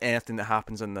enthused by anything that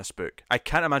happens in this book. I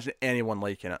can't imagine anyone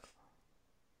liking it.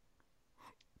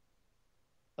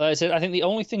 I think the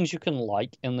only things you can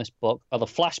like in this book are the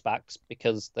flashbacks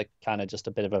because they're kind of just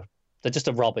they're just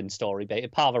a Robin story,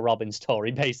 part of a Robin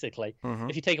story, basically. Mm-hmm.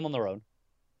 If you take them on their own,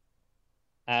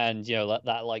 and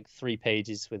that like 3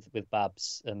 pages with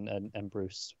Babs and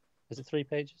Bruce. Is it 3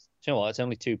 pages? Do you know what? It's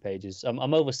only 2 pages. I'm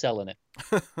overselling it,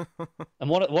 and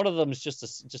one of them is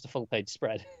just a full page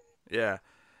spread. Yeah,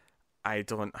 I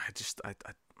don't. I just.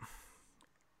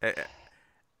 It,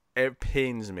 it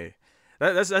pains me.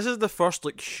 This is the first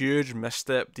like huge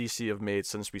misstep DC have made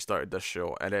since we started this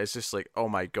show, and it's just like, oh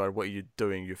my god, what are you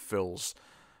doing, you fools?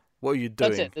 What are you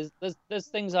doing? That's it. There's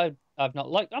things I've not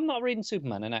liked. I'm not reading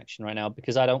Superman in action right now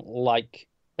because I don't like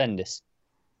Bendis,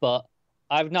 but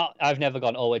I've never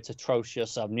gone, oh, it's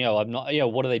atrocious. I'm not.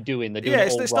 What are they doing? They're doing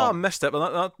it all it's wrong. not a misstep,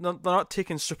 but they're not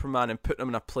taking Superman and putting him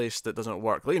in a place that doesn't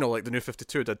work. Like the New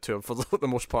 52 did to him for the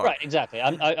most part. Right, exactly.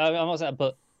 I'm not saying,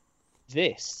 but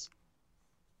this,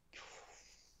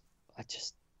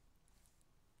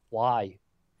 why?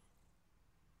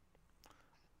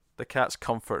 The cat's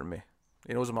comforting me.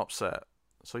 He knows I'm upset,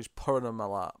 so he's purring on my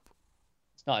lap.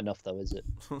 It's not enough, though, is it?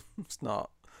 It's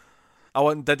not. I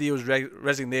want Didio's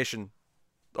resignation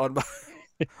on my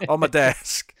on my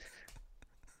desk.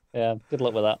 Yeah, good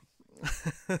luck with that.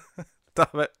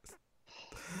 Damn it.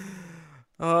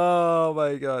 Oh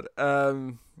my god.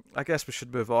 I guess we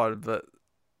should move on, but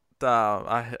damn,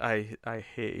 I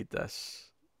hated this.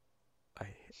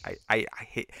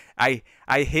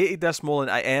 I hated this more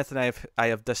than anything I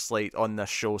have disliked on this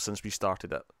show since we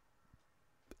started it.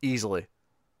 Easily.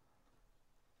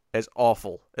 It's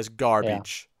awful. It's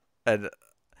garbage. Yeah. And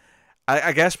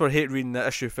I guess we're hate reading the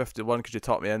issue 51 because you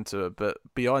taught me into it, but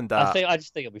beyond that, I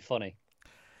just think it'll be funny.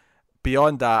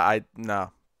 Beyond that,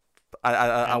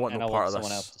 I want no part of this.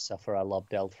 Someone else to suffer. I love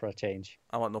Dell for a change.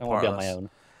 I want no part of this. I want to be on my own.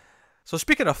 So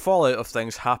speaking of fallout of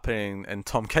things happening in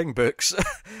Tom King books,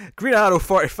 Green Arrow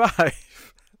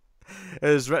 45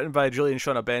 is written by Julian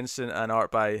Shauna Benson and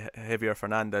art by Javier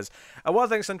Fernandez. And what I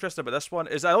think is interesting about this one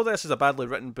is I don't think this is a badly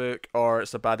written book or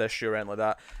it's a bad issue or anything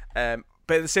like that.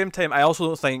 But at the same time, I also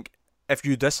don't think if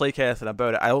you dislike anything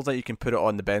about it, I don't think you can put it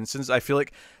on the Bensons. I feel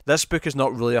like this book is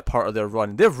not really a part of their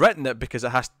run. They've written it because it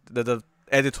has the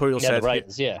editorial said, the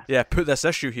writers, yeah, put this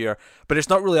issue here, but it's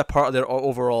not really a part of their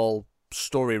overall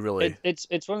story, really.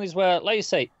 It's one of these where, like you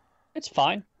say, it's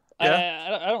fine.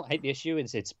 Yeah. I don't hate the issue.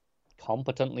 It's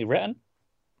competently written,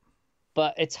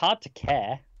 but it's hard to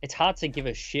care. It's hard to give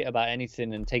a shit about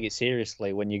anything and take it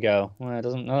seriously when you go, well, it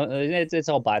doesn't. It's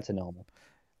all bad to normal.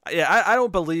 Yeah, I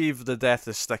don't believe the death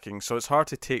is sticking, so it's hard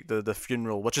to take the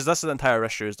funeral, which is this entire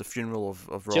issue, is the funeral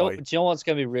of Roy. Do you know what's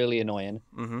going to be really annoying?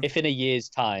 Mm-hmm. If in a year's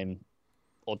time,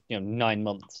 or 9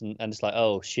 months, and it's like,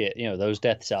 oh shit, those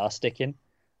deaths are sticking,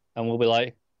 and we'll be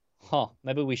like,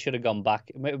 maybe we should have gone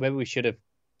back. Maybe we should have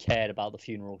cared about the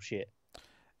funeral shit.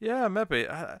 Yeah, maybe.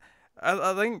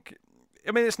 I think.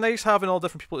 I mean, it's nice having all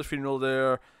different people at the funeral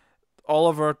there.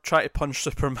 Oliver trying to punch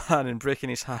Superman and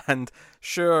breaking his hand.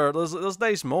 Sure, there's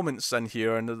nice moments in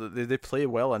here, and they play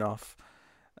well enough.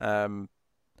 But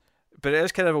it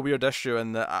is kind of a weird issue,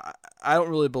 and I don't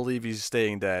really believe he's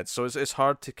staying dead. So it's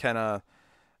hard to kind of.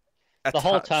 The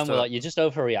whole time we're like, you're just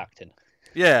overreacting.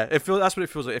 Yeah, that's what it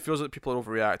feels like. It feels like people are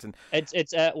overreacting.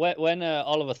 It's when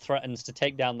Oliver threatens to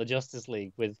take down the Justice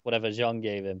League with whatever John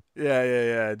gave him.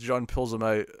 Yeah. John pulls him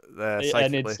out psychically.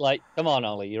 And it's like, come on,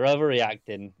 Ollie, you're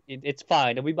overreacting. It's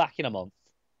fine. I'll be back in a month.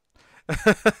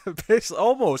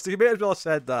 Almost. You might as well have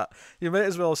said that. You might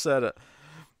as well have said it.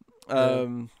 I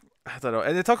don't know.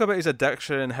 And they talk about his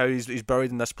addiction and how he's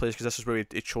buried in this place because this is where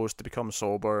he chose to become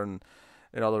sober and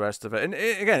all the rest of it. And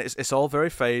again, it's all very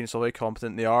fine. It's all very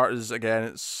competent. The art is, again,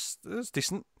 it's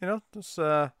decent. It's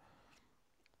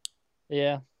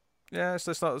yeah.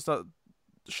 It's not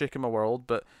shaking my world,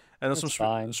 but and there's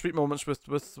some sweet moments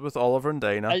with Oliver and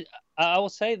Dinah. I will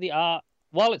say the art,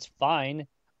 while it's fine,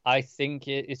 I think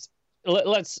it's.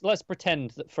 Let's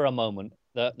pretend that for a moment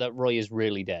that Roy is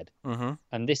really dead, mm-hmm.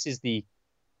 and this is the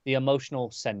emotional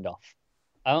send off.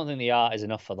 I don't think the art is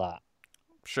enough for that.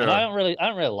 Sure. And I don't really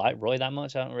like Roy that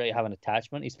much. I don't really have an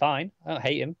attachment. He's fine. I don't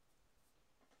hate him,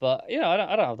 but I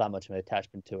don't have that much of an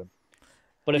attachment to him.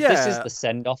 But if this is the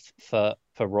send off for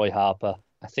Roy Harper,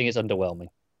 I think it's underwhelming.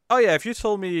 Oh yeah, if you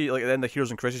told me like at the end of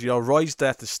Heroes and Crisis, Roy's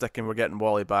death is sticking, we're getting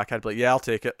Wally back, I'd be like, yeah, I'll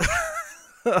take it.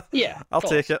 Yeah, I'll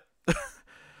take it.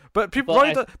 But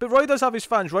Roy does have his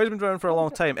fans. Roy's been around for a long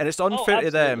time, and it's unfair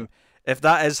to them if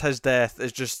that is his death.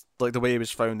 Is just like the way he was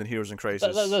found in Heroes and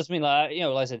Crisis. That doesn't mean like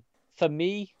I said. For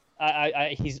me,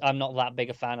 I'm not that big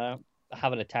a fan. I don't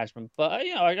have an attachment, but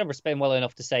I remember Spain well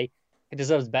enough to say he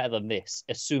deserves better than this,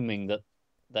 assuming that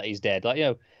he's dead. Like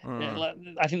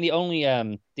I think the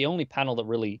only panel that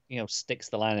really sticks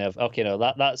the line of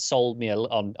that sold me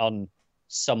on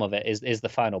some of it is the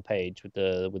final page with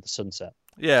the sunset.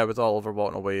 Yeah, with Oliver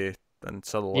walking away and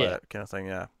silhouette kind of thing.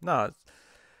 Yeah, no,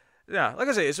 like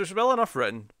I say, it's well enough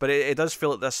written, but it does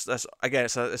feel like this again.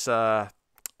 It's a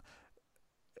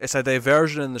it's a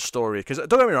diversion in the story. Because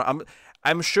don't get me wrong,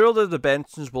 I'm sure that the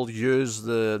Bentons will use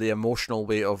the emotional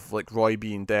weight of like Roy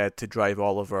being dead to drive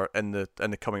Oliver in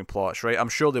the coming plots, right? I'm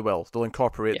sure they will. They'll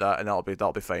incorporate that, and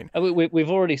that'll be fine. We've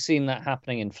already seen that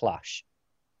happening in Flash.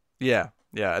 Yeah,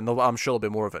 and I'm sure there'll be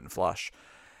more of it in Flash.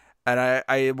 And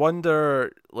I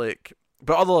wonder, like,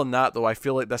 but other than that though, I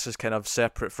feel like this is kind of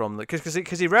separate from the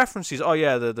because he references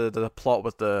the plot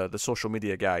with the social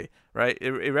media guy, right? He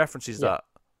references that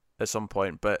at some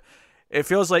point, but it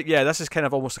feels like this is kind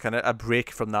of almost a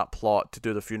break from that plot to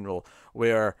do the funeral.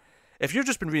 Where if you've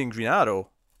just been reading Green Arrow,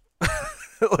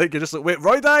 like you're just like, wait,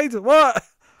 Roy died?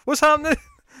 What's happening?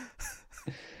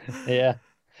 Yeah,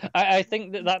 I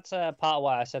think that's part of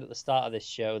why I said at the start of this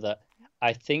show that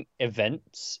I think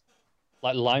events,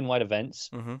 like line-wide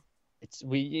events, it's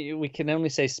we can only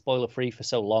say spoiler-free for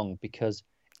so long because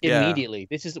immediately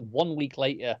this is 1 week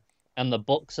later, and the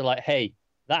books are like, hey,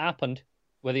 that happened.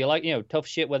 Whether you like, tough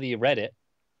shit, whether you read it,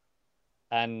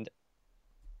 and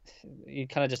you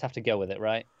kind of just have to go with it,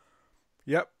 right?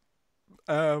 Yep.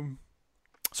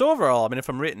 So overall, I mean, if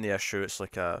I'm rating the issue, it's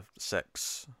like a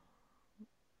 6.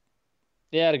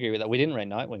 Yeah, I'd agree with that. We didn't rate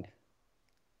Nightwing.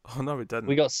 Oh no, we didn't.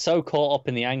 We got so caught up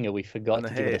in the anger we forgot to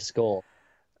give it a score.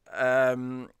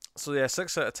 So yeah,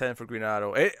 6 out of 10 for Green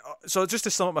Arrow. So just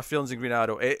to sum up my feelings in Green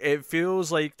Arrow, it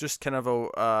feels like just kind of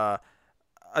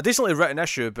a decently written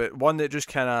issue, but one that just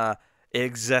kind of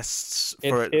exists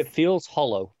for it. It feels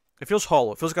hollow. It feels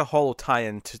hollow. It feels like a hollow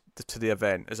tie-in to the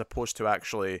event, as opposed to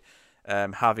actually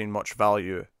having much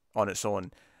value on its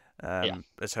own.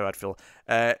 Is how I'd feel.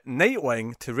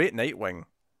 Nightwing, to rate Nightwing.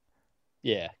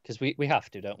 Yeah, because we have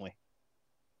to, don't we?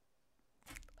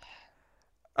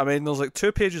 I mean, there's like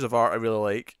 2 pages of art I really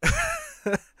like,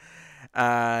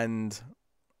 and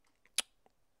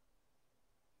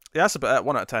that's about it.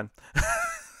 1 out of 10.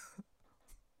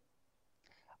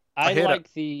 I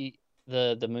like the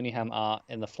Mooneyham art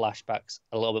in the flashbacks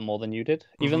a little bit more than you did.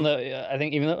 Even though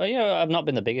I've not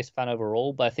been the biggest fan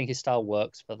overall, but I think his style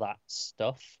works for that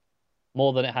stuff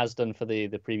more than it has done for the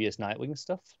previous Nightwing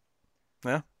stuff.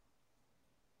 Yeah.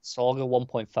 So I'll go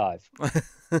 1.5.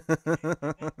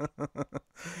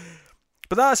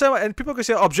 But that's it, and people can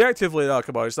say objectively, no,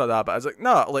 come on, it's not that. But I was like,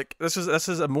 no, like this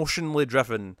is emotionally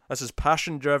driven. This is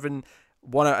passion driven.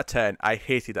 1 out of 10. I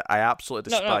hated it. I absolutely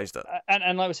despised it.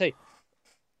 And like we say,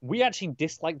 we actually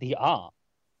dislike the art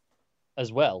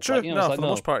as well. True, like, for the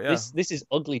most part, yeah. This is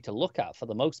ugly to look at for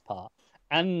the most part.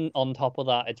 And on top of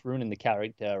that, it's ruining the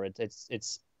character.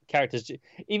 It's characters.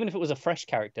 Even if it was a fresh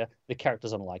character, the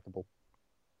character's unlikable.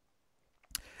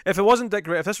 If it wasn't Dick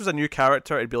Grayson, if this was a new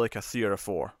character, it'd be like a 3 or a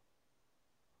 4.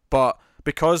 But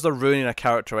because they're ruining a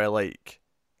character I like,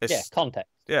 it's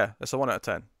context. Yeah, it's a 1 out of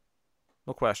 10.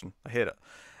 No question. I hate it.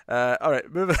 All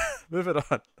right, moving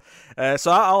on.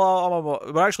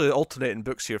 So we're actually alternating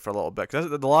books here for a little bit. Cause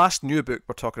the last new book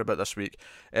we're talking about this week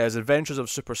is Adventures of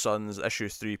Super Sons, issue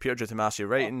 3. Peter J. Tomasi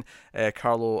writing,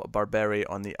 Carlo Barberi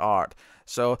on the art.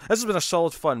 So this has been a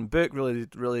solid, fun book. Really,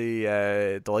 really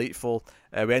delightful.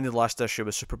 We ended the last issue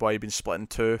with Superboy being split in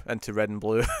 2 into red and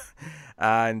blue,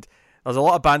 and there's a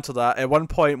lot of banter that. At one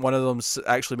point, one of them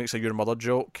actually makes a "Your Mother"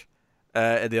 joke.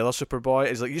 And the other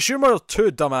Superboy is like, "You sure Mother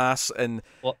too, dumbass." And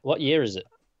what year is it?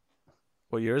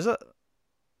 What year is it?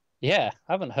 Yeah,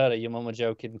 I haven't heard of your mama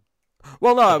joking.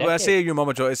 Well, no, when I say your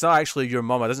mama joke, it's not actually your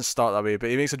mama. It doesn't start that way, but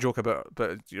he makes a joke about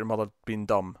your mother being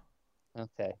dumb.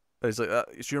 Okay. He's like,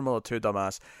 "It's your mother too,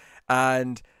 dumbass,"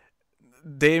 and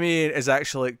Damien is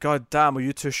actually like, "God damn, will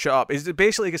you two shut up?" He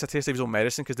basically gets a taste of his own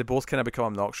medicine because they both kind of become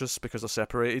obnoxious because they're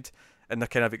separated and they're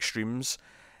kind of extremes.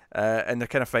 And they're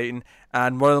kind of fighting,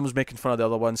 and one of them was making fun of the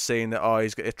other one, saying that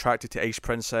he's got attracted to Ice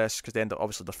Princess because they end up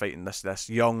obviously they're fighting this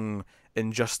young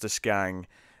Injustice gang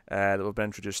that we've been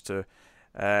introduced to.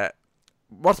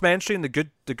 Worth mentioning the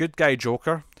good guy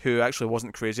Joker, who actually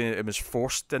wasn't crazy and was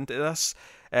forced into this.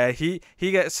 He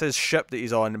gets his ship that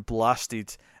he's on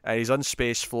blasted, and he's on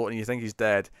space floating. You think he's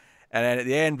dead, and then at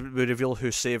the end we reveal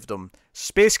who saved him.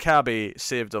 Space Cabbie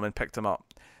saved him and picked him up.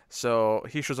 So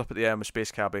he shows up at the end with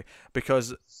Space Cabbie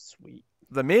because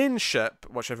the main ship,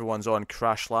 which everyone's on,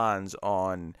 crash lands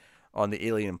on the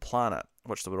alien planet,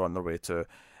 which they were on their way to,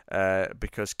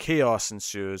 because chaos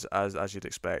ensues as you'd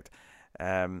expect.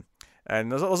 And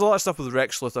there's a lot of stuff with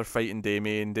Rex Luthor fighting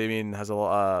Damien. Damien has a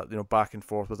lot of back and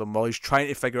forth with him while he's trying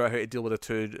to figure out how to deal with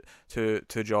the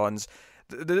two Johns.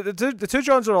 The two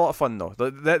Johns are a lot of fun though.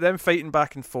 Them fighting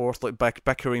back and forth, like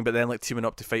bickering, but then like teaming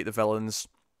up to fight the villains.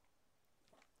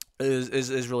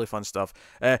 Is really fun stuff.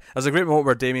 There's a great moment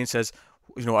where Damien says,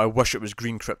 "I wish it was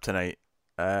green kryptonite,"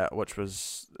 which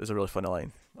is a really funny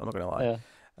line. I'm not gonna lie.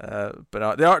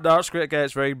 But the art's great again.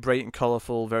 It's very bright and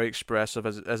colourful, very expressive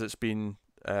as it's been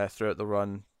throughout the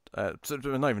run.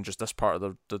 Not even just this part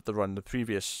of the run, the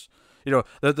previous.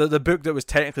 The book that was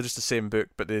technically just the same book,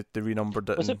 but they renumbered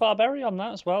it. Was it Barberi on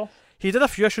that as well? He did a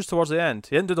few issues towards the end.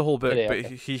 He didn't do the whole book, but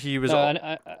Okay. he was.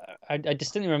 No, I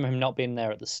distinctly remember him not being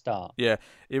there at the start. Yeah,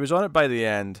 he was on it by the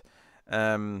end.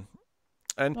 And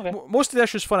Okay. most of the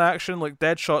issues fun action, like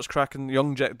Deadshot's cracking the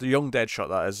young Deadshot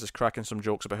that is cracking some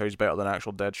jokes about how he's better than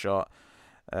actual Deadshot.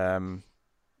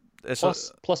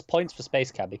 Plus points for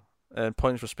Space Cabbie. And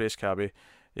points for Space Cabbie.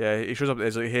 Yeah, he shows up.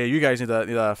 He's like, "Hey, you guys need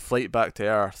a flight back to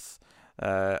Earth.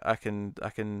 I can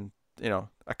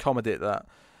accommodate that."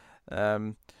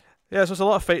 Yeah, so it's a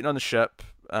lot of fighting on the ship,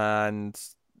 and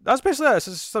that's basically it. It's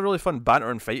just a really fun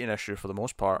banter and fighting issue for the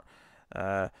most part.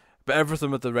 But everything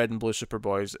with the Red and Blue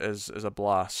Superboys is a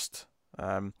blast.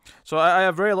 So I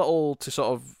have very little to sort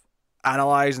of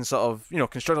analyze and sort of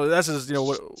construct. This is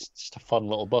It's just a fun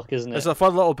little book, isn't it? It's a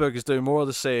fun little book. It's doing more of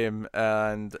the same,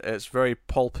 and it's very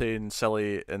pulpy and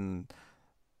silly and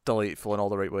delightful in all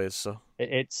the right ways. So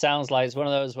It sounds like it's one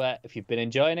of those where if you've been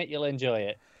enjoying it, you'll enjoy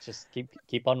it. Just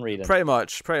keep on reading. pretty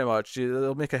much,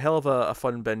 it'll make a hell of a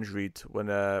fun binge read when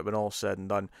all's said and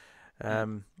done.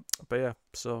 But yeah,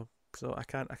 so I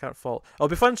can't fault. It'll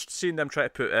be fun seeing them try to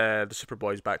put the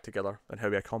Superboys back together and how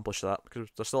we accomplish that, because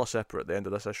they're still a separate at the end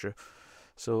of this issue.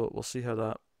 So we'll see how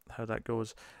that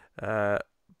goes.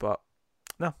 But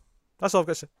no, that's all I've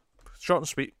got to say. Short and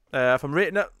sweet. If I'm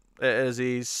rating it, it is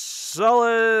a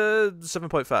solid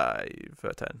 7.5 out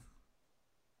of 10.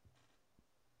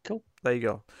 Cool. There you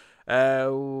go.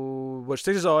 Which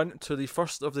takes us on to the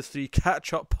first of the 3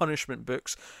 catch-up punishment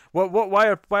books. Why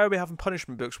are we having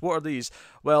punishment books? What are these?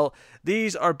 Well,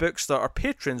 these are books that our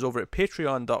patrons over at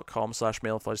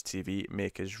patreon.com/MailFuzzTV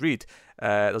make us read.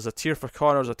 There's a tier for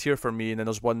Connor, there's a tier for me, and then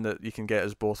there's one that you can get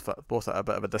as both at a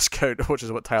bit of a discount, which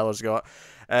is what Tyler's got.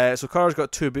 So Connor's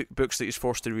got 2 books that he's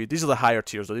forced to read. These are the higher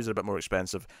tiers, though. These are a bit more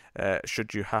expensive,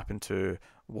 should you happen to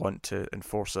want to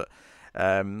enforce it.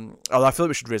 Although I feel like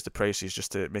we should raise the prices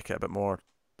just to make it a bit more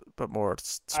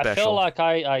special. I feel like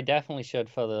I definitely should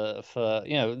for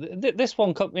this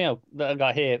one that I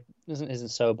got here isn't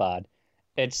so bad.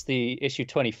 It's the issue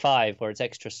 25 where it's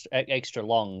extra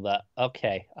long. That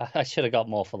okay, I should have got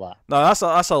more for that. No, that's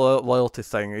a loyalty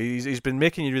thing. He's been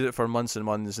making you read it for months and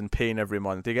months and paying every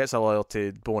month. He gets a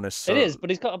loyalty bonus. So... It is, but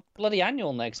he's got a bloody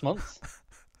annual next month.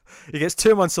 He gets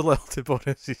 2 months of loyalty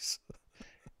bonuses.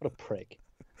 What a prick.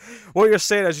 What you're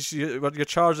saying is you're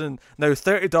charging now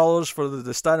 $30 for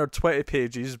the standard 20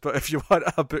 pages, but if you want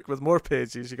a book with more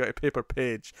pages, you got to pay per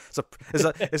page.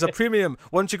 It's a premium.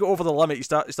 Once you go over the limit, you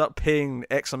start paying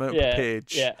X amount per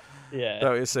page. Yeah. That's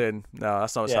what you're saying. No,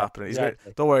 that's not what's happening.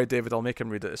 Exactly. Don't worry, David. I'll make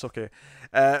him read it. It's okay.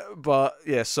 But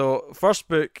yeah. So first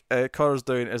book Connor's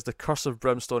doing is The Curse of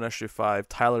Brimstone issue 5.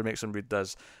 Tyler makes him read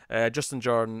this. Justin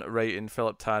Jordan writing,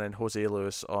 Philip Tannen, Jose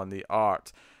Lewis on the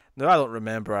art. Now, I don't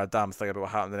remember a damn thing about what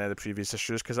happened in any of the previous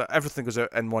issues, because everything goes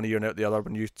out in one ear and out the other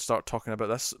when you start talking about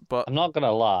this. But I'm not going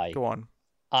to lie. Go on.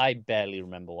 I barely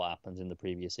remember what happens in the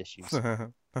previous issues.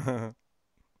 I'm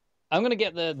going to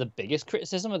get the biggest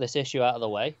criticism of this issue out of the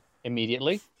way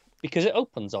immediately, because it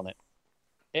opens on it.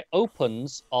 It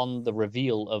opens on the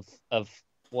reveal of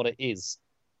what it is.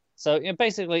 So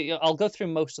basically, I'll go through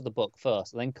most of the book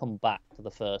first, and then come back to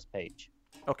the first page.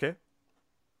 Okay.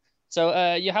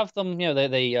 So you have them,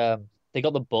 they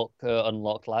got the book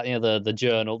unlocked, like the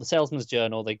journal, the salesman's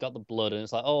journal. They got the blood, and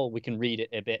it's like, oh, we can read it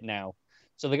a bit now.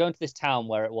 So they go into this town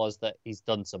where it was that he's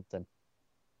done something,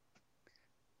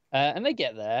 and they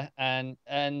get there, and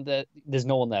there's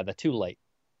no one there. They're too late,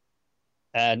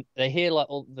 and they hear like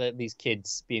all these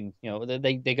kids being,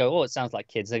 they go, oh, it sounds like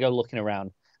kids. They go looking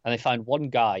around, and they find one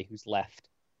guy who's left,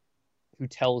 who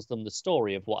tells them the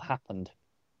story of what happened.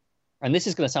 And this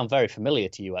is going to sound very familiar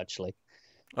to you, actually.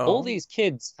 Oh. All these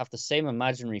kids have the same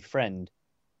imaginary friend,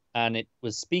 and it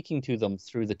was speaking to them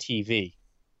through the TV.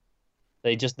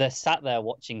 They're sat there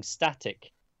watching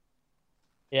Static.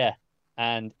 Yeah,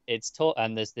 and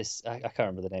and there's this, I can't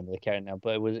remember the name of the character now,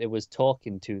 but it was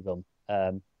talking to them.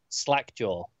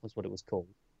 Slackjaw was what it was called.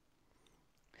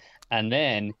 And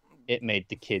then it made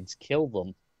the kids kill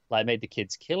them. Like, made the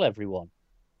kids kill everyone.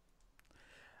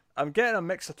 I'm getting a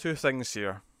mix of 2 things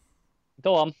here.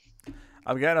 Go on.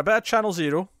 I'm getting a bit of Channel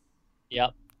Zero.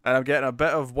 Yep. And I'm getting a bit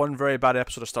of one very bad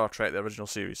episode of Star Trek, the original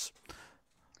series.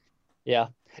 Yeah.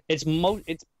 It's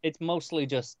mostly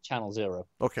just Channel Zero,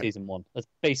 season 1. That's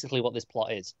basically what this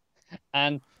plot is.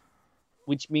 And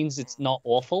which means it's not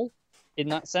awful in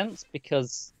that sense,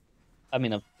 because I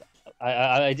mean,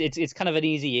 it's kind of an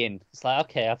easy in. It's like,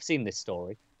 okay, I've seen this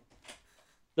story.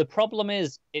 the problem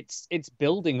is it's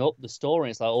building up the story.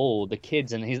 It's like, oh, the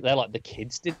kids, and they're like, the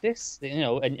kids did this,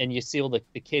 and you see all the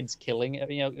kids killing,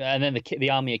 and then the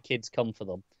army of kids come for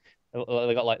them.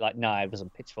 They got like knives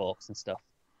and pitchforks and stuff.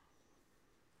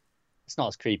 It's not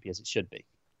as creepy as it should be.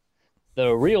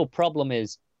 The real problem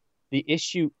is the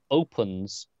issue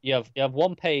opens. You have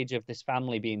one page of this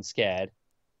family being scared.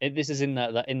 This is in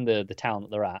the town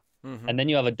that they're at, and then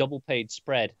you have a double page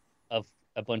spread of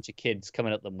a bunch of kids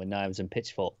coming at them with knives and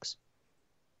pitchforks.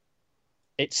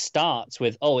 It starts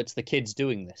with, oh, it's the kids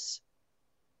doing this,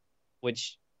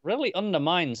 which really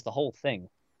undermines the whole thing.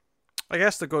 I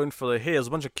guess they're going for hey, there's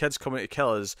a bunch of kids coming to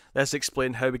kill us. Let's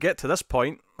explain how we get to this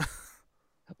point.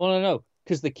 Well, no,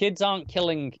 because the kids aren't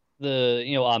killing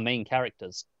our main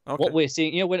characters. Okay. What we're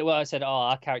seeing, when I said,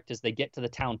 our characters, they get to the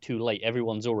town too late.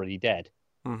 Everyone's already dead.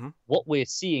 Mm-hmm. What we're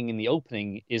seeing in the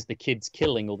opening is the kids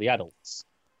killing all the adults.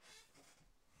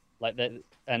 Like that,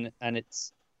 and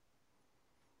it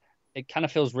kind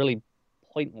of feels really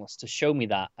pointless to show me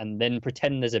that and then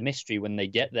pretend there's a mystery when they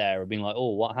get there and being like,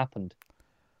 oh, what happened?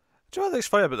 Do you know what's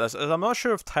funny about this? Is I'm not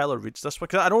sure if Tyler reads this,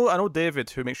 because I know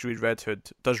David, who makes you read Red Hood,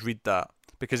 does read that,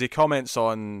 because he comments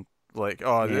on like,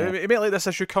 oh, you may like this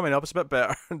issue coming up, it's a bit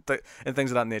better, and things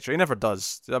of that nature. He never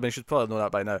does. I mean, you should probably know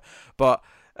that by now. But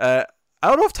I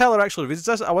don't know if Tyler actually reads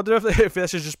this. I wonder if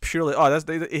this is just purely,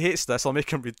 he hates this, I'll make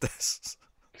him read this.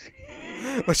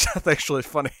 Which I think is really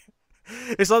funny.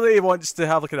 It's not that he wants to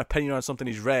have like an opinion on something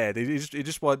he's read. He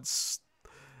just wants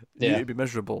you to be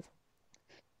miserable.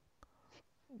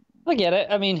 I get it.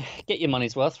 I mean, get your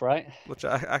money's worth, right? Which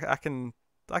I can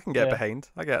get behind.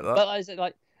 I get that. But I said,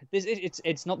 like this,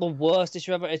 it's not the worst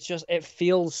issue ever. It's just it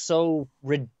feels so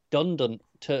redundant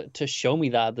to show me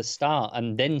that at the start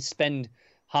and then spend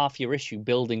half your issue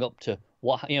building up to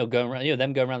what going around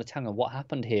them going around the town and what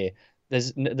happened here.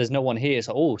 There's no one here.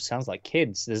 So sounds like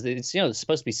kids. It's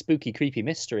supposed to be spooky, creepy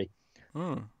mystery.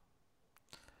 But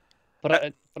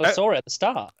I saw it at the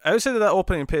start. Outside of that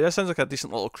opening page, that sounds like a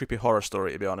decent little creepy horror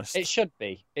story, to be honest. It should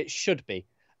be. It's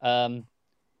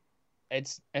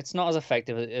not as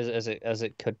effective as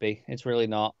it could be. It's really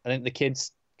not. I think the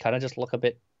kids kind of just look a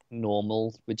bit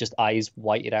normal with just eyes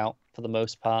whited out for the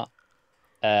most part.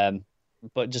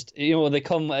 But just when they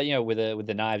come with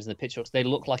the knives and the pitchforks, they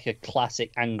look like a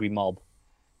classic angry mob.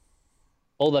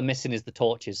 All they're missing is the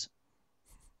torches.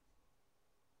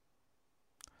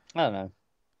 I don't know.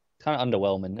 Kind of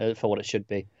underwhelming for what it should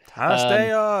be.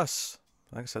 Hasteos!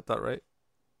 I think I said that right.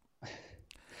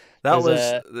 That was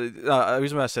the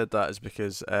reason why I said that is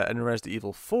because in Resident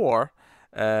Evil 4,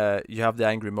 you have the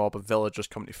angry mob of villagers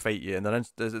coming to fight you, and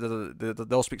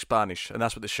they all speak Spanish, and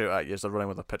that's what they shout at you as they're running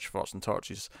with their pitchforks and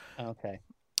torches. Okay.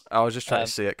 I was just trying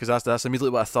to say it because that's immediately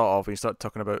what I thought of when you start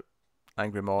talking about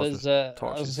angry mobs. I was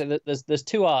going to say that there's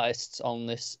two artists on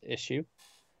this issue,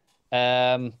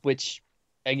 which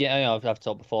again I've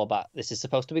talked before about. This is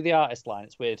supposed to be the artist line.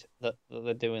 It's weird that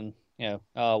they're doing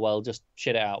just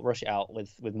shit it out, rush it out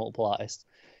with multiple artists.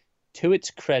 To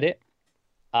its credit,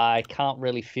 I can't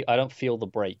really feel. I don't feel the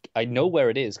break. I know where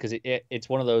it is because it's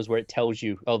one of those where it tells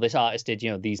you, oh, this artist did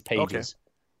these pages. Okay.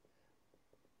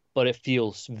 But it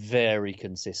feels very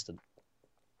consistent.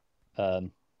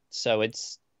 So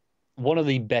it's one of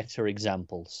the better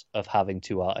examples of having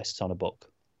two artists on a book.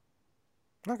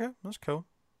 Okay, that's cool.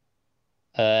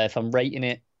 If I'm rating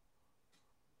it,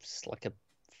 it's like a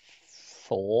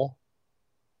 4.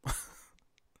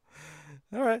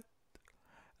 All right.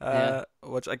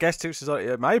 Which I guess takes us on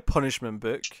to my punishment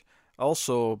book,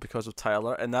 also because of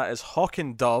Tyler, and that is Hawk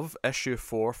and Dove, issue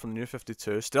 4 from the New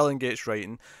 52, Sterling Gates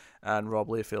writing, and Rob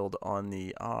Liefeld on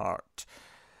the art.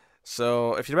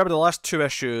 So, if you remember the last 2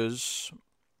 issues...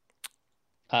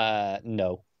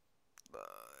 no.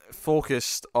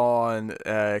 Focused on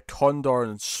Condor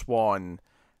and Swan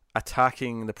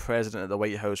attacking the president at the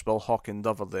White House while Hawk and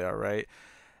Dove are there, right?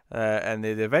 And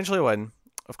they eventually win,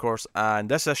 of course, and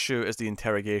this issue is the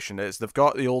interrogation. They've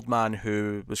got the old man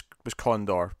who was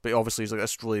Condor, but obviously he's like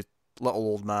this really little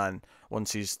old man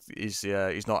once he's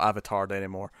not avatared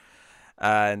anymore.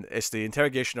 And it's the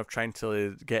interrogation of trying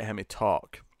to get him to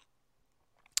talk.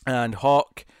 And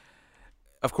Hawk,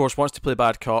 of course, wants to play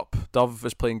bad cop. Dove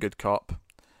is playing good cop.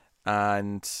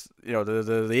 And,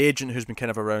 the agent who's been kind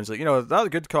of around is like, that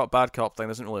good cop, bad cop thing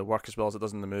doesn't really work as well as it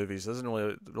does in the movies. It doesn't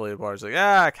really work. It's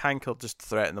like, Hank will just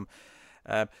threaten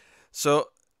them. So,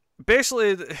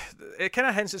 basically, it kind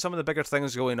of hints at some of the bigger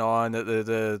things going on,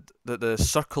 that the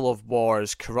circle of war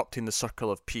is corrupting the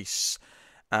circle of peace.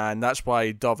 And that's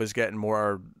why Dove is getting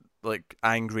more, like,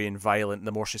 angry and violent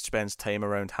the more she spends time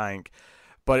around Hank.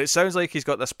 But it sounds like he's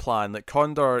got this plan. Like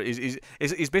Condor, he's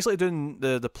basically doing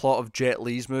the plot of Jet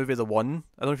Li's movie, The One.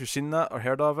 I don't know if you've seen that or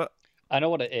heard of it. I know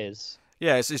what it is.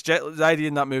 Yeah, the idea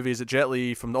in that movie is that Jet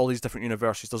Li from all these different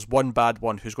universes, there's one bad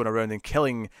one who's going around and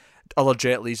killing other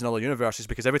Jet Lis in other universes,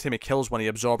 because every time he kills one, he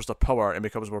absorbs their power and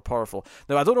becomes more powerful.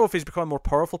 Now, I don't know if he's becoming more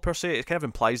powerful per se. It kind of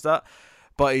implies that,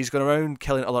 but he's going around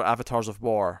killing other avatars of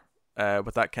war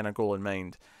with that kind of goal in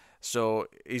mind. So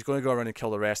he's going to go around and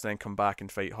kill the rest, and then come back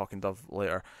and fight Hawk and Dove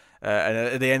later. And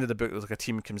at the end of the book, there's like a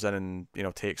team comes in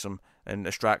and takes him and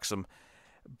extracts him.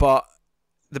 But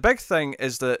the big thing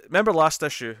is that, remember last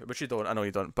issue, which you don't, I know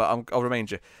you don't, but I'll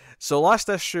remind you. So last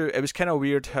issue, it was kind of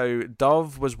weird how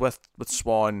Dove was with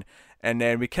Swan, and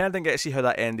then we kind of didn't get to see how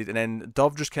that ended, and then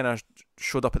Dove just kind of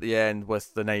showed up at the end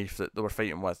with the knife that they were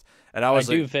fighting with. And I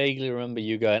do vaguely remember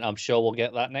you going, I'm sure we'll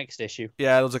get that next issue.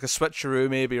 Yeah, there was like a switcheroo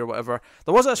maybe or whatever.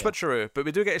 There wasn't a switcheroo, but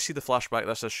we do get to see the flashback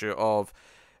this issue of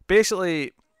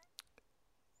basically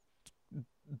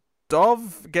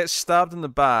Dove gets stabbed in the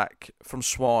back from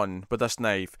Swan with this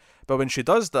knife, but when she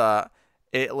does that,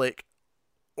 it like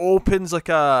opens like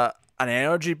an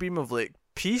energy beam of like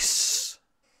peace.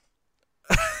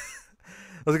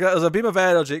 There's a beam of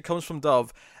energy. It comes from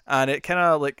Dove, and it kind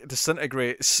of like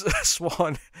disintegrates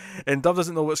Swan, and Dove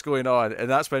doesn't know what's going on, and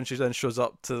that's when she then shows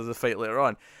up to the fight later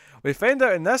on. We find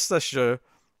out in this issue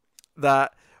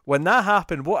that when that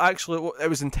happened, it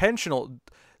was intentional.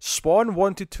 Swan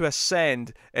wanted to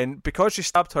ascend, and because she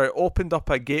stabbed her, it opened up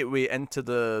a gateway into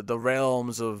the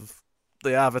realms of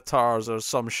the avatars or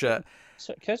some shit.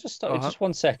 So can I just stop just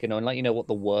 1 second and let you know what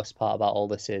the worst part about all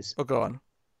this is? Oh, go on.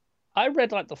 I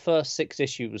read like the first 6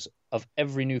 issues of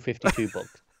every New 52 book,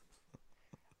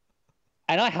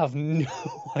 and I have no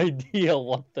idea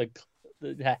what the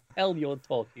hell you're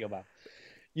talking about.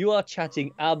 You are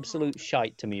chatting absolute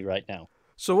shite to me right now.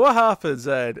 So what happens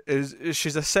then is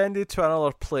she's ascended to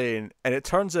another plane, and it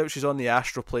turns out she's on the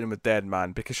astral plane with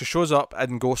Deadman, because she shows up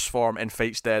in ghost form and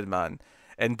fights Deadman,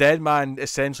 and Deadman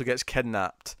essentially gets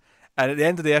kidnapped. And at the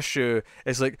end of the issue,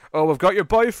 it's like, oh, we've got your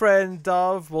boyfriend,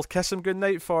 Dove. We'll kiss him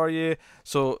goodnight for you.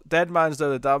 So Deadman's now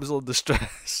the damsel in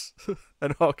distress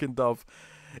and Hawk and Dove.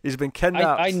 He's been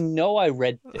kidnapped. I know I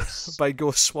read this by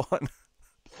Ghost Swan.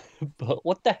 But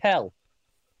what the hell?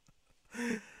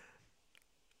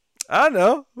 I don't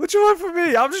know. What do you want from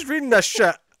me? I'm just reading this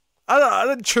shit. I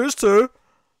didn't choose to.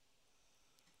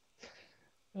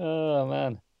 Oh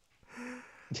man.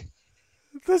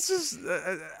 This is.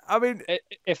 I mean,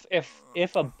 if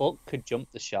a book could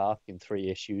jump the shark in 3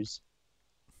 issues,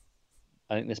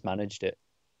 I think this managed it.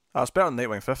 Oh, it's better than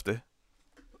Nightwing 50.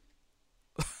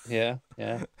 Yeah.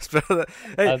 It's better than,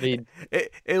 hey, I mean,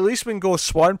 at least when Ghost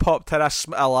Swan popped in,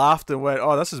 I laughed and went,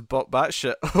 "Oh, this is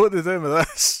batshit. What are they doing with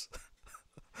this?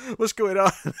 What's going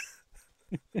on?"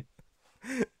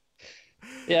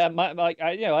 Yeah,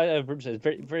 I it's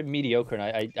very very mediocre, and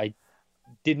I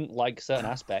didn't like certain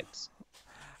aspects.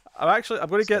 I'm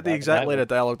going to get the exact line of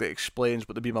dialogue that explains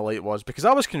what the beam of light was, because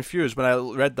I was confused when I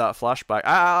read that flashback.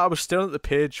 I was staring at the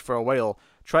page for a while,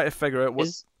 trying to figure out what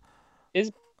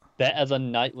is better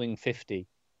than Nightwing 50.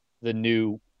 The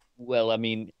new, well, I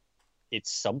mean,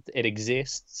 it's something. It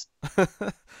exists.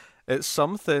 It's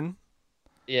something.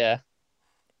 Yeah,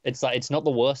 it's like, it's not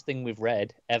the worst thing we've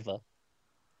read ever.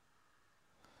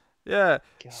 Yeah.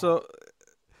 God. So.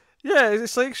 Yeah,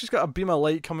 it's like she's got a beam of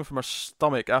light coming from her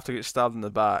stomach after getting stabbed in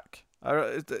the back.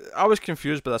 I was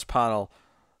confused by this panel.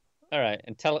 All right,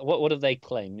 and tell what do they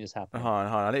claim is happening? Hold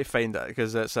on. I need to find it,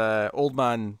 because it's Old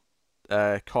Man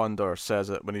Condor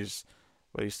says it when he's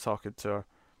talking to her.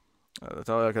 I'll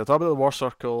talk about the War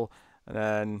Circle, and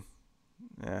then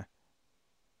yeah,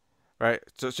 right.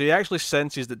 So he actually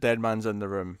senses that Deadman's in the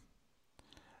room,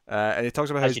 and he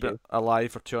talks about how he's been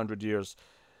alive for 200 years.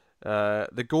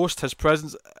 The ghost, his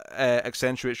presence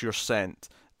accentuates your scent.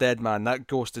 Deadman, that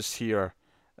ghost is here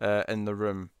in the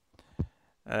room.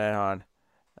 Hang on.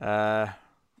 Where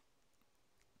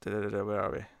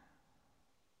are we?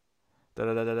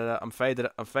 I'm faded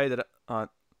it. Come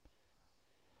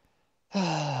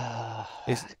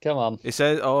on. He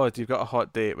says, "Oh, you've got a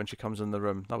hot date" when she comes in the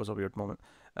room. That was a weird moment.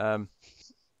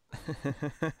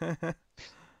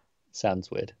 Sounds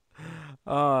weird.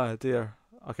 Oh dear.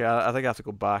 Okay, I think I have to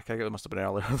go back. I think it must have been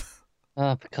earlier.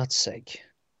 Oh, for God's sake.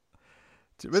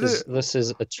 This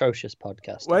is atrocious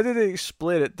podcast. Why did he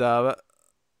explain it, damn it?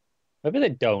 Maybe they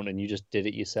don't and you just did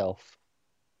it yourself.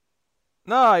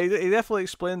 No, he definitely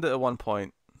explained it at one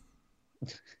point.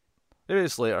 Maybe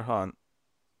it's later, hon.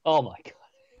 Oh my God.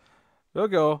 We'll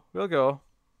go. Oh,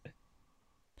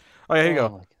 yeah, here you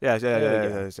go. Yeah.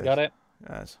 Got it?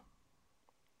 Yes.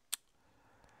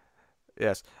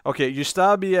 Yes. Okay, you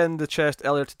stabbed me in the chest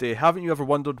earlier today. Haven't you ever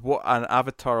wondered what an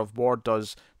avatar of war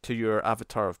does to your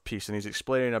avatar of peace? And he's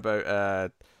explaining about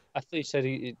I thought you said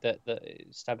that it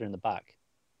stabbed her in the back.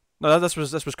 no, this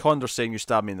was Condor saying you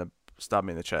stabbed me in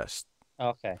the chest.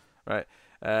 Okay. Right.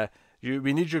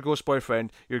 We need your ghost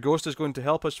boyfriend. Your ghost is going to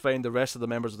help us find the rest of the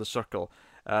members of the circle.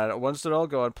 Once they're all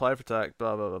gone, apply for attack.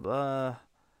 Blah blah blah blah.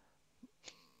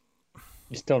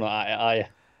 You're still not at it, are you?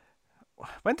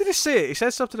 When did he say it? He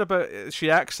said something about she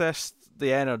accessed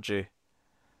the energy.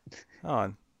 Hold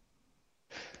on.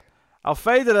 I'll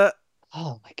find it.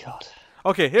 Oh my god.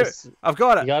 Okay, here. This- I've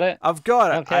got it. You got it? I've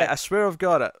got it. Okay. I swear I've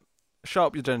got it. Shut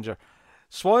up, you ginger.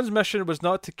 Swan's mission was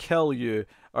not to kill you.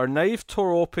 Our knife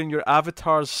tore open your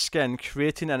avatar's skin,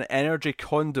 creating an energy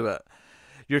conduit.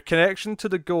 Your connection to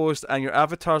the ghost and your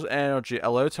avatar's energy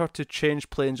allowed her to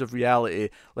change planes of reality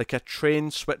like a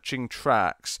train switching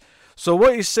tracks. So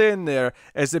what he's saying there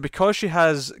is that because she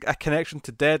has a connection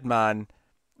to Deadman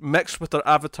mixed with her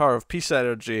avatar of peace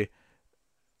energy,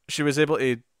 she was able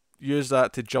to use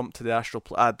that to jump to the astral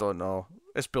plane. I don't know.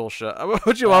 It's bullshit. What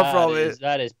do you want from me?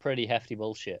 That is pretty hefty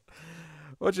bullshit.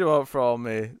 What do you want from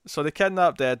me? So they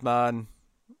kidnap Deadman,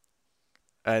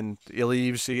 and he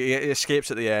leaves. He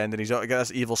escapes at the end, and he's got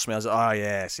this evil smell. He's like, oh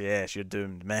yes, you're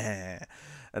doomed, man.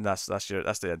 And that's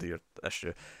the end of your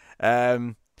issue.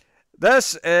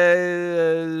 This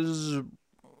is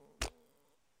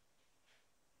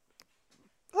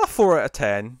a 4 out of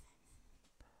 10.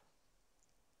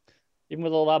 Even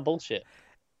with all that bullshit.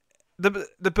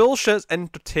 The bullshit's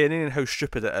entertaining and how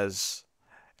stupid it is.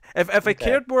 If I Okay.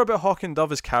 cared more about Hawk and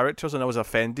Dove as characters and I was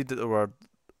offended that they were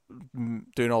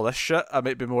doing all this shit, I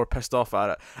might be more pissed off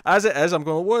at it. As it is, I'm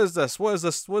going, what is this? What is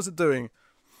this? What is it doing?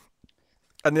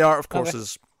 And the art, of course, Okay.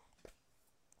 is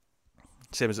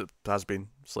same as it has been.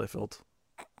 Slayfield.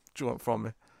 What do you want from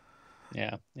me?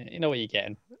 Yeah. You know what you're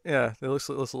getting. Yeah, it looks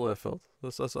like Slayfield.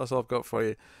 That's all I've got for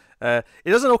you. He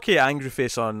does an okay angry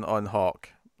face on Hawk.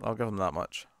 I'll give him that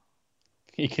much.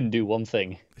 You can do one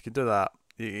thing. He can do that.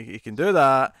 He can do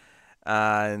that,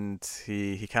 and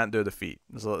he can't do the feat.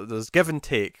 There's give and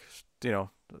take,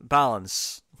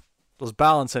 balance. There's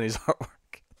balance in his artwork.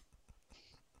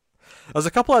 There's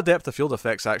a couple of depth of field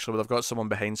effects actually, where they've got someone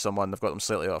behind someone, they've got them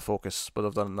slightly out of focus, but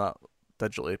they've done that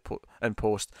digitally in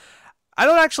post. I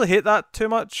don't actually hate that too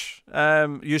much.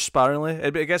 Used sparingly,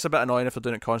 it gets a bit annoying if they're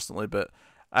doing it constantly, but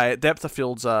depth of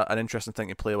field's an interesting thing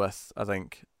to play with, I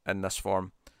think, in this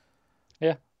form.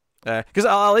 Yeah. Because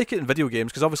I like it in video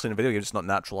games, because obviously in video games it's not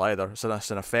natural either, so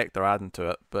that's an effect they're adding to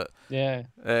it. But Yeah.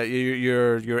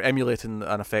 you're emulating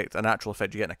an effect, a natural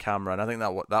effect you get in a camera, and I think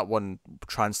that one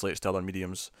translates to other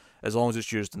mediums as long as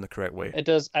it's used in the correct way. It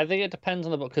does. I think it depends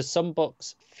on the book, because some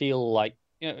books feel like,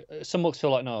 some books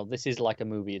feel like, no, this is like a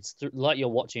movie. It's like you're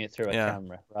watching it through a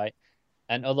camera, right?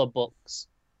 And other books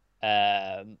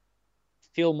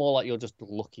feel more like you're just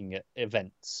looking at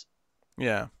events.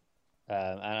 Yeah.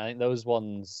 And I think those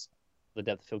ones, the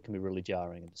depth of field can be really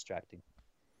jarring and distracting.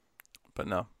 But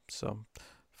no, so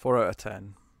 4 out of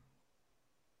 10.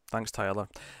 Thanks, Tyler.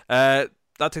 That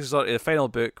takes us on to the final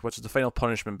book, which is the final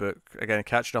punishment book. Again,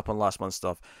 catching up on last month's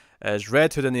stuff. Is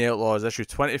Red Hood and the Outlaws, issue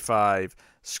 25.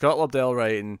 Scott Lobdell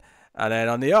writing. And then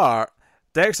on the art,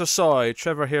 Dexter Soy,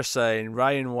 Trevor Hairsine,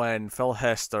 Ryan Wynn, Phil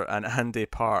Hester, and Andy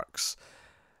Parks.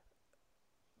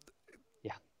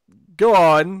 Yeah. Go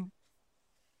on.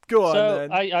 So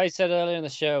then. I said earlier in the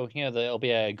show, that it'll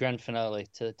be a grand finale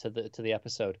to the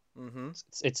episode. Mm-hmm.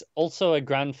 It's also a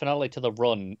grand finale to the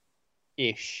run,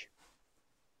 ish,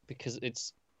 because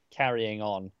it's carrying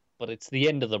on, but it's the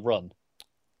end of the run.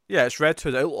 Yeah, it's Red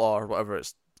Hood Outlaw or whatever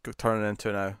it's turning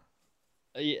into now.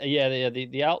 Yeah,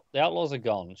 the Outlaws are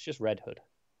gone. It's just Red Hood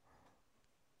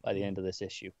by the end of this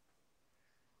issue.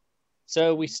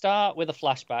 So we start with a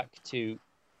flashback to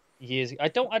years ago. I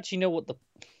don't actually know what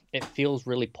it feels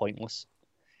really pointless.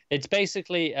 It's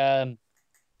basically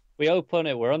we open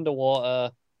it, we're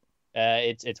underwater.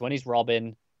 It's when he's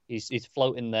robbing. He's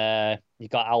floating there. You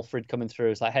got Alfred coming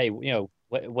through. It's like, hey,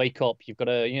 wake up. You've got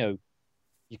to,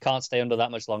 you can't stay under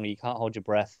that much longer. You can't hold your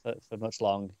breath for much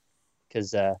long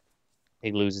because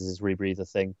he loses his rebreather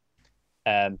thing.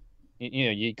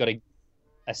 You got to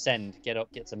ascend, get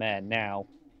up, get some air now.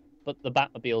 But the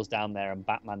Batmobile's down there and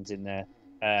Batman's in there,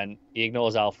 and he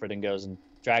ignores Alfred and goes and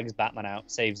drags Batman out,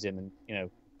 saves him, and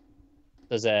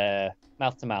does a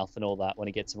mouth to mouth and all that when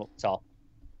he gets him up top.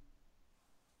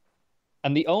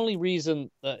 And the only reason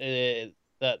that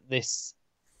this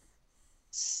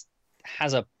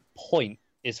has a point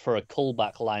is for a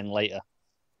callback line later,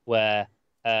 where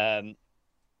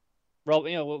Rob,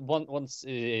 once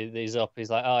he's up, he's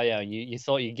like, "Oh yeah, you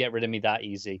thought you'd get rid of me that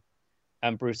easy,"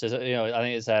 and Bruce says, "I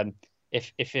think it's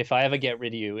if I ever get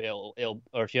rid of you, it'll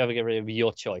or if you ever get rid of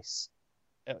your choice.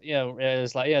 You know,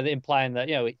 it's like implying that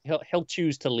he'll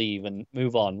choose to leave and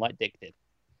move on like Dick did.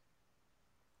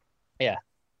 Yeah,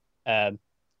 and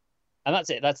that's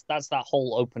it. That's that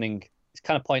whole opening. It's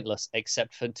kind of pointless,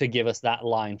 except for to give us that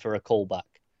line for a callback,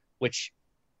 which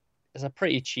is a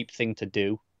pretty cheap thing to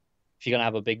do. If you're gonna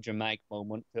have a big dramatic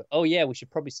moment, oh yeah, we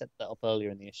should probably set that up earlier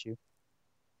in the issue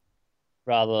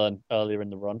rather than earlier in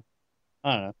the run.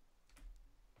 I don't know.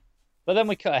 But then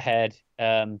we cut ahead.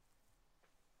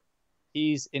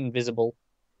 He's invisible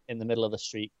in the middle of the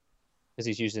street because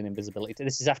he's using invisibility.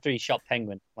 This is after he shot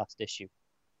Penguin last issue.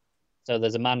 So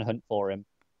there's a manhunt for him.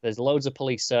 There's loads of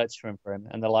police search for him,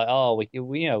 and they're like, "Oh, we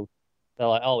they're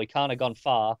like, "Oh, we can't have gone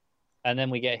far." And then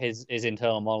we get his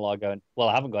internal monologue going, "Well,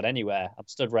 I haven't got anywhere. I'm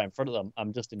stood right in front of them.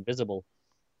 I'm just invisible."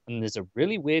 And there's a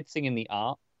really weird thing in the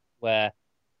art where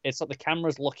it's like the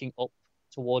camera's looking up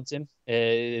towards him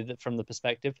from the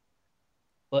perspective,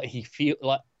 but he feel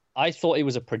like I thought it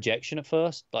was a projection at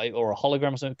first, like or a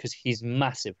hologram or something, because he's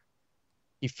massive.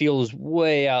 He feels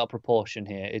way out of proportion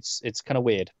here. It's kind of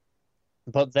weird.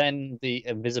 But then the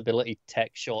invisibility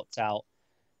tech shorts out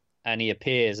and he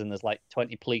appears and there's like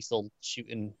 20 police all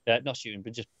shooting, not shooting,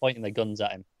 but just pointing their guns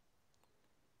at him.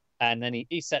 And then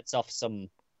he sets off some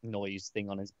noise thing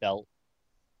on his belt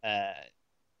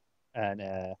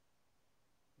and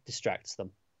distracts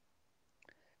them.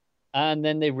 And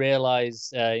then they realize,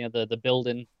 the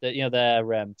building,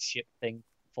 their ship thing,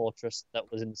 fortress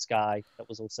that was in the sky, that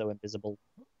was also invisible.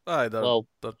 Aye, the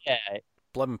yeah,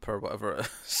 blimp or whatever it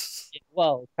is.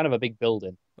 Well, kind of a big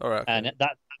building. All right, okay. And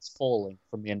that's falling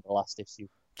from the end of the last issue.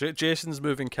 Jason's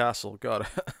moving castle, got it.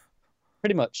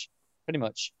 Pretty much.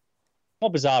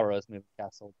 More Bizarro's moving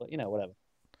castle, but whatever.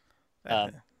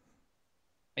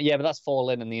 Yeah, but that's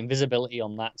falling, and the invisibility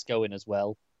on that's going as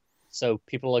well. So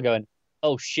people are going,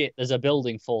 "Oh shit, there's a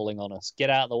building falling on us. Get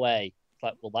out of the way." It's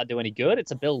like, will that do any good?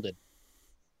 It's a building.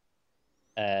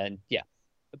 And yeah,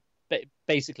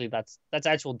 basically that's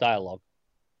actual dialogue.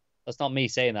 That's not me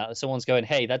saying that. Someone's going,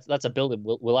 "Hey, that's a building.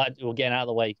 We'll get out of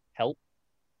the way. Help."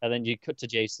 And then you cut to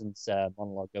Jason's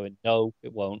monologue going, "No,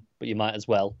 it won't, but you might as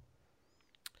well."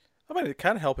 I mean, it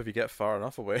can help if you get far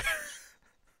enough away.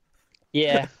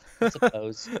 Yeah, I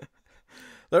suppose.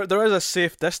 There is a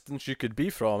safe distance you could be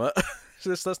from it.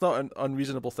 That's not an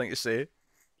unreasonable thing to say.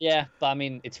 Yeah, but I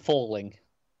mean, it's falling.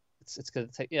 It's gonna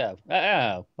take. Yeah,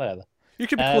 whatever. You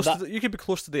could be close. You could be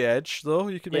close to the edge, though.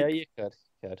 You could. Yeah, you could.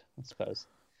 I suppose.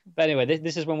 But anyway,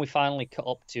 this is when we finally cut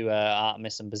up to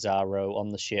Artemis and Bizarro on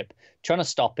the ship, trying to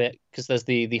stop it because there's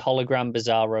the hologram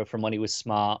Bizarro from when he was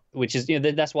smart, which is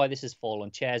that's why this is fallen.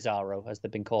 Chair-Zarro, as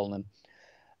they've been calling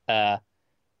him,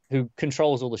 who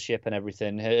controls all the ship and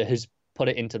everything, who's put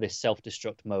it into this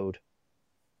self-destruct mode.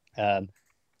 And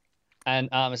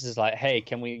Artemis is like, "Hey,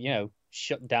 can we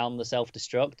shut down the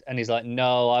self-destruct?" And he's like,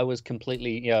 "No, I was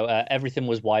completely everything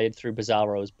was wired through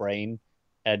Bizarro's brain,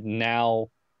 and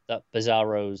now that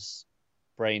Bizarro's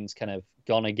brain's kind of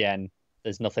gone again,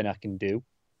 there's nothing I can do."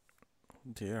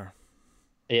 Dear.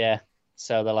 Yeah.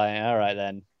 So they're like, all right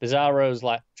then. Bizarro's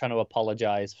like trying to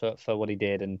apologize for what he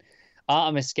did, and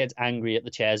Artemis gets angry at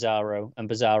the Chair-Zarro, and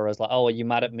Bizarro's like, "Oh, are you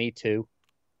mad at me too?"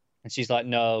 And she's like,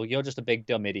 "No, you're just a big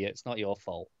dumb idiot. It's not your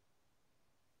fault."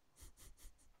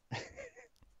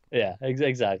 Yeah,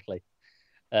 exactly.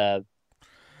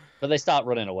 But they start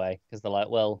running away because they're like,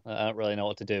 "Well, I don't really know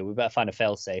what to do. We better find a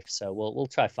failsafe, so we'll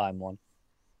try find one."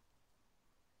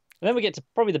 And then we get to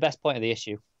probably the best point of the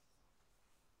issue.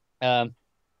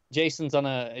 Jason's on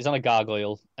a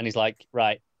gargoyle, and he's like,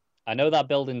 "Right, I know that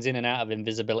building's in and out of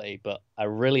invisibility, but I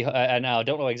really now I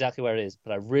don't know exactly where it is,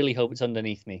 but I really hope it's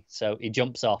underneath me." So he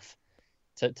jumps off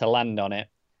to land on it,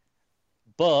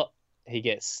 but he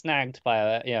gets snagged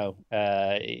by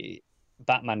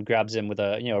Batman grabs him with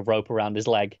a rope around his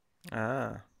leg.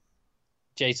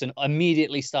 Jason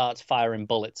immediately starts firing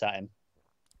bullets at him,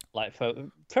 like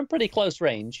from pretty close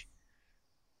range,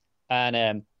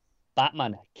 and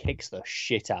Batman kicks the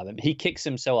shit out of him. He kicks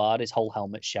him so hard his whole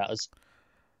helmet shatters.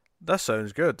 That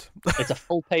sounds good. It's a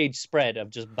full-page spread of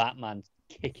just Batman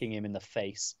kicking him in the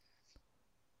face,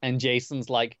 and Jason's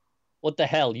like, "What the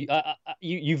hell?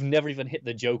 You've never even hit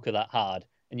the Joker that hard,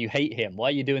 and you hate him. Why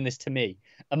are you doing this to me?"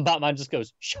 And Batman just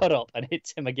goes, "Shut up," and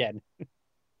hits him again.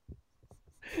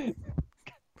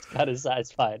 It's kind of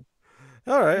satisfying.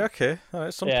 All right, okay. All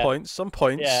right, some points.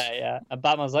 Yeah. And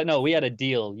Batman's like, "No, we had a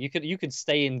deal. You could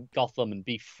stay in Gotham and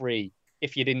be free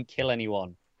if you didn't kill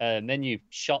anyone. And then you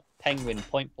shot Penguin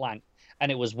point blank,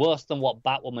 and it was worse than what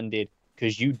Batwoman did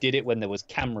because you did it when there was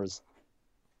cameras.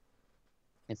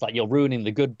 It's like you're ruining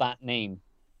the good Bat name."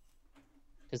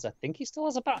 because I think he still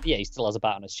has a bat. Yeah, he still has a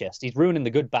bat on his chest. He's ruining the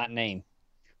good Bat name.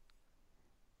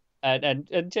 And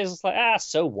Jason's like,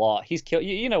 so what? He's killed.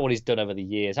 You know what he's done over the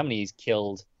years. How many he's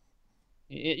killed?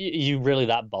 You really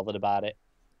that bothered about it?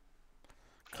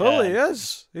 Clearly, he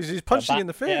is. He's punching you in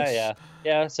the face.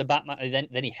 Yeah. So Batman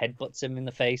then he headbutts him in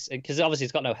the face because obviously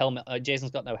he's got no helmet.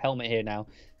 Jason's got no helmet here now,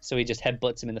 so he just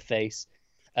headbutts him in the face.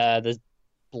 There's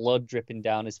blood dripping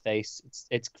down his face.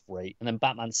 It's great, and then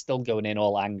Batman's still going in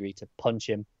all angry to punch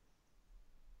him.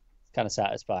 It's kind of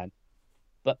satisfying,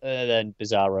 but then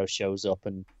Bizarro shows up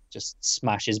and just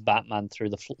smashes Batman through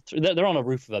the floor. They're on a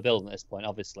roof of a building at this point,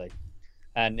 obviously,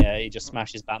 and he just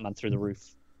smashes Batman through the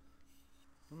roof.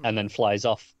 And then flies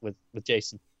off with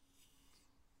Jason.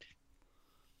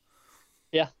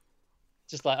 Yeah,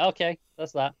 just like okay,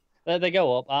 that's that. They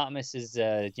go up. Artemis is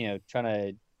trying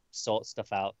to sort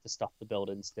stuff out to stop the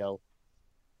building. Still,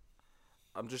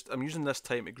 I'm using this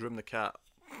time to groom the cat.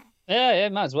 Yeah,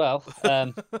 might as well.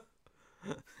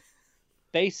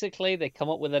 Basically, they come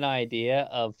up with an idea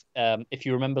of if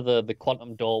you remember the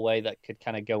quantum doorway that could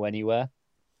kind of go anywhere.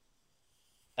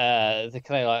 They're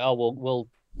kind of like, oh, we'll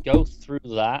go through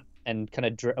that and kind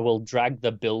of we'll drag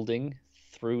the building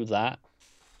through that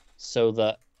so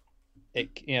that it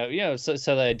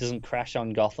so that it doesn't crash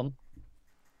on Gotham.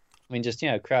 I mean, just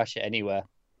crash it anywhere.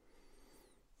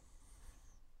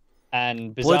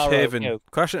 And Bizarro, Bloodhaven,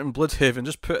 crash it in Bloodhaven.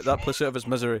 Just put that place out of its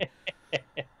misery.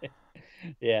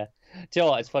 Yeah. Do you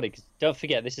know what? It's funny because don't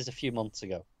forget this is a few months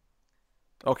ago.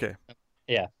 Okay.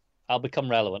 Yeah, I'll become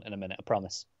relevant in a minute. I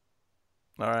promise.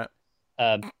 All right.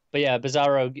 But yeah,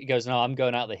 Bizarro goes, no, I'm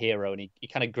going out the hero, and he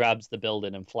kind of grabs the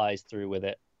building and flies through with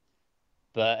it.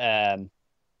 But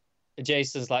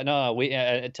Jason's like, no,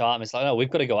 to Artemis, like, no, we've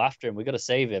got to go after him. We've got to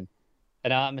save him.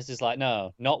 And Artemis is like,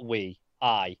 no, not we,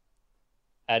 I.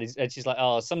 And she's like,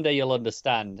 oh, someday you'll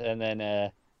understand. And then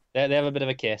they have a bit of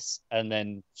a kiss, and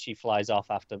then she flies off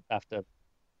after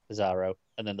Bizarro,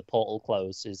 and then the portal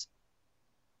closes.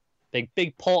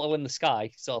 Big portal in the sky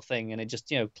sort of thing, and it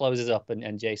just closes up,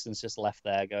 and Jason's just left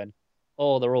there going,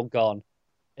 oh, they're all gone,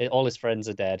 all his friends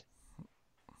are dead.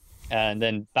 And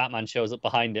then Batman shows up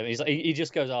behind him. He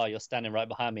just goes, oh, you're standing right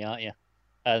behind me, aren't you?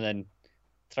 And then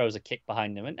throws a kick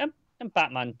behind him, and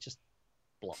Batman just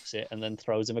blocks it and then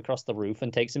throws him across the roof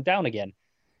and takes him down again.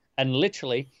 And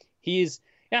literally he is,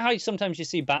 how sometimes you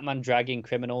see Batman dragging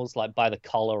criminals like by the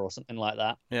collar or something like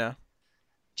that. Yeah.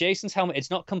 Jason's helmet,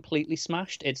 it's not completely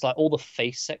smashed. It's like all the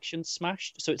face section's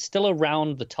smashed. So it's still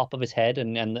around the top of his head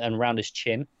and around his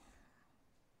chin.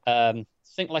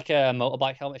 Think like a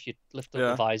motorbike helmet if you lift up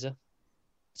the visor.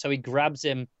 So he grabs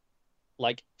him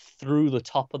like through the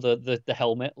top of the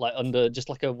helmet, like under, just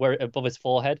like above his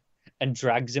forehead, and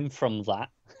drags him from that.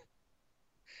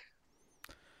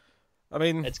 I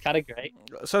mean, it's kind of great.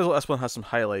 It sounds like this one has some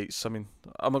highlights. I mean,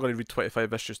 I'm not going to read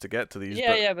 25 issues to get to these.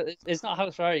 But it's not how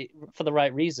it's right for the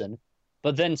right reason.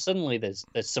 But then suddenly there's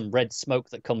some red smoke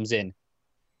that comes in.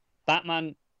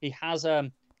 Batman, he has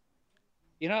in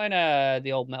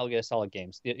the old Metal Gear Solid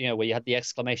games, where you had the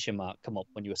exclamation mark come up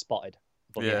when you were spotted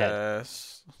above your head,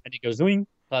 and it goes zoing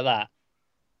like that.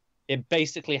 It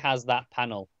basically has that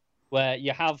panel where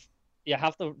you have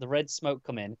the red smoke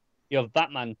come in. You have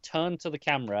Batman turn to the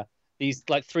camera. These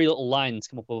like three little lines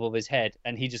come up above his head,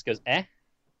 and he just goes and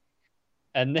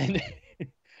then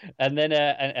and then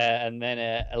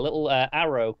a little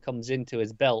arrow comes into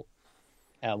his belt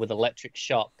with electric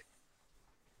shock,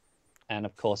 and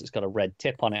of course it's got a red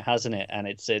tip on it, hasn't it? And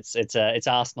it's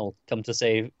Arsenal come to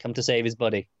save his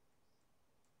buddy.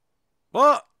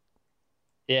 What?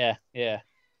 Yeah.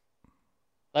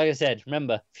 Like I said,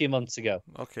 remember a few months ago.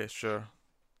 Okay, sure.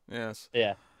 Yes.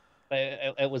 Yeah.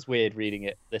 It was weird reading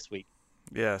it this week.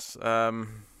 Yes. That's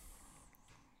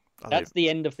the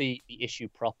end of the issue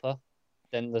proper.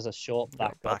 Then there's a short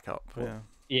backup. Yeah.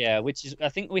 Yeah, which is, I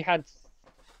think we had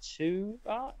 2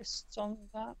 artists on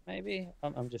that, maybe.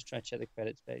 I'm just trying to check the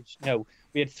credits page. No,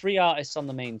 we had 3 artists on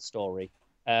the main story.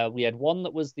 We had one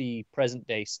that was the present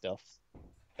day stuff.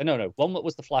 No, one that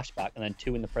was the flashback, and then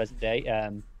 2 in the present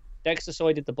day. Dexter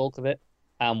Soy did the bulk of it,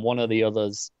 and one of the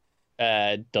others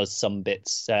does some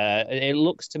bits. It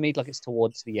looks to me like it's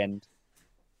towards the end.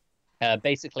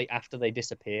 Basically, after they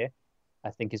disappear, I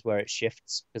think is where it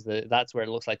shifts, because that's where it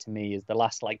looks like to me is the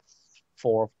last like 3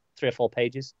 or 4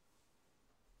 pages.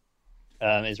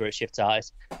 Is where it shifts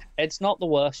artists. It's not the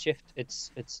worst shift.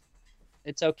 It's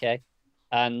okay,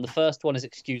 and the first one is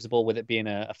excusable with it being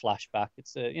a flashback.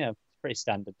 It's a pretty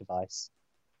standard device.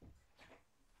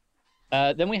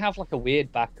 Then we have like a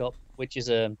weird backup, which is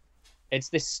it's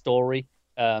this story.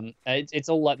 It's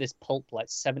all like this pulp, like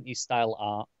 70s style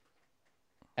art.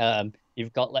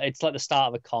 You've got it's like the start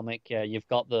of a comic. Yeah, you've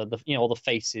got the all the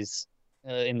faces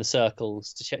in the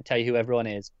circles to tell you who everyone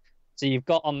is. So you've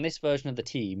got on this version of the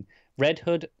team Red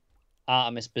Hood,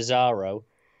 Artemis, Bizarro,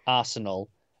 Arsenal,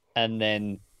 and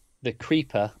then the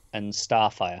Creeper and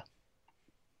Starfire.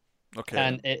 Okay.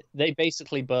 And they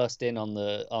basically burst in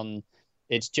on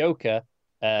its Joker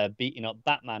beating up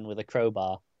Batman with a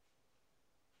crowbar.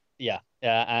 Yeah,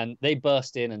 and they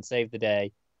burst in and save the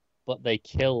day, but they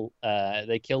kill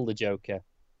the Joker,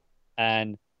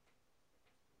 and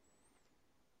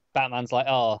Batman's like,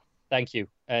 "Oh, thank you,"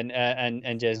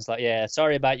 and Jason's like, "Yeah,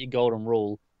 sorry about your golden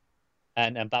rule,"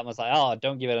 and Batman's like, "Oh,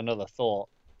 don't give it another thought.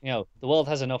 The world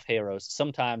has enough heroes.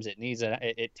 Sometimes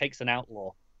it takes an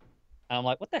outlaw." And I'm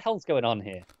like, "What the hell's going on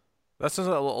here?" This is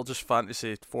a little just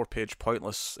fantasy 4-page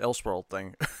pointless Elseworld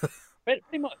thing.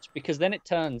 Pretty much, because then it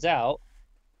turns out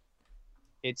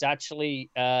it's actually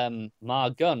Ma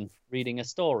Gunn reading a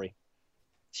story.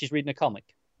 She's reading a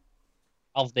comic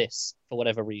of this for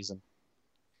whatever reason.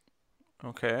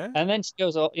 Okay. And then she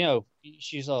goes, oh,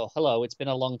 she's, oh, hello, it's been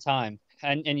a long time.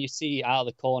 And you see out of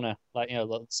the corner, like,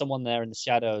 someone there in the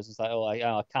shadows is like, oh,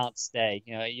 I can't stay.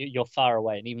 You're far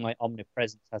away. And even my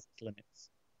omnipresence has its limits.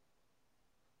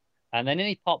 And then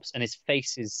he pops and his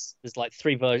face there's like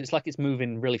three versions. It's like it's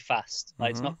moving really fast. Like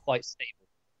It's not quite stable.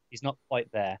 He's not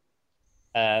quite there.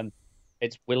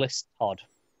 It's Willis Todd,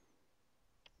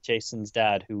 Jason's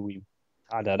dad, who we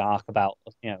had an arc about,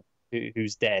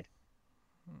 who's dead,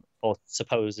 or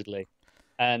supposedly.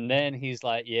 And then he's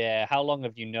like, "Yeah, how long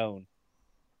have you known?"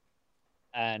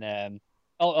 And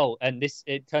and this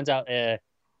it turns out,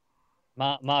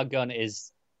 Ma Gunn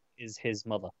is his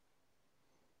mother,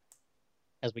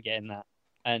 as we get in that,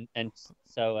 and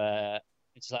so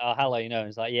it's like, "Oh, how long you know?" And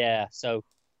it's like, "Yeah." So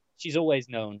she's always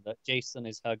known that Jason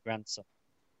is her grandson.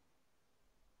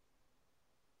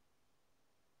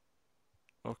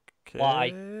 Okay.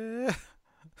 Why?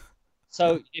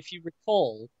 So if you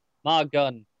recall, Ma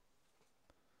Gunn,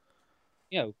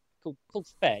 called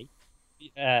Faye,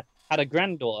 had a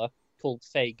granddaughter called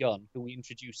Faye Gunn, who we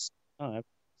introduced, I don't know,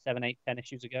 7, 8, 10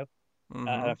 issues ago. I don't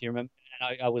know if you remember.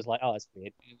 And I was like, oh, it's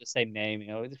weird. The same name,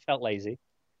 it felt lazy.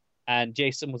 And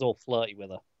Jason was all flirty with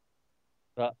her.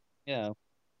 But,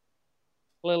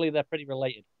 clearly they're pretty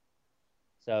related.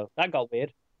 So that got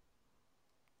weird.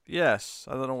 Yes,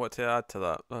 I don't know what to add to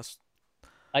that.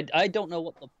 I don't know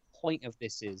what the point of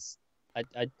this is. I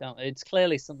don't. It's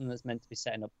clearly something that's meant to be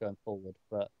setting up going forward,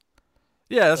 but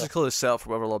yeah, this is clearly set up for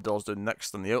whatever Lobdell's doing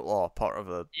next in the Outlaw part of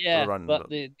the run. But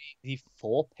the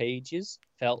 4 pages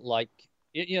felt like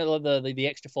the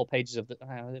extra 4 pages of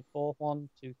the 4, 1,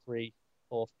 2, 3,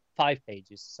 4, 5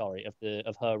 pages. Sorry,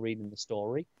 of her reading the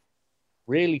story,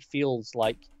 really feels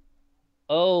like,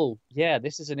 oh yeah,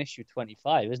 this is an issue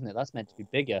 25, isn't it? That's meant to be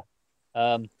bigger.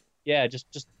 Yeah,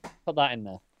 just put that in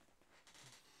there.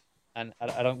 And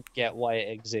I don't get why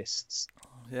it exists.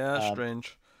 Yeah,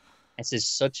 strange. This is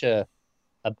such a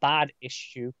bad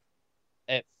issue.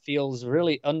 It feels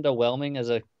really underwhelming as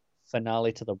a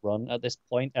finale to the run at this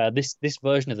point. This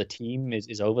version of the team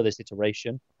is over, this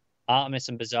iteration. Artemis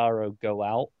and Bizarro go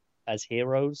out as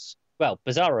heroes. Well,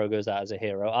 Bizarro goes out as a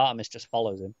hero. Artemis just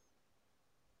follows him.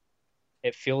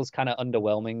 It feels kind of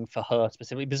underwhelming for her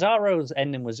specifically. Bizarro's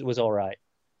ending was all right.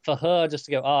 For her just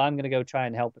to go, oh, I'm going to go try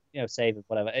and help, save it,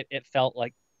 whatever. It felt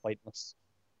like pointless.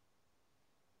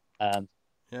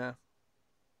 Yeah.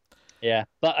 Yeah,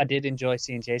 but I did enjoy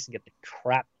seeing Jason get the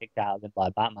crap kicked out of him by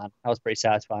Batman. That was pretty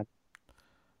satisfying.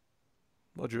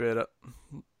 What'd you rate it?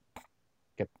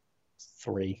 Good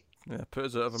 3. Yeah, put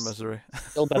us out of our misery.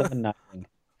 Still better than nothing.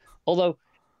 Although,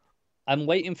 I'm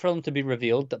waiting for them to be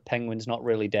revealed that Penguin's not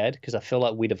really dead, because I feel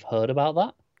like we'd have heard about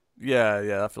that. Yeah,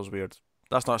 that feels weird.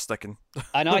 That's not sticking.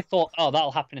 And I thought, oh,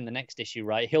 that'll happen in the next issue,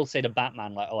 right? He'll say to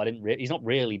Batman, like, oh, he's not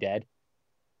really dead.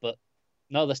 But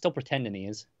no, they're still pretending he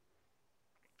is.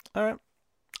 All right.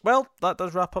 Well, that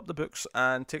does wrap up the books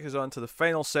and take us on to the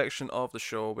final section of the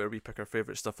show where we pick our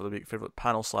favourite stuff of the week, favourite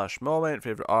panel/moment,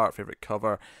 favourite art, favourite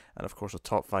cover, and of course the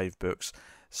top 5 books.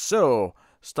 So,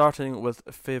 starting with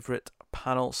favourite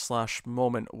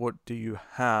panel/moment, what do you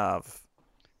have?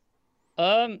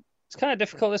 It's kind of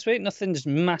difficult this week. Nothing's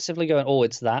massively going, oh,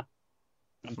 it's that.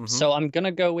 So I'm going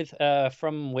to go with,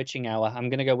 from Witching Hour, I'm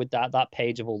going to go with that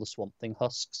page of all the Swamp Thing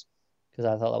husks, because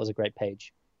I thought that was a great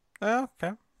page. Yeah,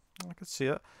 okay. I could see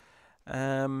it.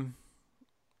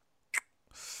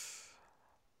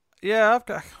 Yeah, I've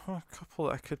got a couple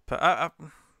that I could pick. Part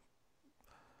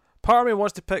of me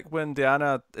wants to pick when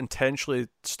Diana intentionally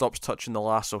stops touching the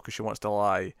lasso because she wants to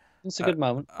lie. It's a good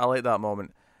moment. I like that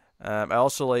moment. I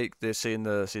also like seeing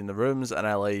the rooms, and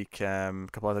I like a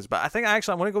couple of things. But I think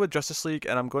actually I'm going to go with Justice League,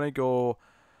 and I'm going to go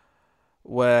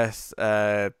with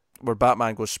where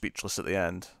Batman goes speechless at the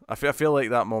end. I feel like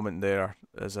that moment there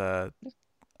is a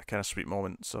kind of sweet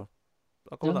moment. So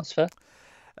I'll go No, with that's fair.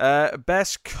 that.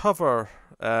 Best cover.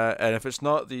 And if it's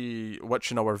not the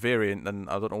Witching Hour variant, then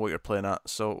I don't know what you're playing at.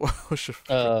 So, what's your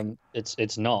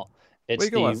It's not. what It's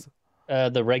you go with?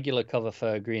 the regular cover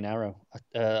for Green Arrow.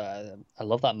 I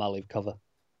love that Maliv cover.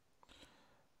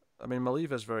 I mean,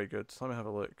 Maliv is very good. Let me have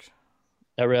a look.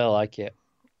 I really like it.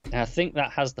 And I think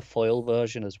that has the foil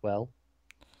version as well.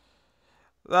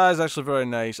 That is actually very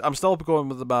nice. I'm still going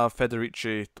with the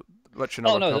Federici Witching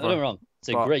Hour Oh no, cover. no, wrong. It's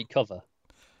a but- great cover.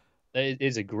 It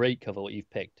is a great cover what you've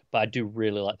picked, but I do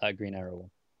really like that Green Arrow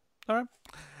one.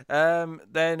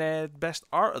 Then best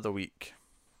art of the week.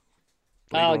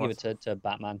 What are you I'll going give it to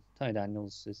Batman. Tony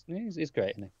Daniels he's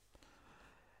great, isn't he?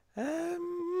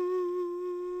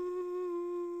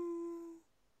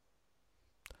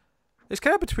 It's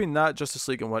kind of between that Justice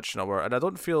League and Witching Hour, and I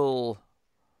don't feel.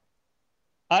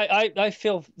 I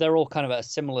feel they're all kind of at a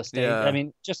similar stage. Yeah. I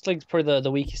mean, Justice League's probably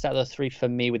the weakest out of the three for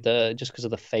me with just because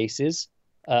of the faces.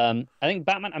 I think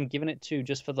Batman I'm giving it to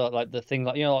just for the thing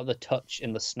like like the touch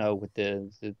in the snow with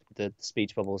the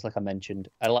speech bubbles like I mentioned.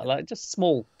 I like just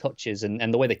small touches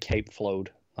and the way the cape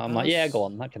flowed. I'm like, yeah, go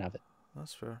on, that can have it.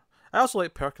 That's fair. I also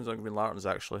like Perkins on Green Lanterns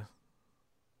actually.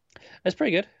 It's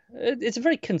pretty good. It's a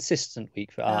very consistent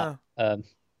week for art.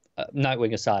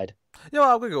 Nightwing aside. Yeah,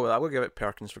 well, I'm gonna go with that. I'm gonna give it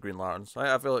Perkins for Green Lanterns.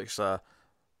 I feel like it's a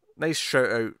nice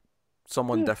shout out,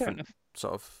 someone Yeah, fair different, enough.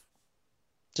 sort of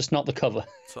Just not the cover.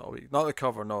 week. Not the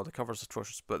cover, no, the cover's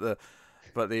atrocious, but the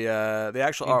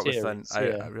actual art within Interiors,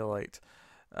 I really liked.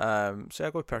 So I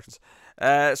go with Perkins.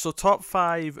 So top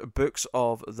 5 books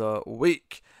of the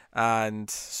week, and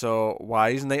so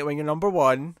why is Nightwing your number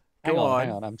 1? Hang Go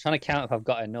on. I'm trying to count if I've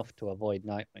got enough to avoid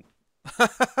Nightwing.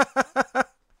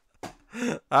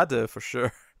 I do for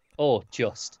sure. Oh,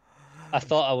 just. I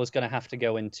thought I was going to have to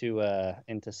go into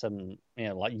some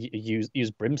like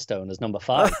use Brimstone as number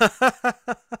 5.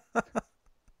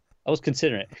 I was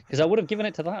considering it because I would have given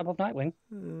it to that above Nightwing.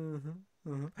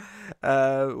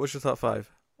 What's your top 5?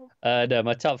 No,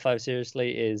 my top 5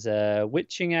 seriously is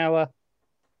Witching Hour,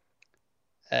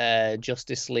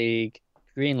 Justice League,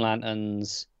 Green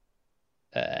Lanterns,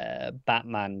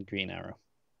 Batman, Green Arrow.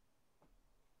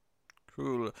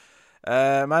 Cool.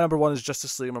 My number 1 is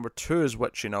Justice League. Number 2 is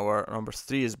Witching Hour. Number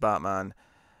 3 is Batman.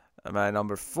 And my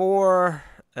number 4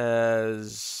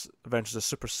 is Adventures of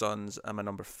Super Sons. And my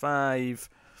number 5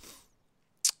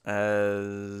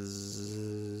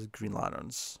 is Green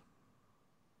Lanterns.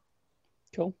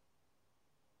 Cool.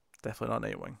 Definitely not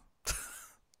Nightwing.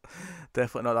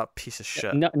 Definitely not that piece of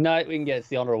shit. Nightwing gets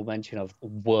the honorable mention of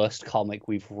worst comic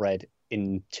we've read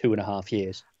in 2.5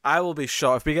 years. I will be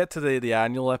shocked if we get to the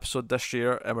annual episode this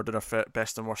year and we're doing our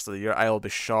best and worst of the year. I will be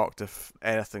shocked if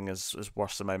anything is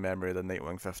worse in my memory than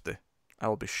Nightwing 50. I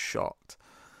will be shocked.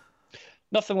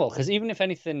 Nothing will, because even if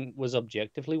anything was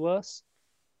objectively worse,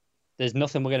 there's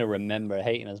nothing we're going to remember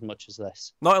hating as much as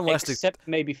this. Not unless except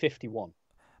maybe 51.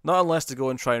 Not unless they go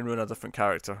and try and ruin a different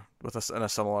character with us in a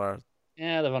similar.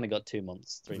 Yeah, they've only got 2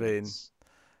 months, 3 vein. months.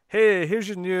 Hey, here's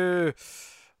your new.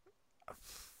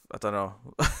 I don't know.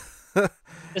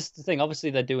 This is the thing. Obviously,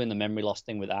 they're doing the memory loss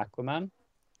thing with Aquaman.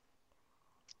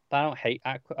 But I don't hate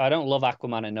I don't love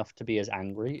Aquaman enough to be as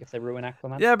angry if they ruin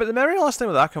Aquaman. Yeah, but the memory loss thing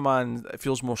with Aquaman, it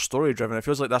feels more story driven. It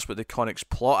feels like that's what the comics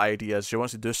plot idea is. She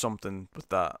wants to do something with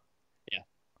that. Yeah.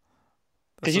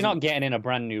 Because you're not getting in a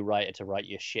brand new writer to write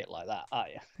your shit like that, are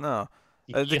you? No.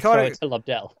 You throw it to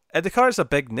Lobdell. Deckard's a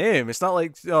big name. It's not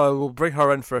like we'll bring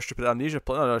her in for a stupid amnesia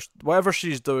plot. No, whatever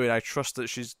she's doing, I trust that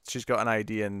she's got an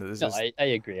idea. And I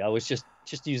agree. I was just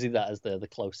using that as the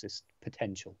closest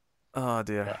potential. Oh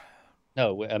dear. But,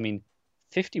 no, I mean,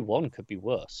 51 could be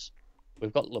worse.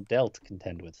 We've got Lobdell to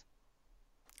contend with.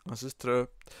 This is true.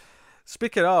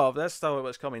 Speaking of, let's talk about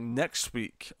what's coming next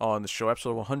week on the show,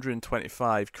 episode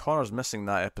 125. Connor's missing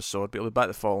that episode, but he'll be back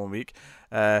the following week.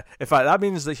 In fact, that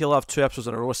means that he'll have 2 episodes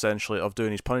in a row, essentially, of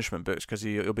doing his punishment books, because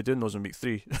he'll be doing those in week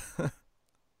 3.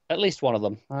 At least one of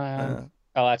them.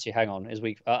 Oh, actually, hang on. Is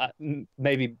week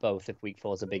maybe both if week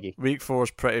 4 is a biggie. Week 4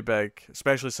 is pretty big,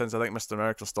 especially since I think Mr.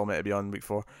 Miracle still might be on week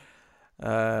 4.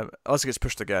 Unless it gets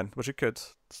pushed again, which it could.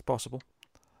 It's possible.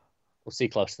 We'll see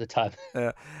close to the time.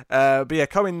 But yeah,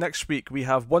 coming next week, we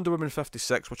have Wonder Woman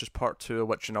 56, which is part 2 of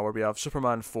Witching Hour. We have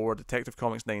Superman 4, Detective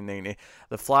Comics 990,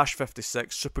 The Flash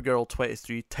 56, Supergirl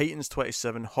 23, Titans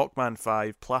 27, Hawkman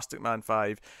 5, Plastic Man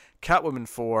 5, Catwoman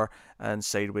 4, and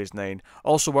Sideways 9.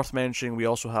 Also worth mentioning, we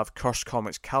also have Cursed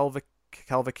Comics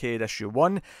Cavalcade issue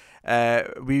 1.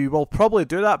 We will probably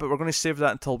do that, but we're going to save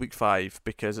that until week 5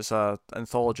 because it's an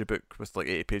anthology book with like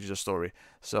 80 pages of story.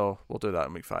 So we'll do that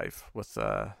in week 5 with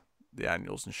the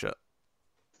annuals and shit.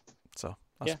 So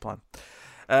that's the plan.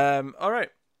 All right.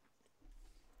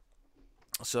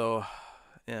 So,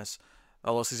 yes.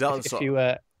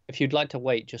 If you'd like to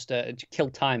wait, just to kill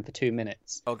time for 2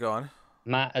 minutes. Oh, go on.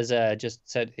 Matt has just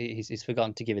said he's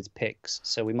forgotten to give his picks,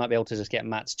 so we might be able to just get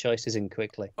Matt's choices in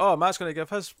quickly. Oh, Matt's going to give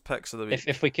his picks of the week.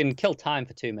 If we can kill time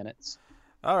for 2 minutes.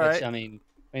 All right. Which, I mean,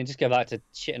 just go back to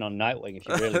shitting on Nightwing if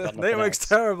you really got nothing Nightwing's else.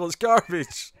 terrible. It's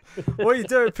garbage. What are you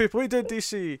doing, people? What are you doing,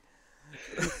 DC?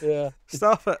 Yeah.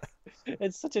 Stop it.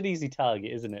 It's such an easy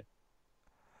target, isn't it?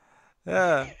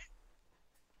 Yeah.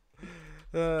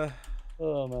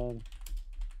 Oh, man.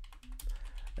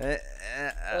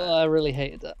 I really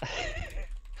hated that.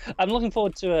 I'm looking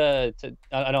forward to.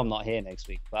 I know I'm not here next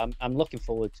week, but I'm looking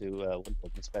forward to Wonder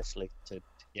Woman, especially to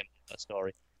get that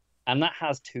story. And that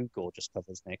has 2 gorgeous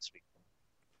covers next week.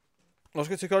 I was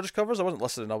going to 2 gorgeous covers. I wasn't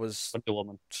listening. I was Wonder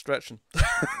Woman stretching.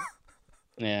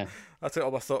 Yeah. I took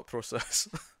all my thought process.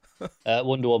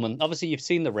 Wonder Woman. Obviously, you've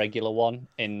seen the regular one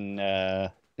in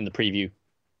the preview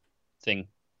thing.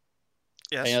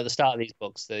 Yes. At the start of these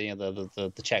books, the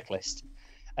checklist.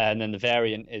 And then the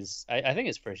variant is, I think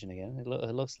it's Frisian again. It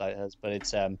looks like hers, but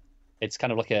it's kind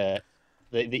of like the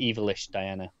evilish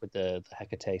Diana with the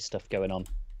Hecate stuff going on. It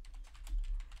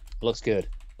looks good.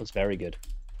 Looks very good.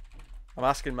 I'm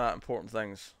asking Matt important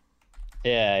things.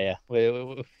 Yeah.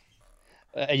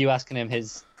 Are you asking him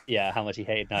how much he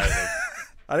hated Nightwing?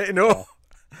 I didn't know.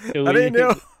 Yeah. I didn't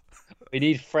know. We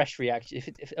need fresh reaction.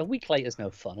 If a week later is no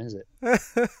fun, is it?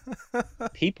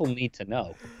 People need to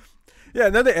know. Yeah,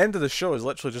 and then the end of the show is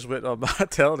literally just waiting on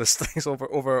Matt telling us things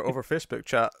over Facebook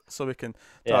chat so we can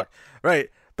talk. Right,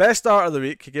 best art of the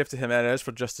week he gave to Jimenez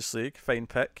for Justice League. Fine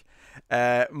pick.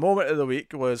 Moment of the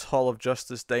week was Hall of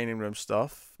Justice dining room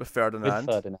stuff with Ferdinand.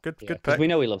 Good pick. We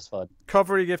know he loves Ferd.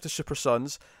 Cover he gave to Super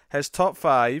Sons. His top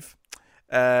 5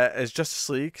 is Justice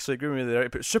League, so he agree with me there. He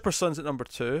put Super Sons at number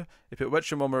 2. He put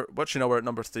Witching Hour at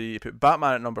number 3. He put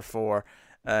Batman at number 4.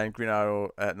 And Green Arrow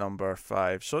at number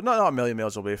 5. So not a million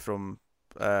miles away from.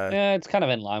 Yeah, it's kind of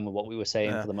in line with what we were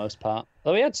saying for the most part.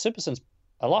 Though we had Super Sons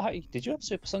a lot. Did you have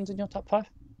Super Sons in your top 5?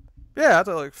 Yeah, I had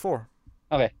like 4.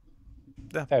 Okay.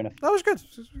 Yeah, fair enough. That was good.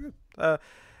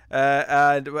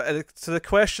 And to the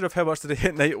question of how much did he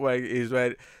hit Nightwing, he's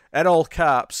went in all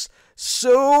caps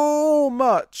so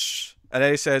much, and then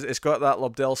he says it's got that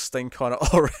Lobdell stink on it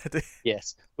already.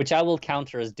 Yes, which I will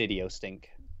counter as Didio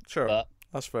stink. Sure, but...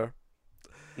 that's fair.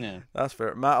 Yeah, that's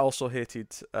fair. Matt also hated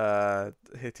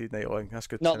Nightwing. That's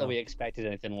good. Not that we expected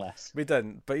anything less. We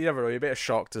didn't, but you never know. You might have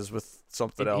shocked us with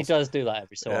something else. He does do that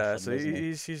every so often. Yeah,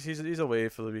 so he's away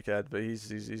for the weekend, but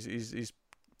he's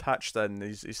patched in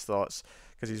his thoughts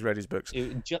because he's read his books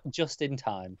just in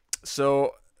time.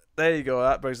 So there you go.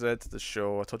 That brings it into the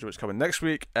show. I told you what's coming next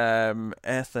week.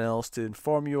 Anything else to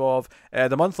inform you of?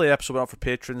 The monthly episode went up for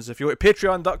patrons. If you go to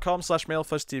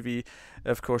patreon.com/MailFuzzTV,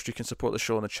 of course you can support the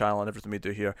show and the channel and everything we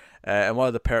do here. And one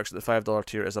of the perks at the $5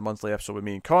 tier is a monthly episode with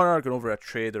me and Connor going over a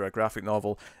trade or a graphic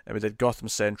novel. And we did Gotham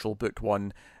Central Book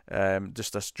 1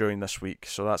 during this week.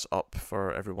 So that's up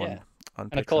for everyone. Yeah. On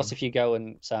and Patreon. Of course, if you go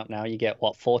and sign up now, you get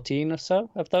 14 or so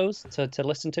of those to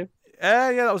listen to.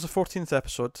 Yeah, that was the 14th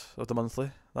episode of the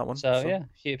monthly. That one. So yeah,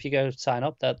 if you go sign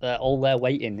up, they're all there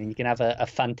waiting, and you can have a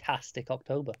fantastic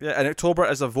October. Yeah, and October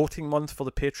is a voting month for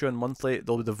the Patreon monthly.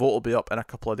 The vote will be up in a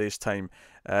couple of days' time.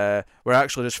 We're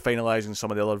actually just finalising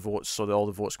some of the other votes so that all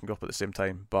the votes can go up at the same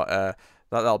time. But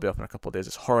that'll be up in a couple of days.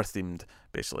 It's horror themed,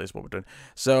 basically, is what we're doing.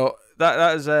 So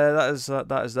that is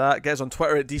that. Get us on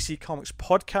Twitter at DC Comics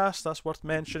Podcast. That's worth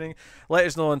mentioning. Let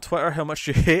us know on Twitter how much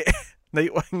you hate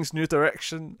Nightwing's new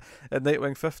direction in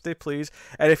Nightwing 50, please.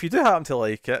 And if you do happen to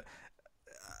like it,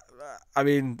 I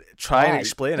mean, try and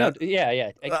explain it.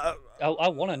 Yeah. I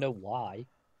want to know why.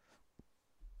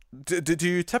 Do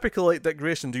you typically like Dick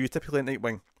Grayson? Do you typically like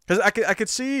Nightwing? Because I could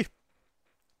see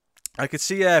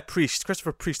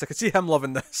Christopher Priest. I could see him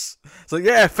loving this. It's like,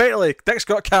 yeah, finally, Dick's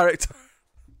got character.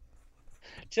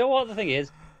 Do you know what the thing is?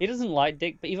 He doesn't like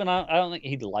Dick, but even I don't think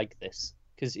he'd like this.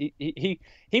 Because he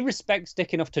respects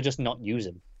Dick enough to just not use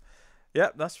him. Yeah,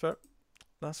 that's fair.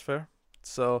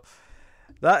 So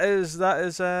that is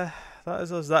us. That has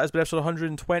been episode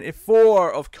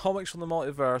 124 of Comics from the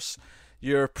Multiverse,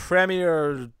 your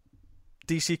premier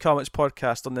DC Comics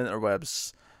podcast on the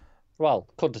interwebs. Well,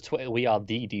 according to Twitter, we are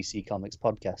the DC Comics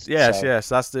podcast. Yes, so.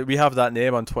 yes, we have that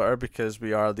name on Twitter because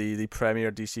we are the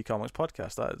premier DC Comics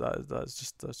podcast.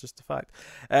 That's just the fact.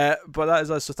 But that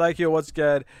is us. So thank you once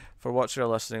again for watching or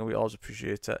listening. We always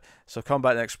appreciate it. So come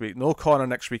back next week. No Connor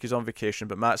next week, he's on vacation,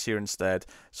 but Matt's here instead.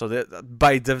 So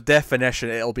by definition,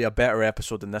 it'll be a better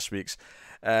episode than this week's.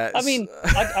 I mean,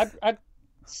 I'd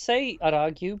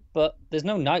argue, but there's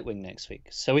no Nightwing next week,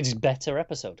 so it's a better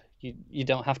episode. You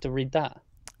don't have to read that.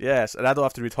 Yes, and I don't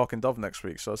have to read Hawk and Dove next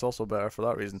week, so it's also better for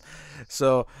that reason.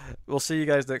 So we'll see you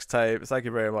guys next time. Thank you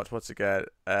very much once again.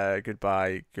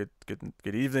 Goodbye. Good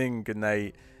evening. Good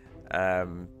night.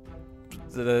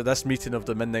 This meeting of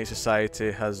the Midnight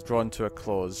Society has drawn to a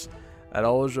close, and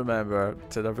always remember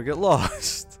to never get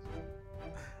lost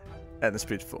in the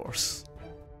Speed Force.